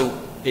also,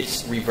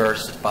 it's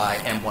reversed by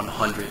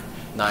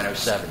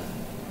M100-907.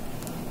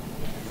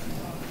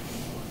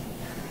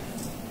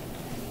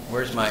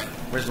 Where's my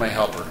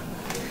helper?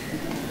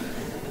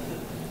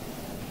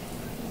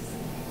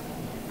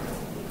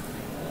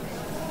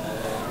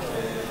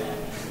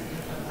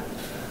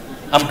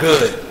 I'm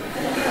good.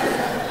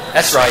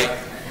 That's right.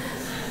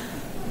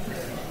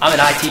 I'm an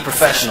IT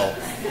professional.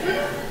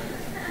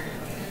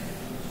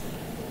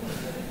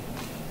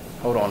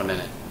 Hold on a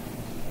minute.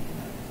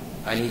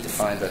 I need to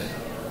find the...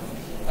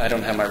 I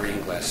don't have my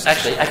reading glasses.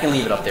 Actually, I can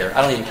leave it up there.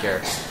 I don't even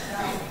care.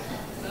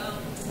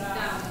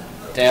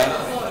 Down.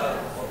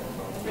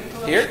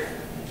 Here?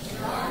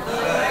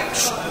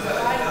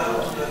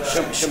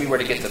 Show me where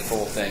to get the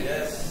full thing.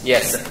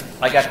 Yes,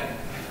 I've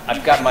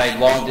got my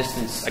long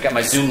distance, I got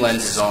my zoom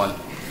lenses on.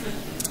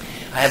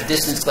 I have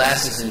distance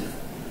glasses, and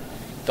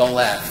don't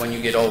laugh. When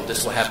you get old,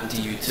 this will happen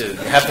to you too.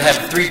 You have to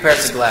have 3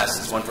 pairs of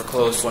glasses, one for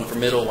close, one for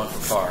middle, one for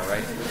far,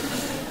 right?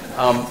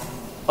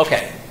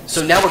 Okay,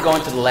 so now we're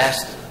going to the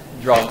last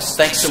drugs.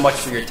 Thanks so much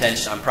for your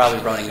attention. I'm probably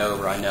running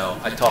over, I know.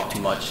 I talk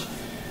too much.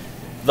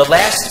 The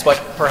last, but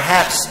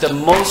perhaps the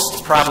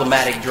most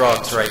problematic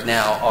drugs right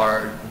now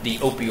are the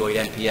opioid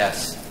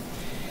NPS.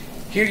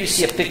 Here you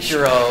see a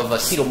picture of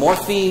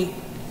acetylmorphine,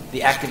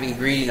 the active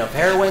ingredient of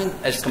heroin,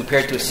 as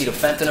compared to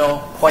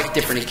acetylfentanyl, quite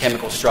different in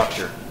chemical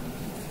structure.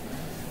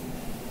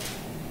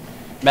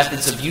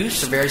 Methods of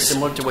use are very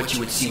similar to what you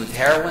would see with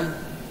heroin.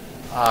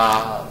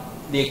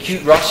 The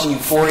acute rush and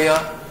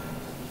euphoria,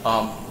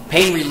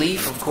 pain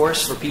relief, of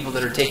course, for people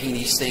that are taking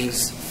these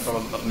things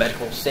from a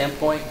medical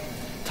standpoint.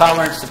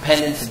 Tolerance,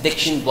 dependence,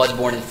 addiction,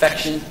 bloodborne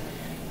infection.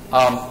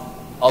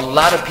 A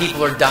lot of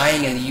people are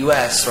dying in the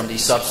U.S. from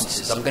these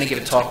substances. I'm going to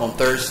give a talk on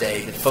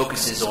Thursday that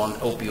focuses on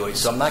opioids,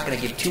 so I'm not going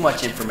to give too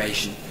much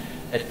information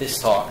at this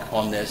talk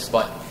on this,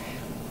 but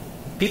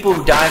people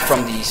who die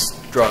from these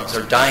drugs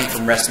are dying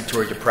from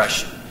respiratory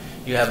depression.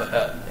 You have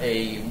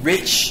a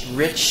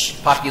rich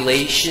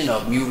population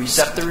of mu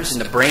receptors in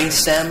the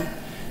brainstem.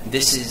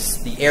 This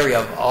is the area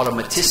of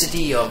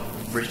automaticity, of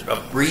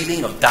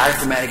breathing, of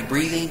diaphragmatic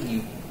breathing.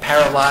 You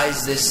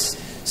paralyze this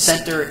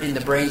center in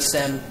the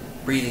brainstem,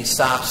 breathing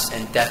stops,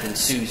 and death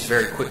ensues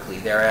very quickly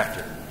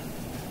thereafter.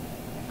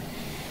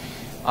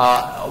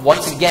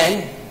 Once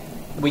again,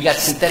 we got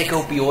synthetic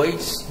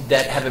opioids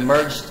that have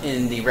emerged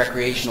in the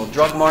recreational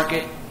drug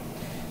market.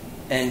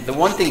 And the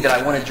one thing that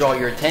I want to draw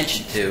your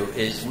attention to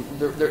is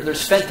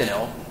there's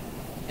fentanyl.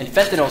 And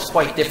fentanyl is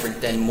quite different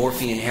than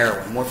morphine and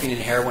heroin. Morphine and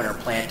heroin are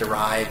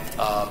plant-derived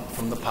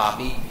from the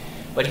poppy.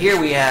 But here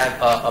we have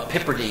a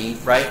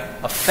piperidine, right?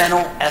 A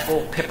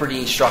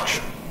phenylethylpiperidine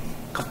structure.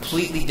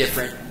 Completely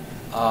different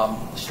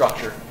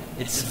structure.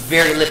 It's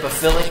very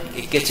lipophilic.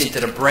 It gets into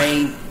the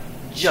brain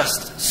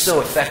just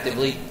so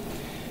effectively.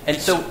 And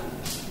so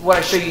what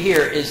I show you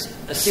here is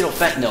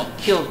acetylfentanyl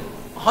killed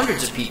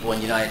hundreds of people in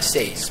the United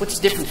States. What's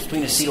the difference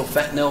between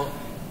acetylfentanyl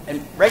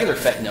and regular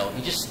fentanyl?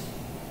 You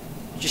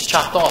just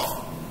chopped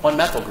off one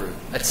methyl group.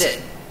 That's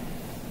it.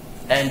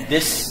 And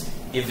this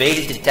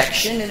evaded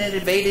detection, and it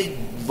evaded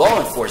law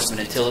enforcement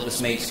until it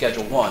was made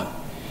Schedule 1.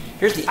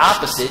 Here's the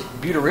opposite,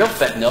 butyryl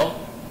fentanyl.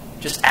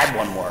 Just add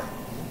one more,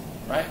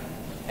 right?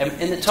 And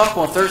in the talk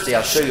on Thursday,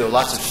 I'll show you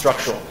lots of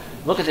structural.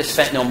 Look at this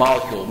fentanyl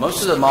molecule.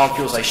 Most of the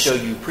molecules I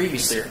showed you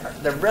previously,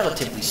 they're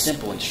relatively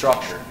simple in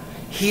structure.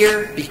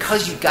 Here,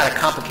 because you've got a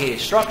complicated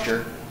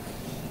structure,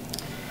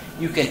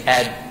 you can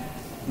add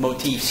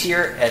motifs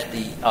here at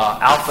the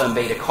alpha and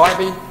beta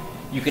carbon.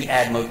 You can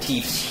add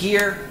motifs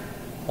here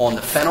on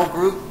the phenyl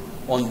group.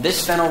 On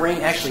this phenyl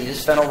ring, actually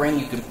this phenyl ring,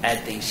 you can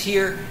add things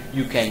here.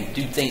 You can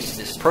do things to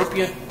this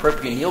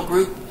propionyl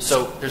group.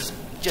 So there's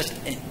just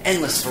an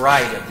endless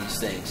variety of these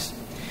things.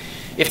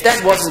 If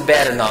that wasn't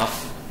bad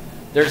enough,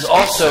 there's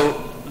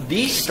also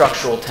these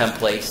structural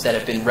templates that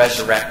have been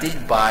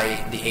resurrected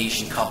by the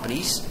Asian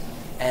companies.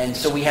 And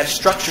so we have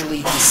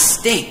structurally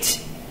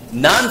distinct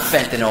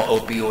non-fentanyl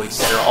opioids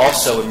that are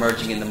also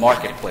emerging in the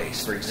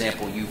marketplace. For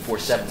example,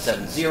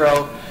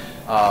 U4770.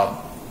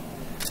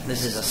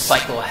 This is a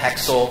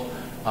cyclohexyl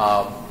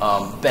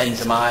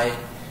benzamide.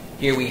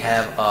 Here we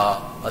have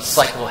a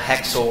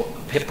cyclohexyl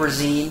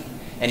piperazine.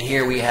 And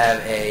here we have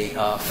a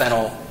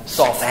phenyl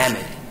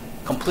sulfamide.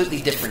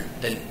 Completely different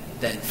than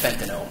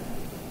fentanyl.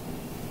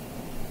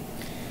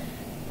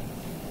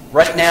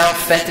 Right now,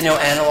 fentanyl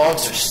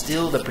analogs are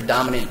still the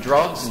predominant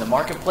drugs in the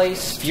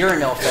marketplace.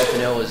 Furanil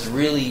fentanyl is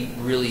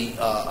really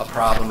a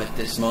problem at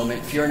this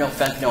moment. Furanil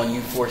fentanyl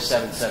and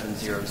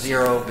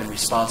U47700 have been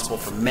responsible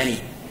for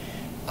many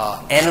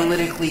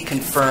analytically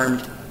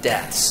confirmed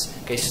deaths.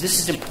 Okay, so this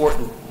is an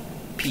important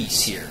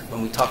piece here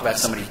when we talk about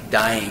somebody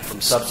dying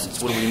from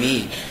substance. What do we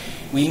mean?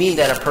 We mean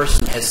that a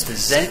person has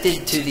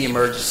presented to the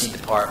emergency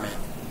department.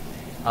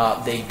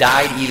 They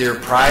died either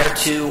prior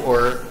to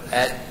or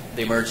at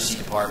the emergency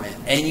department,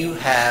 and you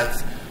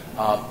have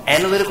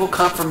analytical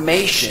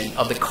confirmation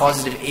of the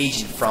causative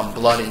agent from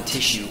blood and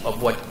tissue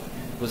of what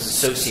was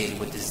associated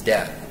with this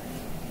death.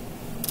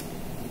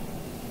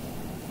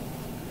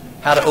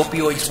 How do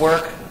opioids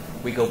work?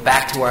 We go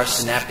back to our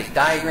synaptic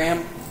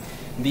diagram.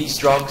 These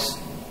drugs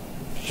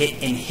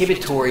hit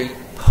inhibitory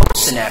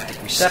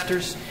postsynaptic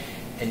receptors,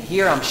 and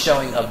here I'm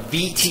showing a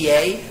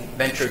VTA,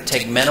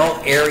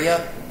 ventrotegmental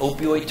area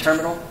opioid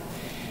terminal,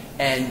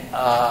 and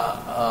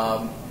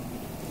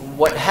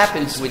what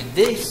happens with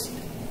this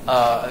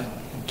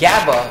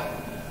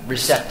GABA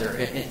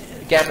receptor,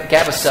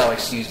 GABA cell,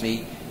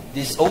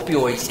 these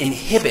opioids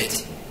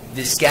inhibit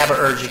this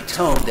GABAergic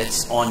tone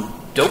that's on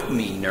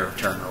dopamine nerve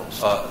terminals,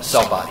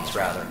 cell bodies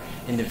rather,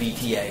 in the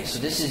VTA. So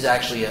this is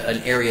actually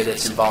an area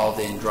that's involved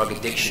in drug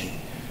addiction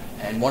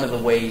And one of the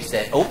ways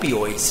that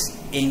opioids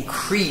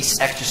increase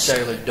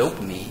extracellular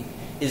dopamine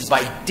is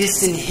by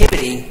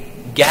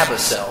disinhibiting GABA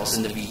cells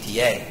in the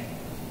VTA.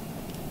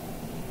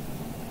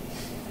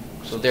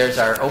 So there's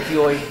our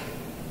opioid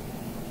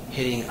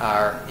hitting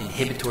our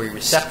inhibitory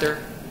receptor.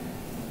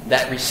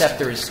 That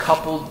receptor is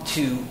coupled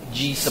to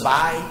G sub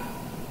I,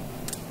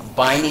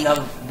 binding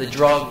of the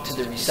drug to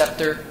the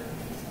receptor.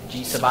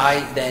 G sub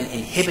I then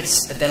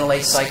inhibits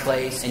adenylate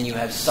cyclase, and you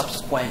have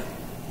subsequent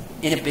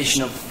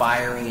inhibition of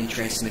firing and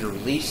transmitter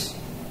release.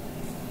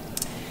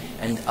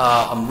 And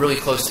I'm really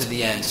close to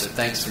the end, so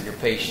thanks for your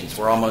patience.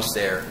 We're almost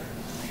there.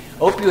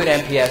 Opioid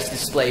MPS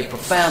display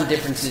profound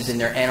differences in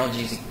their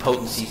analgesic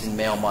potencies in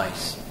male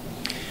mice.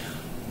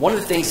 One of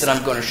the things that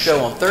I'm going to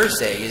show on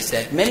Thursday is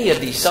that many of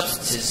these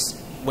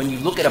substances, when you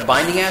look at a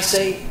binding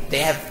assay, they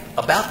have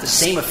about the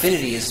same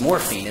affinity as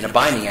morphine in a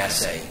binding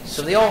assay.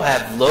 So they all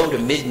have low to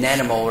mid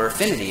nanomolar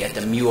affinity at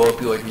the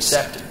mu-opioid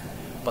receptor.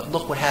 But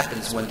look what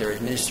happens when they're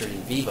administered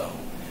in vivo.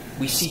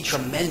 We see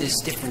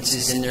tremendous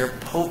differences in their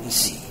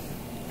potency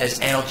as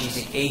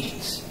analgesic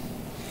agents.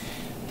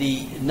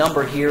 The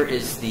number here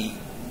is the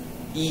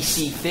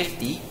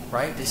EC50,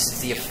 right? This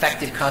is the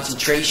effective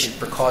concentration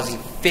for causing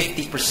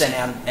 50%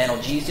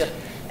 analgesia.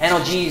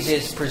 Analgesia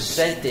is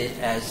presented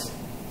as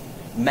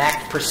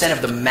percent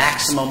of the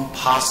maximum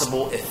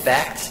possible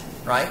effect,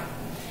 right?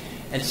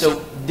 And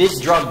so this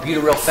drug,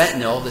 butyryl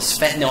fentanyl, this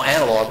fentanyl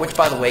analog, which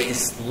by the way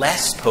is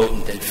less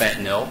potent than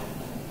fentanyl.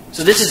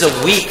 So this is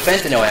a weak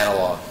fentanyl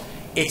analog.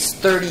 It's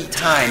 30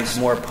 times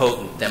more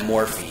potent than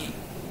morphine.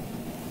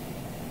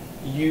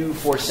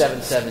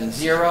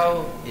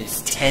 U4770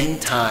 is 10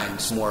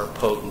 times more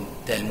potent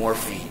than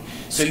morphine.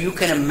 So you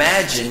can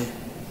imagine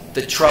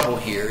the trouble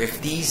here if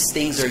these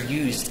things are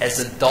used as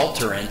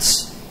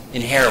adulterants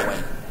in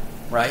heroin,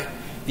 right?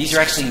 These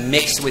are actually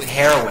mixed with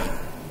heroin.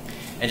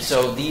 And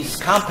so these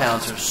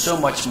compounds are so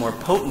much more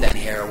potent than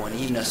heroin,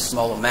 even a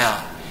small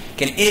amount,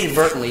 can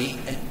inadvertently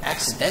and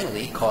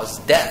accidentally cause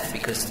death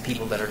because the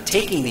people that are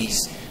taking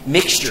these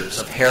mixtures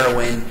of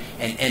heroin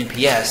and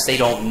NPS, they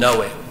don't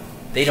know it.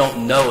 They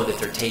don't know that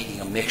they're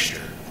taking a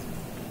mixture.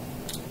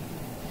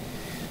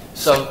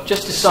 So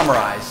just to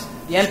summarize,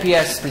 the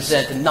NPS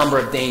present a number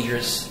of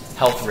dangerous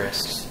health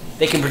risks.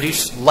 They can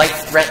produce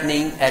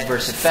life-threatening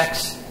adverse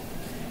effects.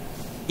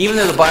 Even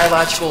though the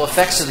biological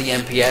effects of the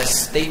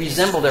NPS, they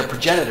resemble their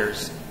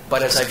progenitors,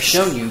 but as I've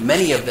shown you,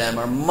 many of them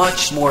are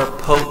much more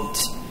potent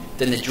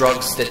than the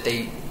drugs that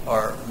they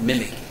are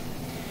mimicking.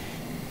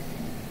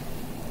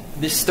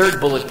 This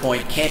third bullet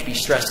point can't be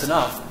stressed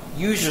enough.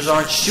 Users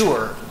aren't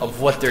sure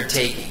of what they're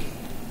taking.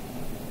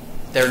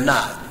 They're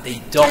not. They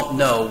don't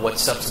know what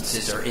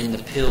substances are in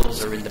the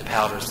pills or in the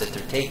powders that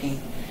they're taking,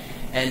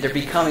 and they're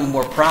becoming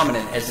more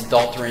prominent as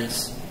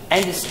adulterants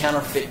and as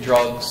counterfeit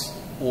drugs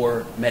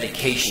or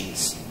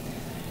medications.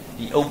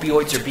 The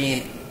opioids are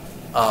being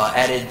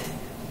added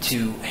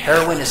to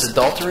heroin as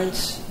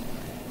adulterants.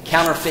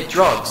 Counterfeit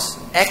drugs,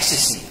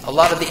 ecstasy. A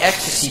lot of the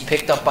ecstasy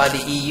picked up by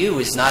the EU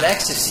is not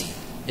ecstasy.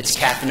 It's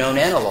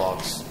cathinone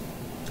analogs.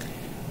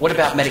 What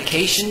about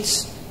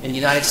medications? In the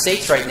United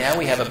States right now,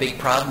 we have a big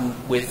problem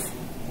with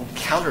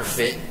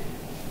counterfeit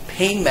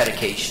pain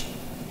medication.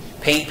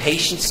 Pain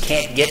patients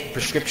can't get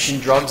prescription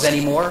drugs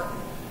anymore,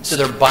 so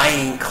they're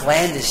buying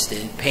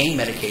clandestine pain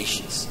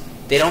medications.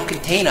 They don't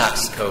contain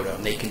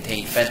oxycodone. They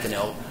contain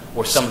fentanyl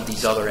or some of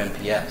these other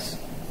NPS.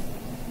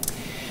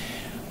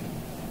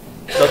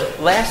 The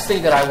last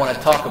thing that I want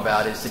to talk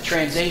about is the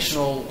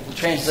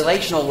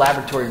translational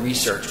laboratory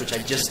research, which I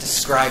just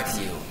described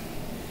to you.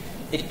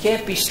 It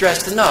can't be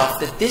stressed enough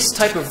that this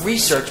type of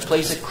research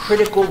plays a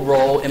critical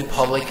role in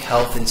public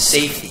health and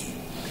safety.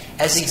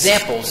 As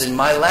examples, in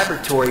my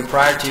laboratory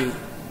prior to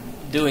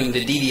doing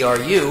the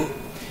DDRU,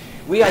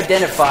 we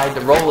identified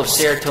the role of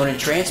serotonin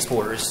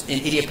transporters in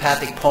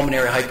idiopathic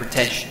pulmonary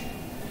hypertension.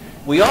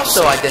 We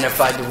also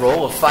identified the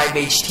role of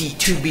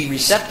 5-HT2B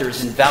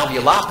receptors in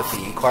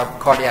valvulopathy, in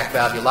cardiac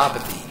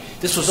valvulopathy.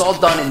 This was all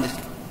done in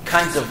the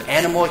kinds of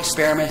animal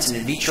experiments and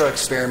in vitro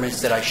experiments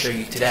that I show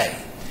you today.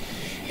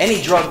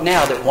 Any drug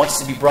now that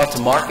wants to be brought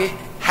to market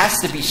has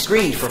to be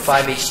screened for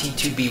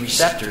 5-HT2B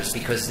receptors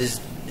because this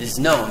is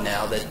known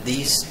now that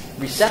this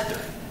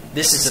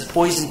is a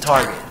poison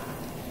target.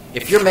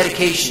 If your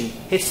medication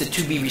hits the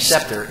 2B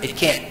receptor, it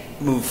can't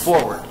move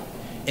forward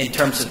in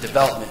terms of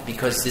development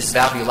because this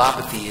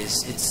valvulopathy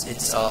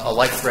it's a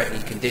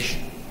life-threatening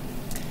condition.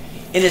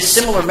 In a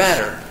similar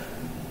manner,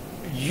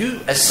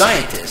 you as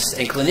scientists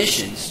and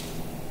clinicians,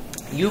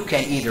 you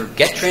can either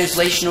get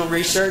translational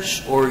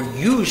research or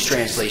use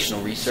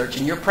translational research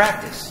in your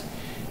practice.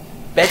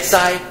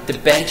 Bedside to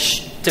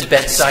bench to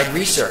bedside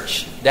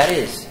research. That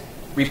is,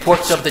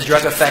 reports of the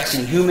drug effects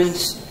in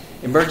humans,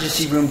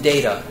 emergency room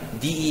data,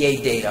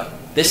 DEA data.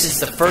 This is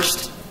the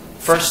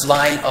first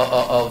line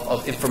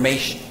of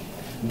information.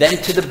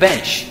 Then to the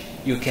bench,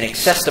 you can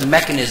assess the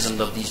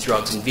mechanism of these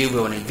drugs in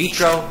vivo and in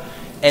vitro,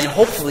 and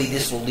hopefully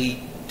this will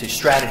lead to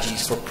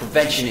strategies for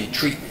prevention and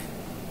treatment.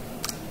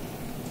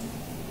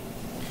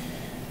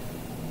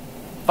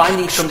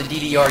 Findings from the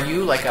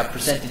DDRU, like I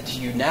presented to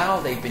you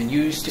now, they've been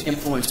used to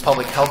influence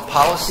public health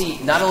policy,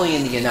 not only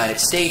in the United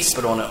States,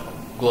 but on a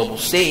global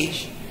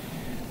stage.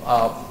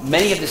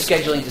 Many of the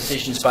scheduling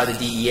decisions by the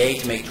DEA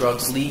to make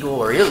drugs legal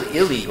or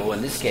illegal,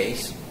 in this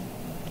case,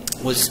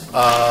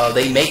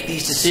 they make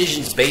these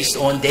decisions based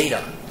on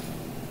data.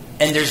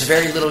 And there's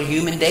very little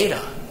human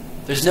data.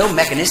 There's no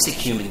mechanistic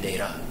human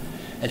data.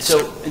 And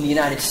so in the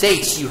United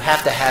States, you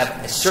have to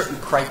have a certain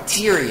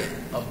criteria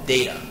of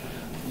data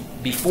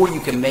before you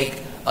can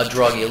make a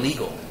drug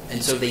illegal.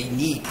 And so they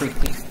need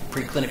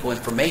preclinical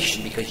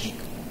information, because you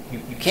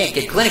can't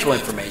get clinical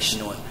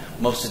information on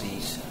most of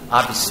these,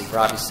 obviously, for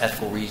obvious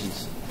ethical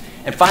reasons.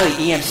 And finally,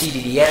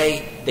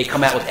 EMCDDA, they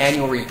come out with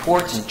annual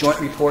reports and joint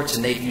reports,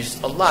 and they've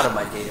used a lot of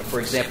my data. For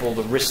example,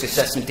 the risk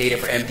assessment data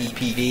for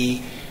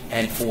MDPV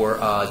and for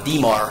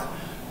DMAR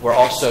were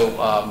also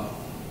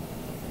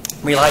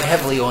relied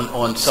heavily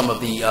on some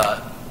of the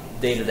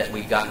data that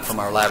we've gotten from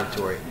our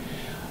laboratory.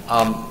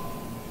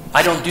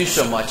 I don't do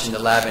so much in the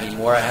lab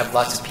anymore. I have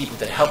lots of people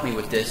that help me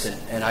with this,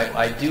 and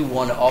I do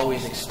want to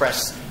always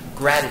express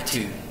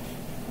gratitude,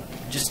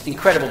 just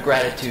incredible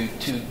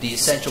gratitude to the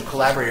essential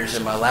collaborators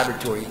in my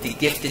laboratory, the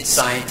gifted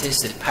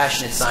scientists and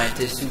passionate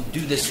scientists who do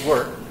this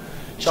work.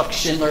 Chuck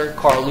Schindler,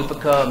 Carl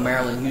Lupica,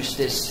 Marilyn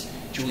Eustace,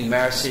 Julie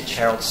Marisic,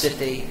 Harold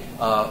Sitte,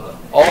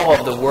 all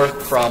of the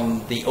work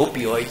from the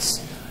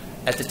opioids.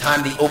 At the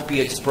time the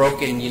opioids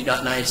broke in the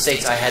United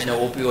States, I had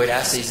no opioid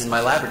assays in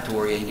my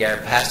laboratory, and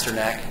Garrett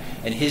Pasternak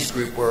and his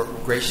group were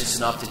gracious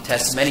enough to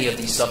test many of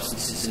these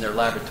substances in their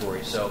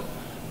laboratory. So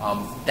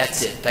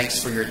that's it.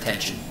 Thanks for your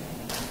attention.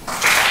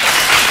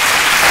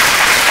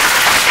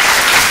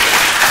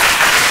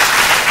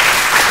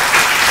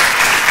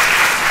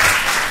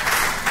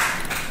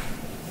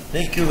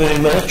 Thank you very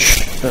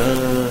much,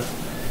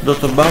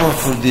 Dr. Bauer,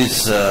 for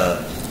this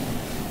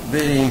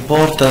very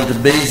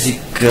important basic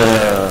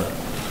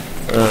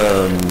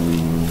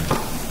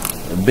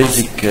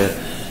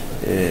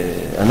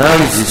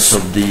analysis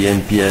of the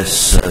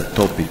NPS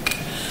topic.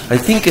 I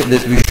think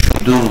that we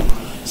should do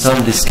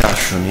some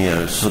discussion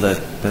here, so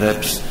that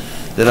perhaps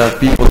there are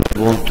people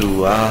who want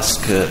to ask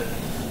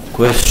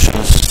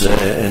questions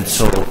and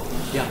so.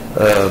 Yeah.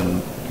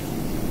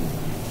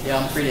 Yeah,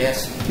 I'm free to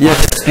ask.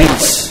 Yes,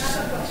 please.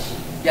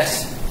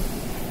 Yes.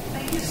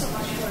 Thank you so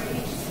much for an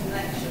interesting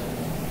lecture.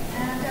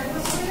 And I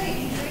was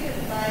really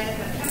intrigued by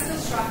the chemical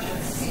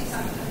structures, since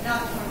I'm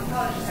not a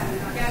pharmacologist,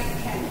 I'm an organic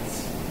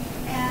chemist.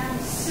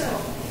 And so,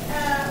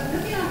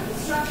 looking at the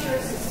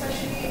structures,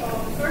 especially of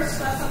the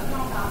first class of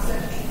compounds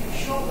that you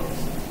showed,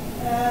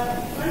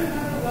 if I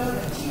remember well,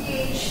 the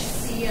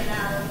THC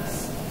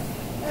analysis,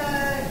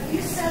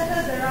 you said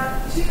that there are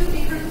two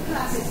different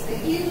classes,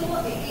 the indole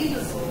and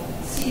indosole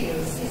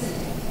series, isn't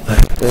it?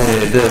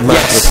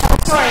 Yes.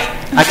 Sorry.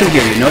 I can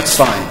hear you. No, it's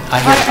fine.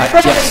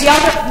 Probably Yes.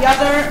 the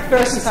other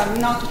persons are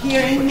not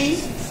hearing me.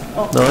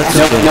 Oh. No, it's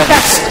No, okay. no,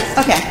 That's it.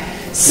 Okay.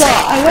 So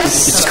I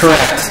was. it's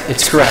correct.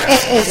 It's correct.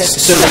 Is it?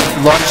 So they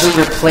largely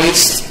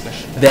replaced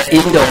the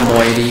indole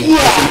moiety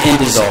with an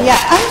indosole. Yeah,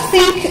 I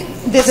think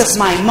this is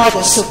my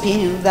modest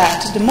opinion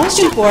that the most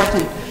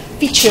important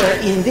feature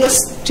in these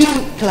two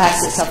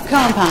classes of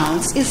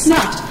compounds is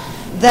not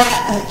the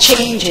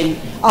changing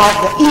of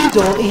the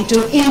indole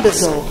into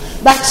indosole,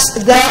 but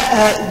the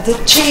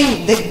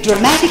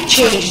dramatic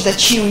change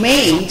that you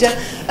made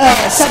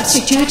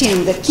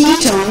substituting the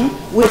ketone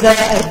with a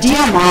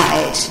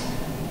diamide.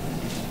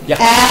 Yeah.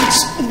 And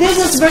this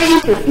is very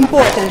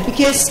important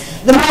because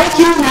the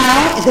molecule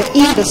now, the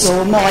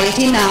indosole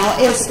moiety now,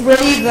 is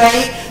really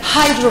very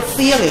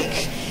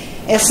hydrophilic.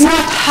 It's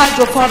not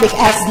hydrophobic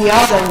as the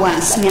other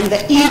ones, I mean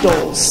the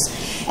indoles.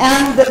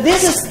 And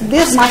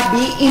this might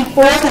be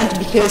important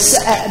because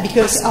of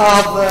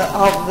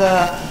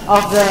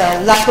the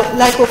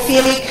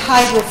lipophilic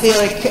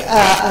hydrophilic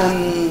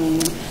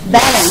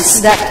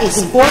balance that is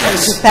important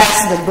to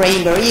pass the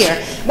brain barrier.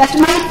 But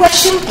my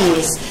question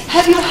is,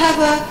 have you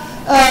ever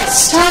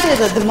studied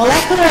the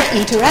molecular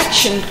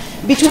interaction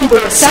between the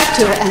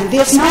receptor and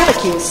these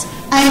molecules?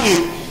 I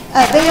mean,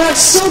 they are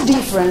so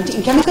different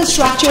in chemical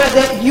structure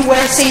that you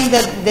were saying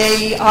that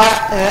they are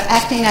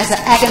acting as an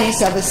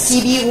agonist of a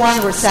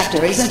CB1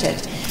 receptor, isn't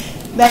it?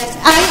 But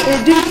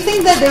do you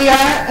think that they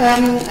are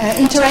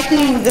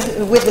interacting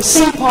with the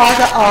same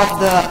part of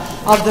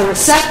the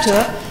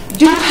receptor?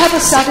 Do you have a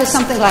study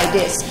something like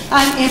this?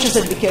 I'm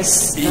interested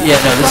because from a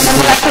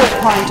molecular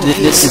point of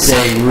view. This is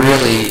a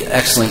really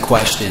excellent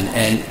question,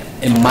 and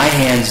in my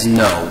hands,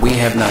 no, we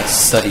have not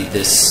studied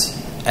this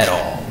at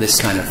all, this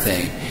kind of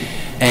thing.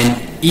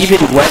 And even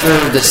whether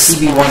the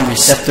CB1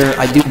 receptor,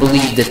 I do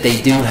believe that they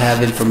do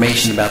have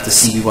information about the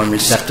CB1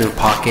 receptor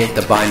pocket,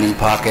 the binding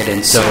pocket,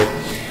 and so,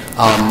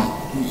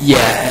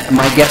 yeah,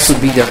 my guess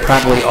would be there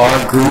probably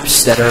are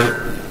groups that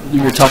are,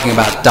 you were talking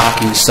about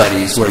docking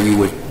studies where you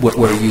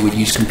would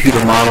use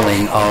computer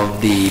modeling of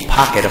the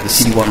pocket of the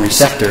CB1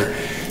 receptor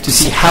to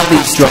see how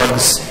these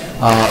drugs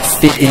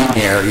fit in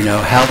there, you know,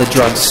 how the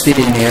drugs fit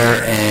in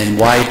there and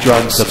why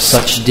drugs of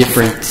such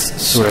different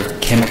sort of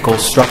chemical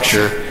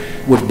structure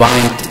would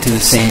bind to the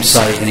same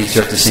site and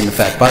exert the same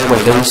effect. By the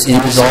way, those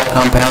indisol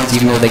compounds,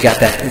 even though they got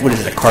that, what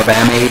is it, a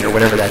carbamate or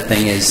whatever that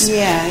thing is?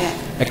 Yeah, yeah.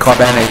 A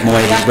carbamate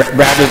moiety,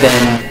 rather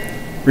than,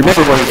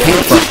 remember where it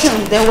came from.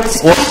 Ketone, there was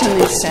a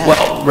ketone instead.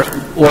 Well,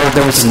 or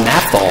there was a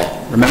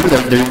naphthol. Remember,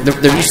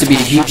 there used to be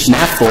a huge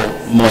naphthol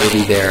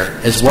moiety there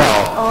as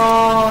well.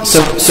 Oh, So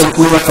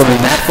we went from a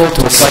naphthol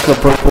to a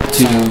cyclopropyl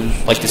to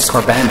like this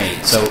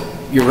carbamate. So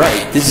you're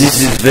right. This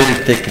This is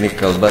very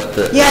technical, but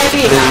Yeah, it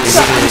is.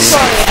 I'm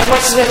sorry, I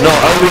was very... no,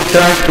 I will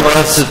try to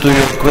answer to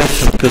your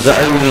question because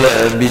I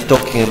will be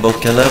talking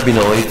about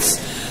cannabinoids.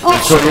 Oh.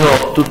 So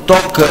to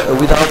talk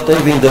without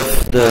having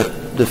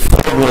the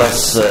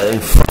formulas in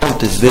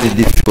front is very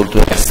difficult to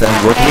understand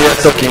what we are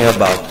talking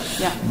about.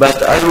 Yeah.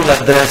 But I will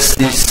address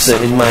this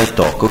in my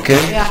talk, okay?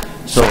 Yeah.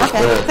 So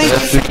Okay, thank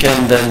perhaps you. we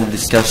can then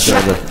discuss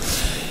further.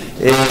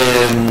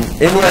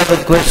 Any other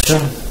question?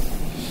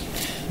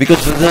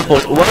 Because, for example,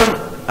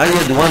 I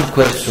had one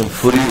question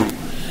for you,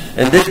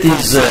 and that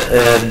is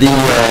the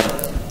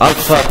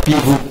alpha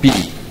PVP,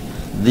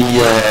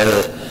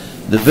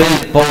 the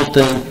very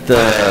potent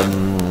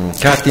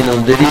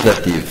cathinone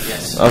derivative,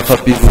 Yes. alpha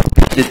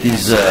PVP, that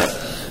is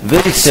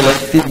very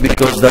selective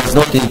because does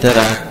not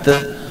interact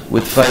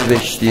with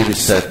 5-HT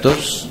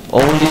receptors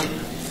only.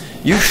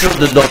 You showed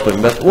the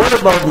dopamine, but what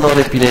about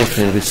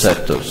norepinephrine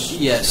receptors?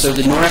 Yeah, so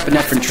the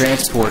norepinephrine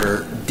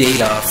transporter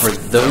data for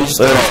those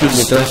Excuse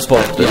me,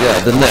 transporter, yeah,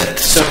 the net.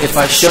 So if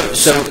I show,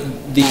 so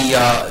the,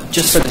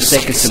 just for the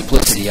sake of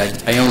simplicity,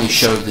 I only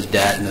showed the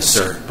DAT and the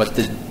CERT, but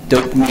the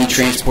dopamine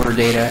transporter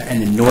data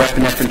and the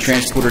norepinephrine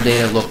transporter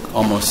data look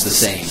almost the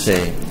same.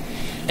 Same.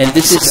 And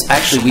this is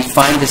actually, we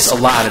find this a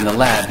lot in the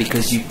lab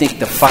because you think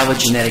the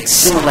phylogenetic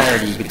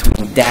similarity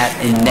between DAT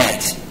and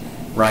NET,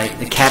 right,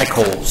 the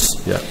catechols,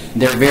 Yeah.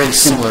 they're very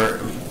similar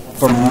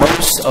for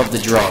most of the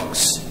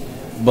drugs,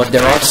 but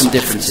there are some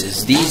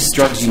differences. These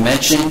drugs you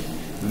mentioned,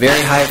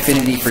 very high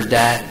affinity for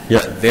DAT,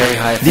 Yeah. very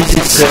high This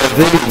affinity is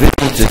very,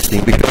 very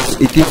interesting because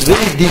it is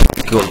very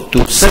difficult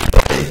to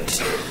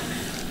separate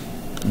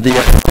the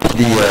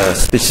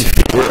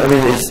specific. I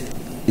mean,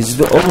 it's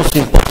almost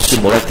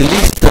impossible. At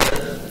least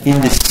in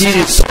the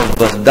series of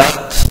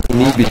DAT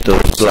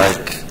inhibitors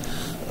like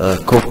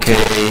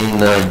cocaine,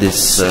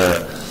 this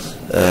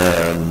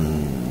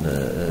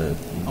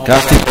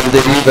cathinone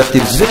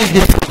derivative, it's very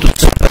difficult to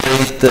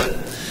separate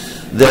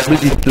the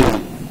ability to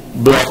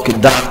block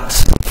DAT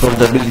from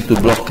the ability to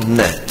block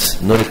NET,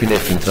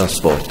 norepinephrine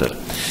transporter.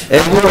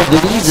 And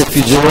there is a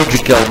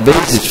physiological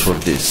basis for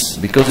this,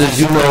 because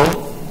as you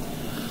know,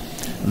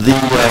 the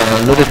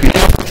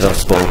norepinephrine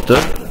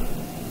transporter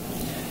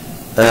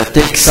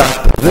takes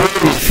up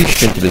very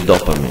efficiently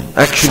dopamine.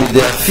 Actually, the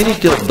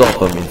affinity of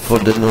dopamine for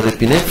the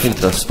norepinephrine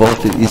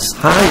transporter is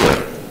higher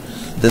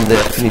than the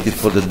affinity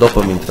for the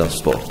dopamine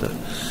transporter.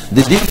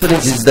 The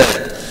difference is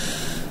that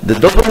the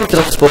dopamine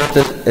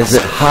transporter has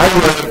a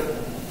higher,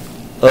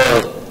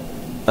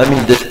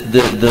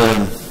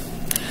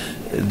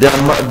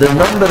 the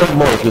number of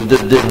molecules, the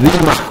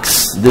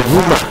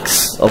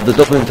Vmax of the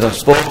dopamine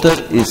transporter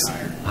is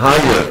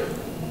higher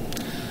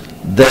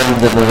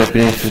than the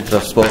norepinephrine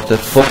transporter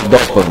for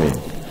dopamine.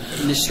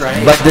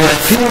 But the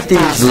affinity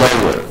is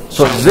lower.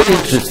 So it's very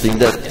interesting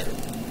that...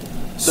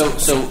 So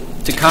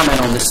to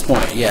comment on this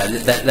point, yeah,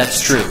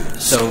 that's true.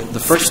 So the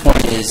first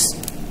point is,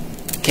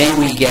 can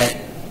we get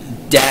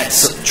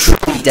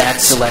truly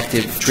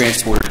DAT-selective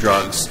transporter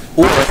drugs?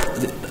 Or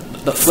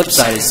the flip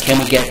side is, can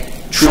we get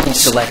truly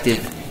selective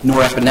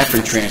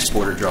norepinephrine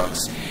transporter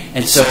drugs?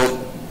 And so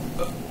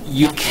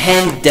you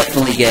can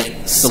definitely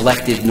get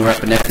selective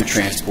norepinephrine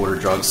transporter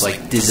drugs like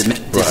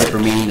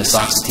dizipramine,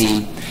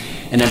 nasoxetine.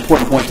 And an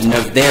important point to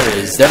note there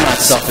is they're not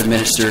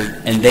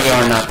self-administered and they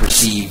are not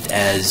perceived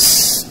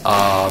as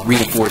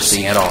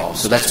reinforcing at all.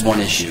 So that's one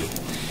issue.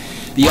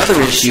 The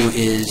other issue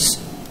is,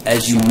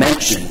 as you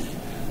mentioned,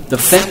 the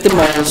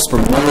femtomoles per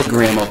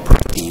milligram of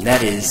protein,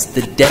 that is,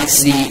 the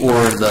density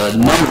or the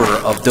number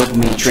of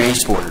dopamine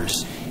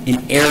transporters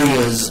in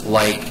areas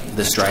like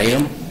the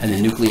striatum and the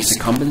nucleus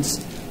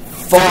accumbens,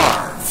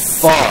 far,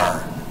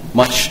 far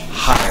much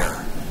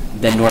higher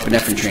than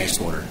norepinephrine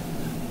transporter,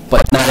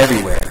 but not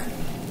everywhere.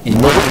 In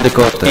the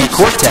cortex. In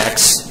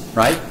cortex,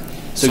 right?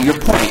 So your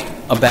point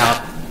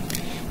about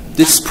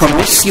this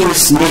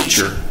promiscuous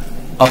nature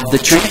of the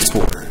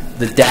transporter,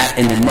 the DAT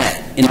and the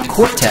NET. In the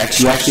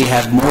cortex, you actually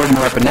have more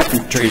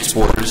norepinephrine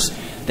transporters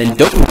than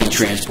dopamine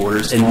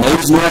transporters, and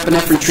those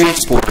norepinephrine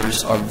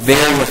transporters are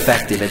very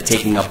effective at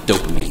taking up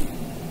dopamine.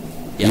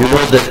 Yeah. You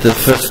know that the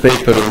first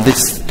paper on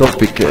this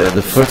topic,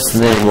 the first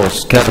name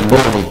was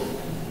Carboni.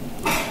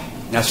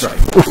 That's right.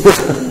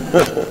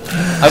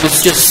 I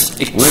was just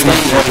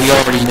explaining what we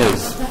already knew.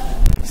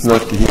 It's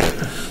not here.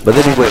 But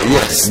anyway,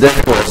 yes,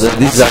 that was,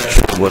 this is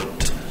actually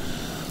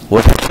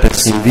what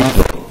happens in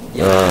vivo,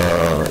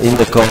 in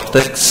the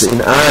cortex,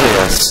 in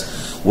areas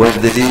where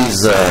there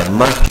is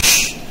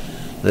much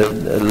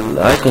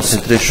high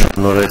concentration of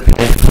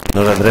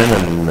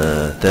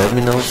noradrenaline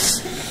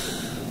terminals.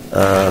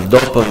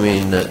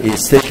 Dopamine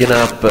is taken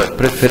up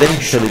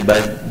preferentially by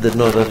the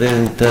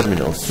noradrenaline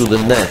terminals through the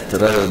NET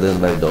rather than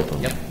by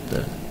dopamine. Yep.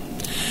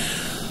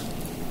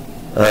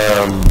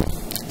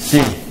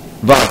 Sì,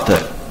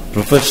 Walter,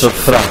 professor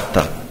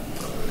Fratta.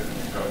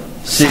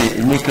 Sì,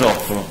 il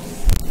microfono.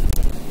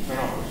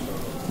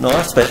 No,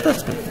 aspetta,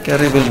 che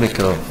arriva il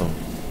microfono.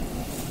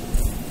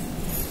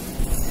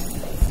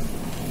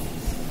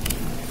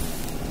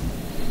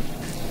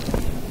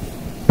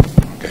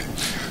 Okay.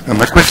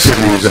 My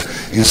question is,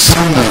 in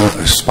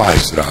some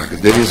spice drug,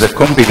 there is a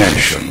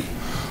combination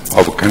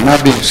of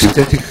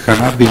synthetic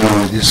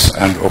cannabinoids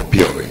and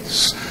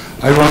opioids.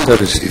 I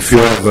wonder if you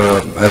have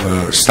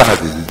ever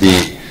studied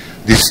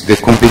the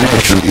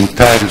combination in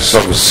terms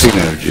of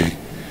synergy,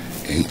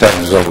 in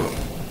terms of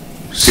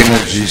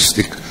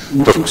synergistic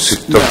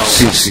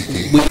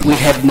toxicity. No, we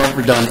have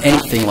never done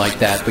anything like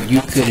that, but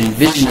you could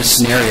envision a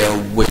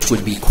scenario which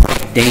would be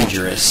quite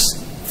dangerous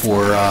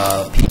for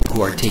people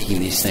who are taking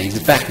these things.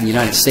 In fact, in the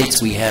United States,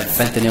 we have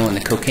fentanyl in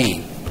the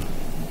cocaine.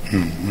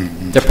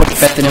 They're putting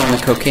fentanyl in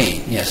the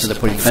cocaine. Yeah, so they're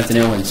putting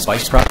fentanyl in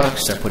spice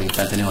products, they're putting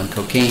fentanyl in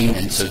cocaine,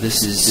 and so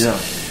this is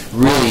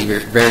really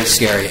very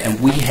scary. And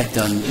we have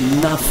done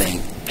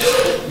nothing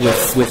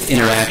with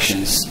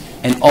interactions.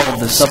 And all of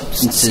the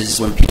substances,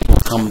 when people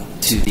come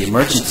to the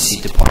emergency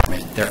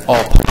department, they're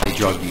all poly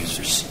drug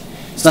users.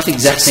 It's not the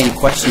exact same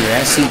question you're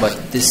asking,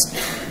 but this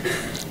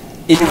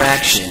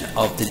interaction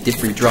of the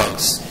different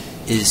drugs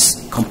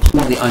is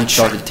completely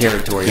uncharted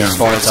territory as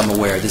far as I'm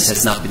aware. This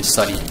has not been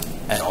studied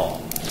at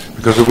all.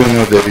 Because we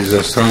know there is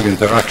a strong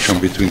interaction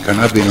between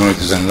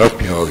cannabinoids and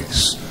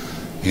opioids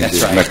in That's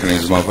the right.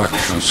 mechanism of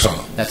action. So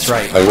That's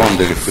right. I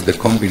wonder if the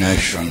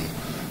combination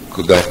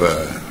could have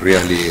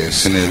really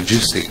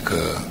synergistic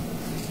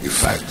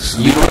effects.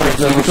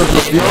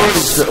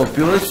 Because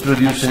opioids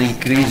produce an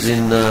increase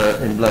in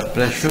blood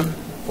pressure.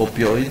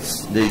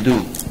 Opioids, they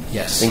do.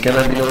 Yes. And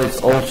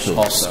cannabinoids also.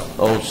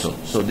 Also.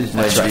 So this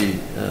That's might right. be.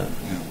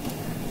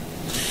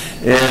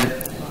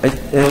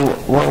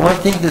 One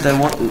thing that I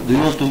want. Do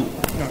you want to?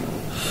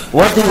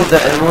 One thing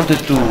that I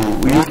wanted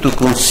you to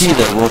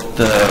consider what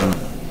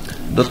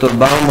Dr.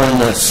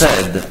 Baumann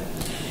said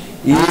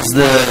is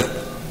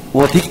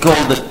what he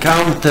called the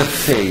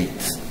counterfeit.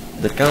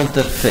 The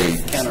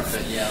counterfeit.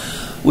 Counterfeit, yeah.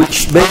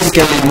 Which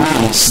basically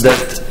means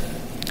that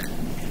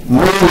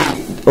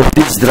many of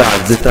these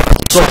drugs that are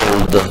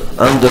sold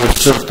under a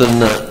certain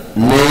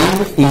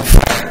name, in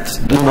fact,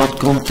 do not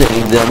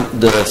contain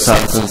the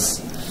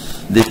substance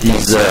that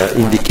is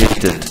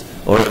indicated,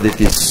 or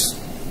that is,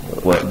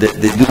 well, they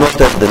do not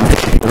have the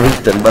name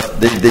written, but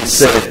they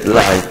say it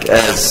like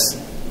as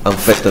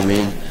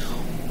amphetamine,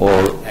 or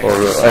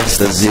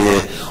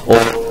ecstasy, or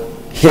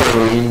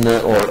heroin,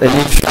 and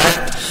in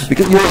fact,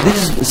 because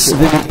this is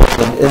very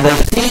important, and I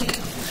think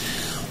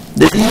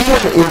that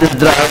even in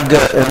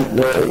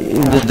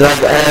the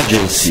drug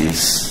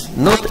agencies,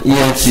 not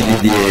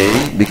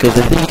EMCDDA, because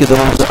I think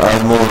those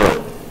are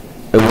more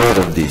aware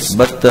of this,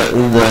 but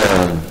in the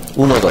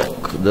N.E.W.S,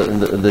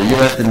 the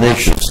United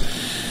Nations,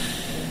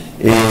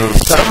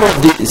 some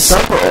of this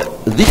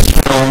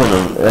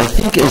phenomenon, I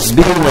think, has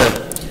been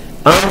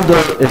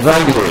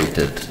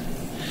under-evaluated,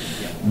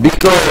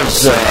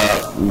 because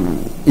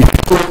if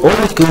you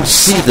only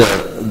consider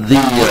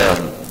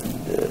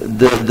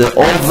the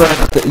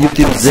overt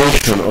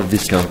utilization of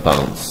these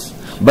compounds,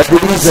 but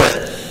there is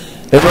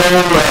a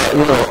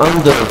whole,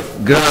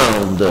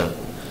 underground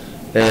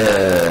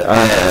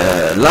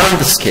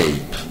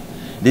landscape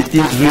that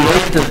is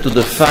related to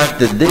the fact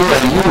that they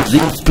are used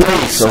in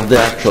place of the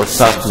actual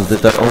substance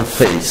that are on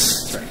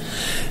face.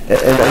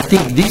 And I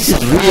think this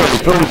is really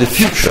probably the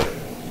future.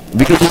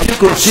 Because if you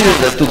consider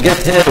that to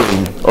get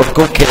heroin or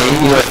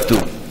cocaine, you have to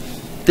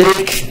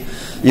take,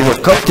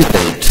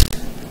 cultivate,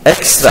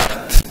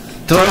 extract,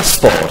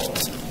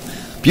 transport,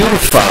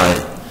 purify,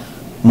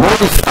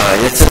 modify,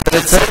 etc.,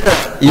 etc.,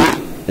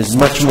 it's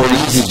much more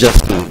easy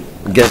just to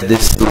get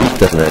this to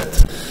internet,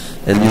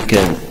 and you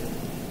can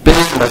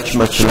pay much,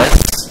 much less.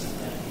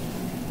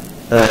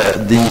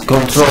 The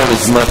control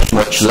is much,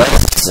 much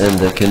less, and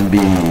there can be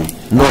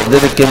no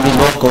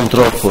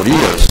control for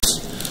years.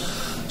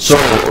 So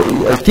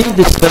I think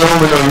this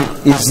phenomenon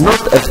is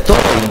not at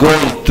all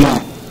going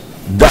to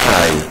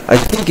die. I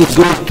think it's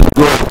going to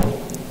go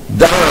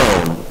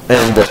down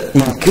and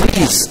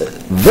increase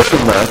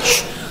very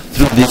much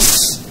through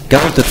this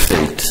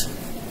counterfeit,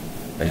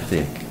 I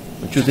think.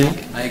 Don't you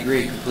think? I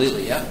agree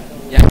completely, yeah.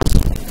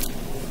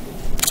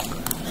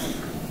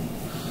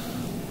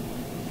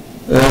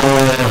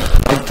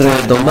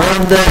 Altre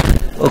domande?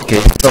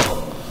 Ok, so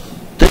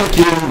thank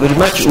you very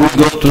much. We'll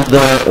go to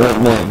the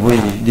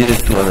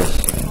direttore.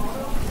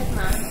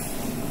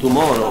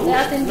 Tomorrow?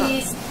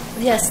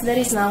 Yes, there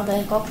is now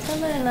the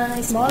cocktail and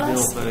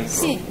Ismolas.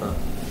 Sì.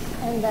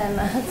 And then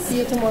see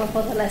you tomorrow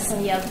for the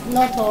lesson. Yeah,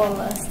 not all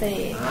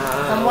stay.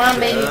 From one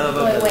maybe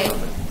go away.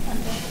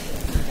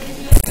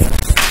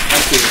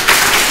 Thank you.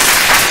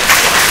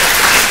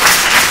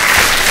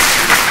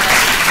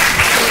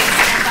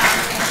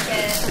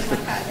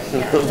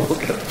 Non ho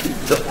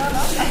capito.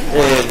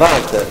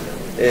 Walter,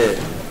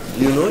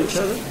 you know each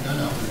other?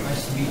 No,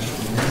 nice to meet you.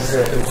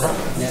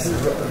 This is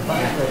Walter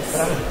Franca.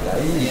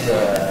 He's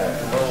our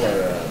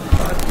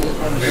department.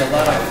 There's a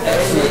lot of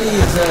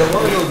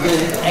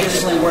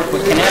excellent work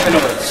with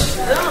cannabinoids.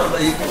 No, but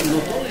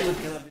not only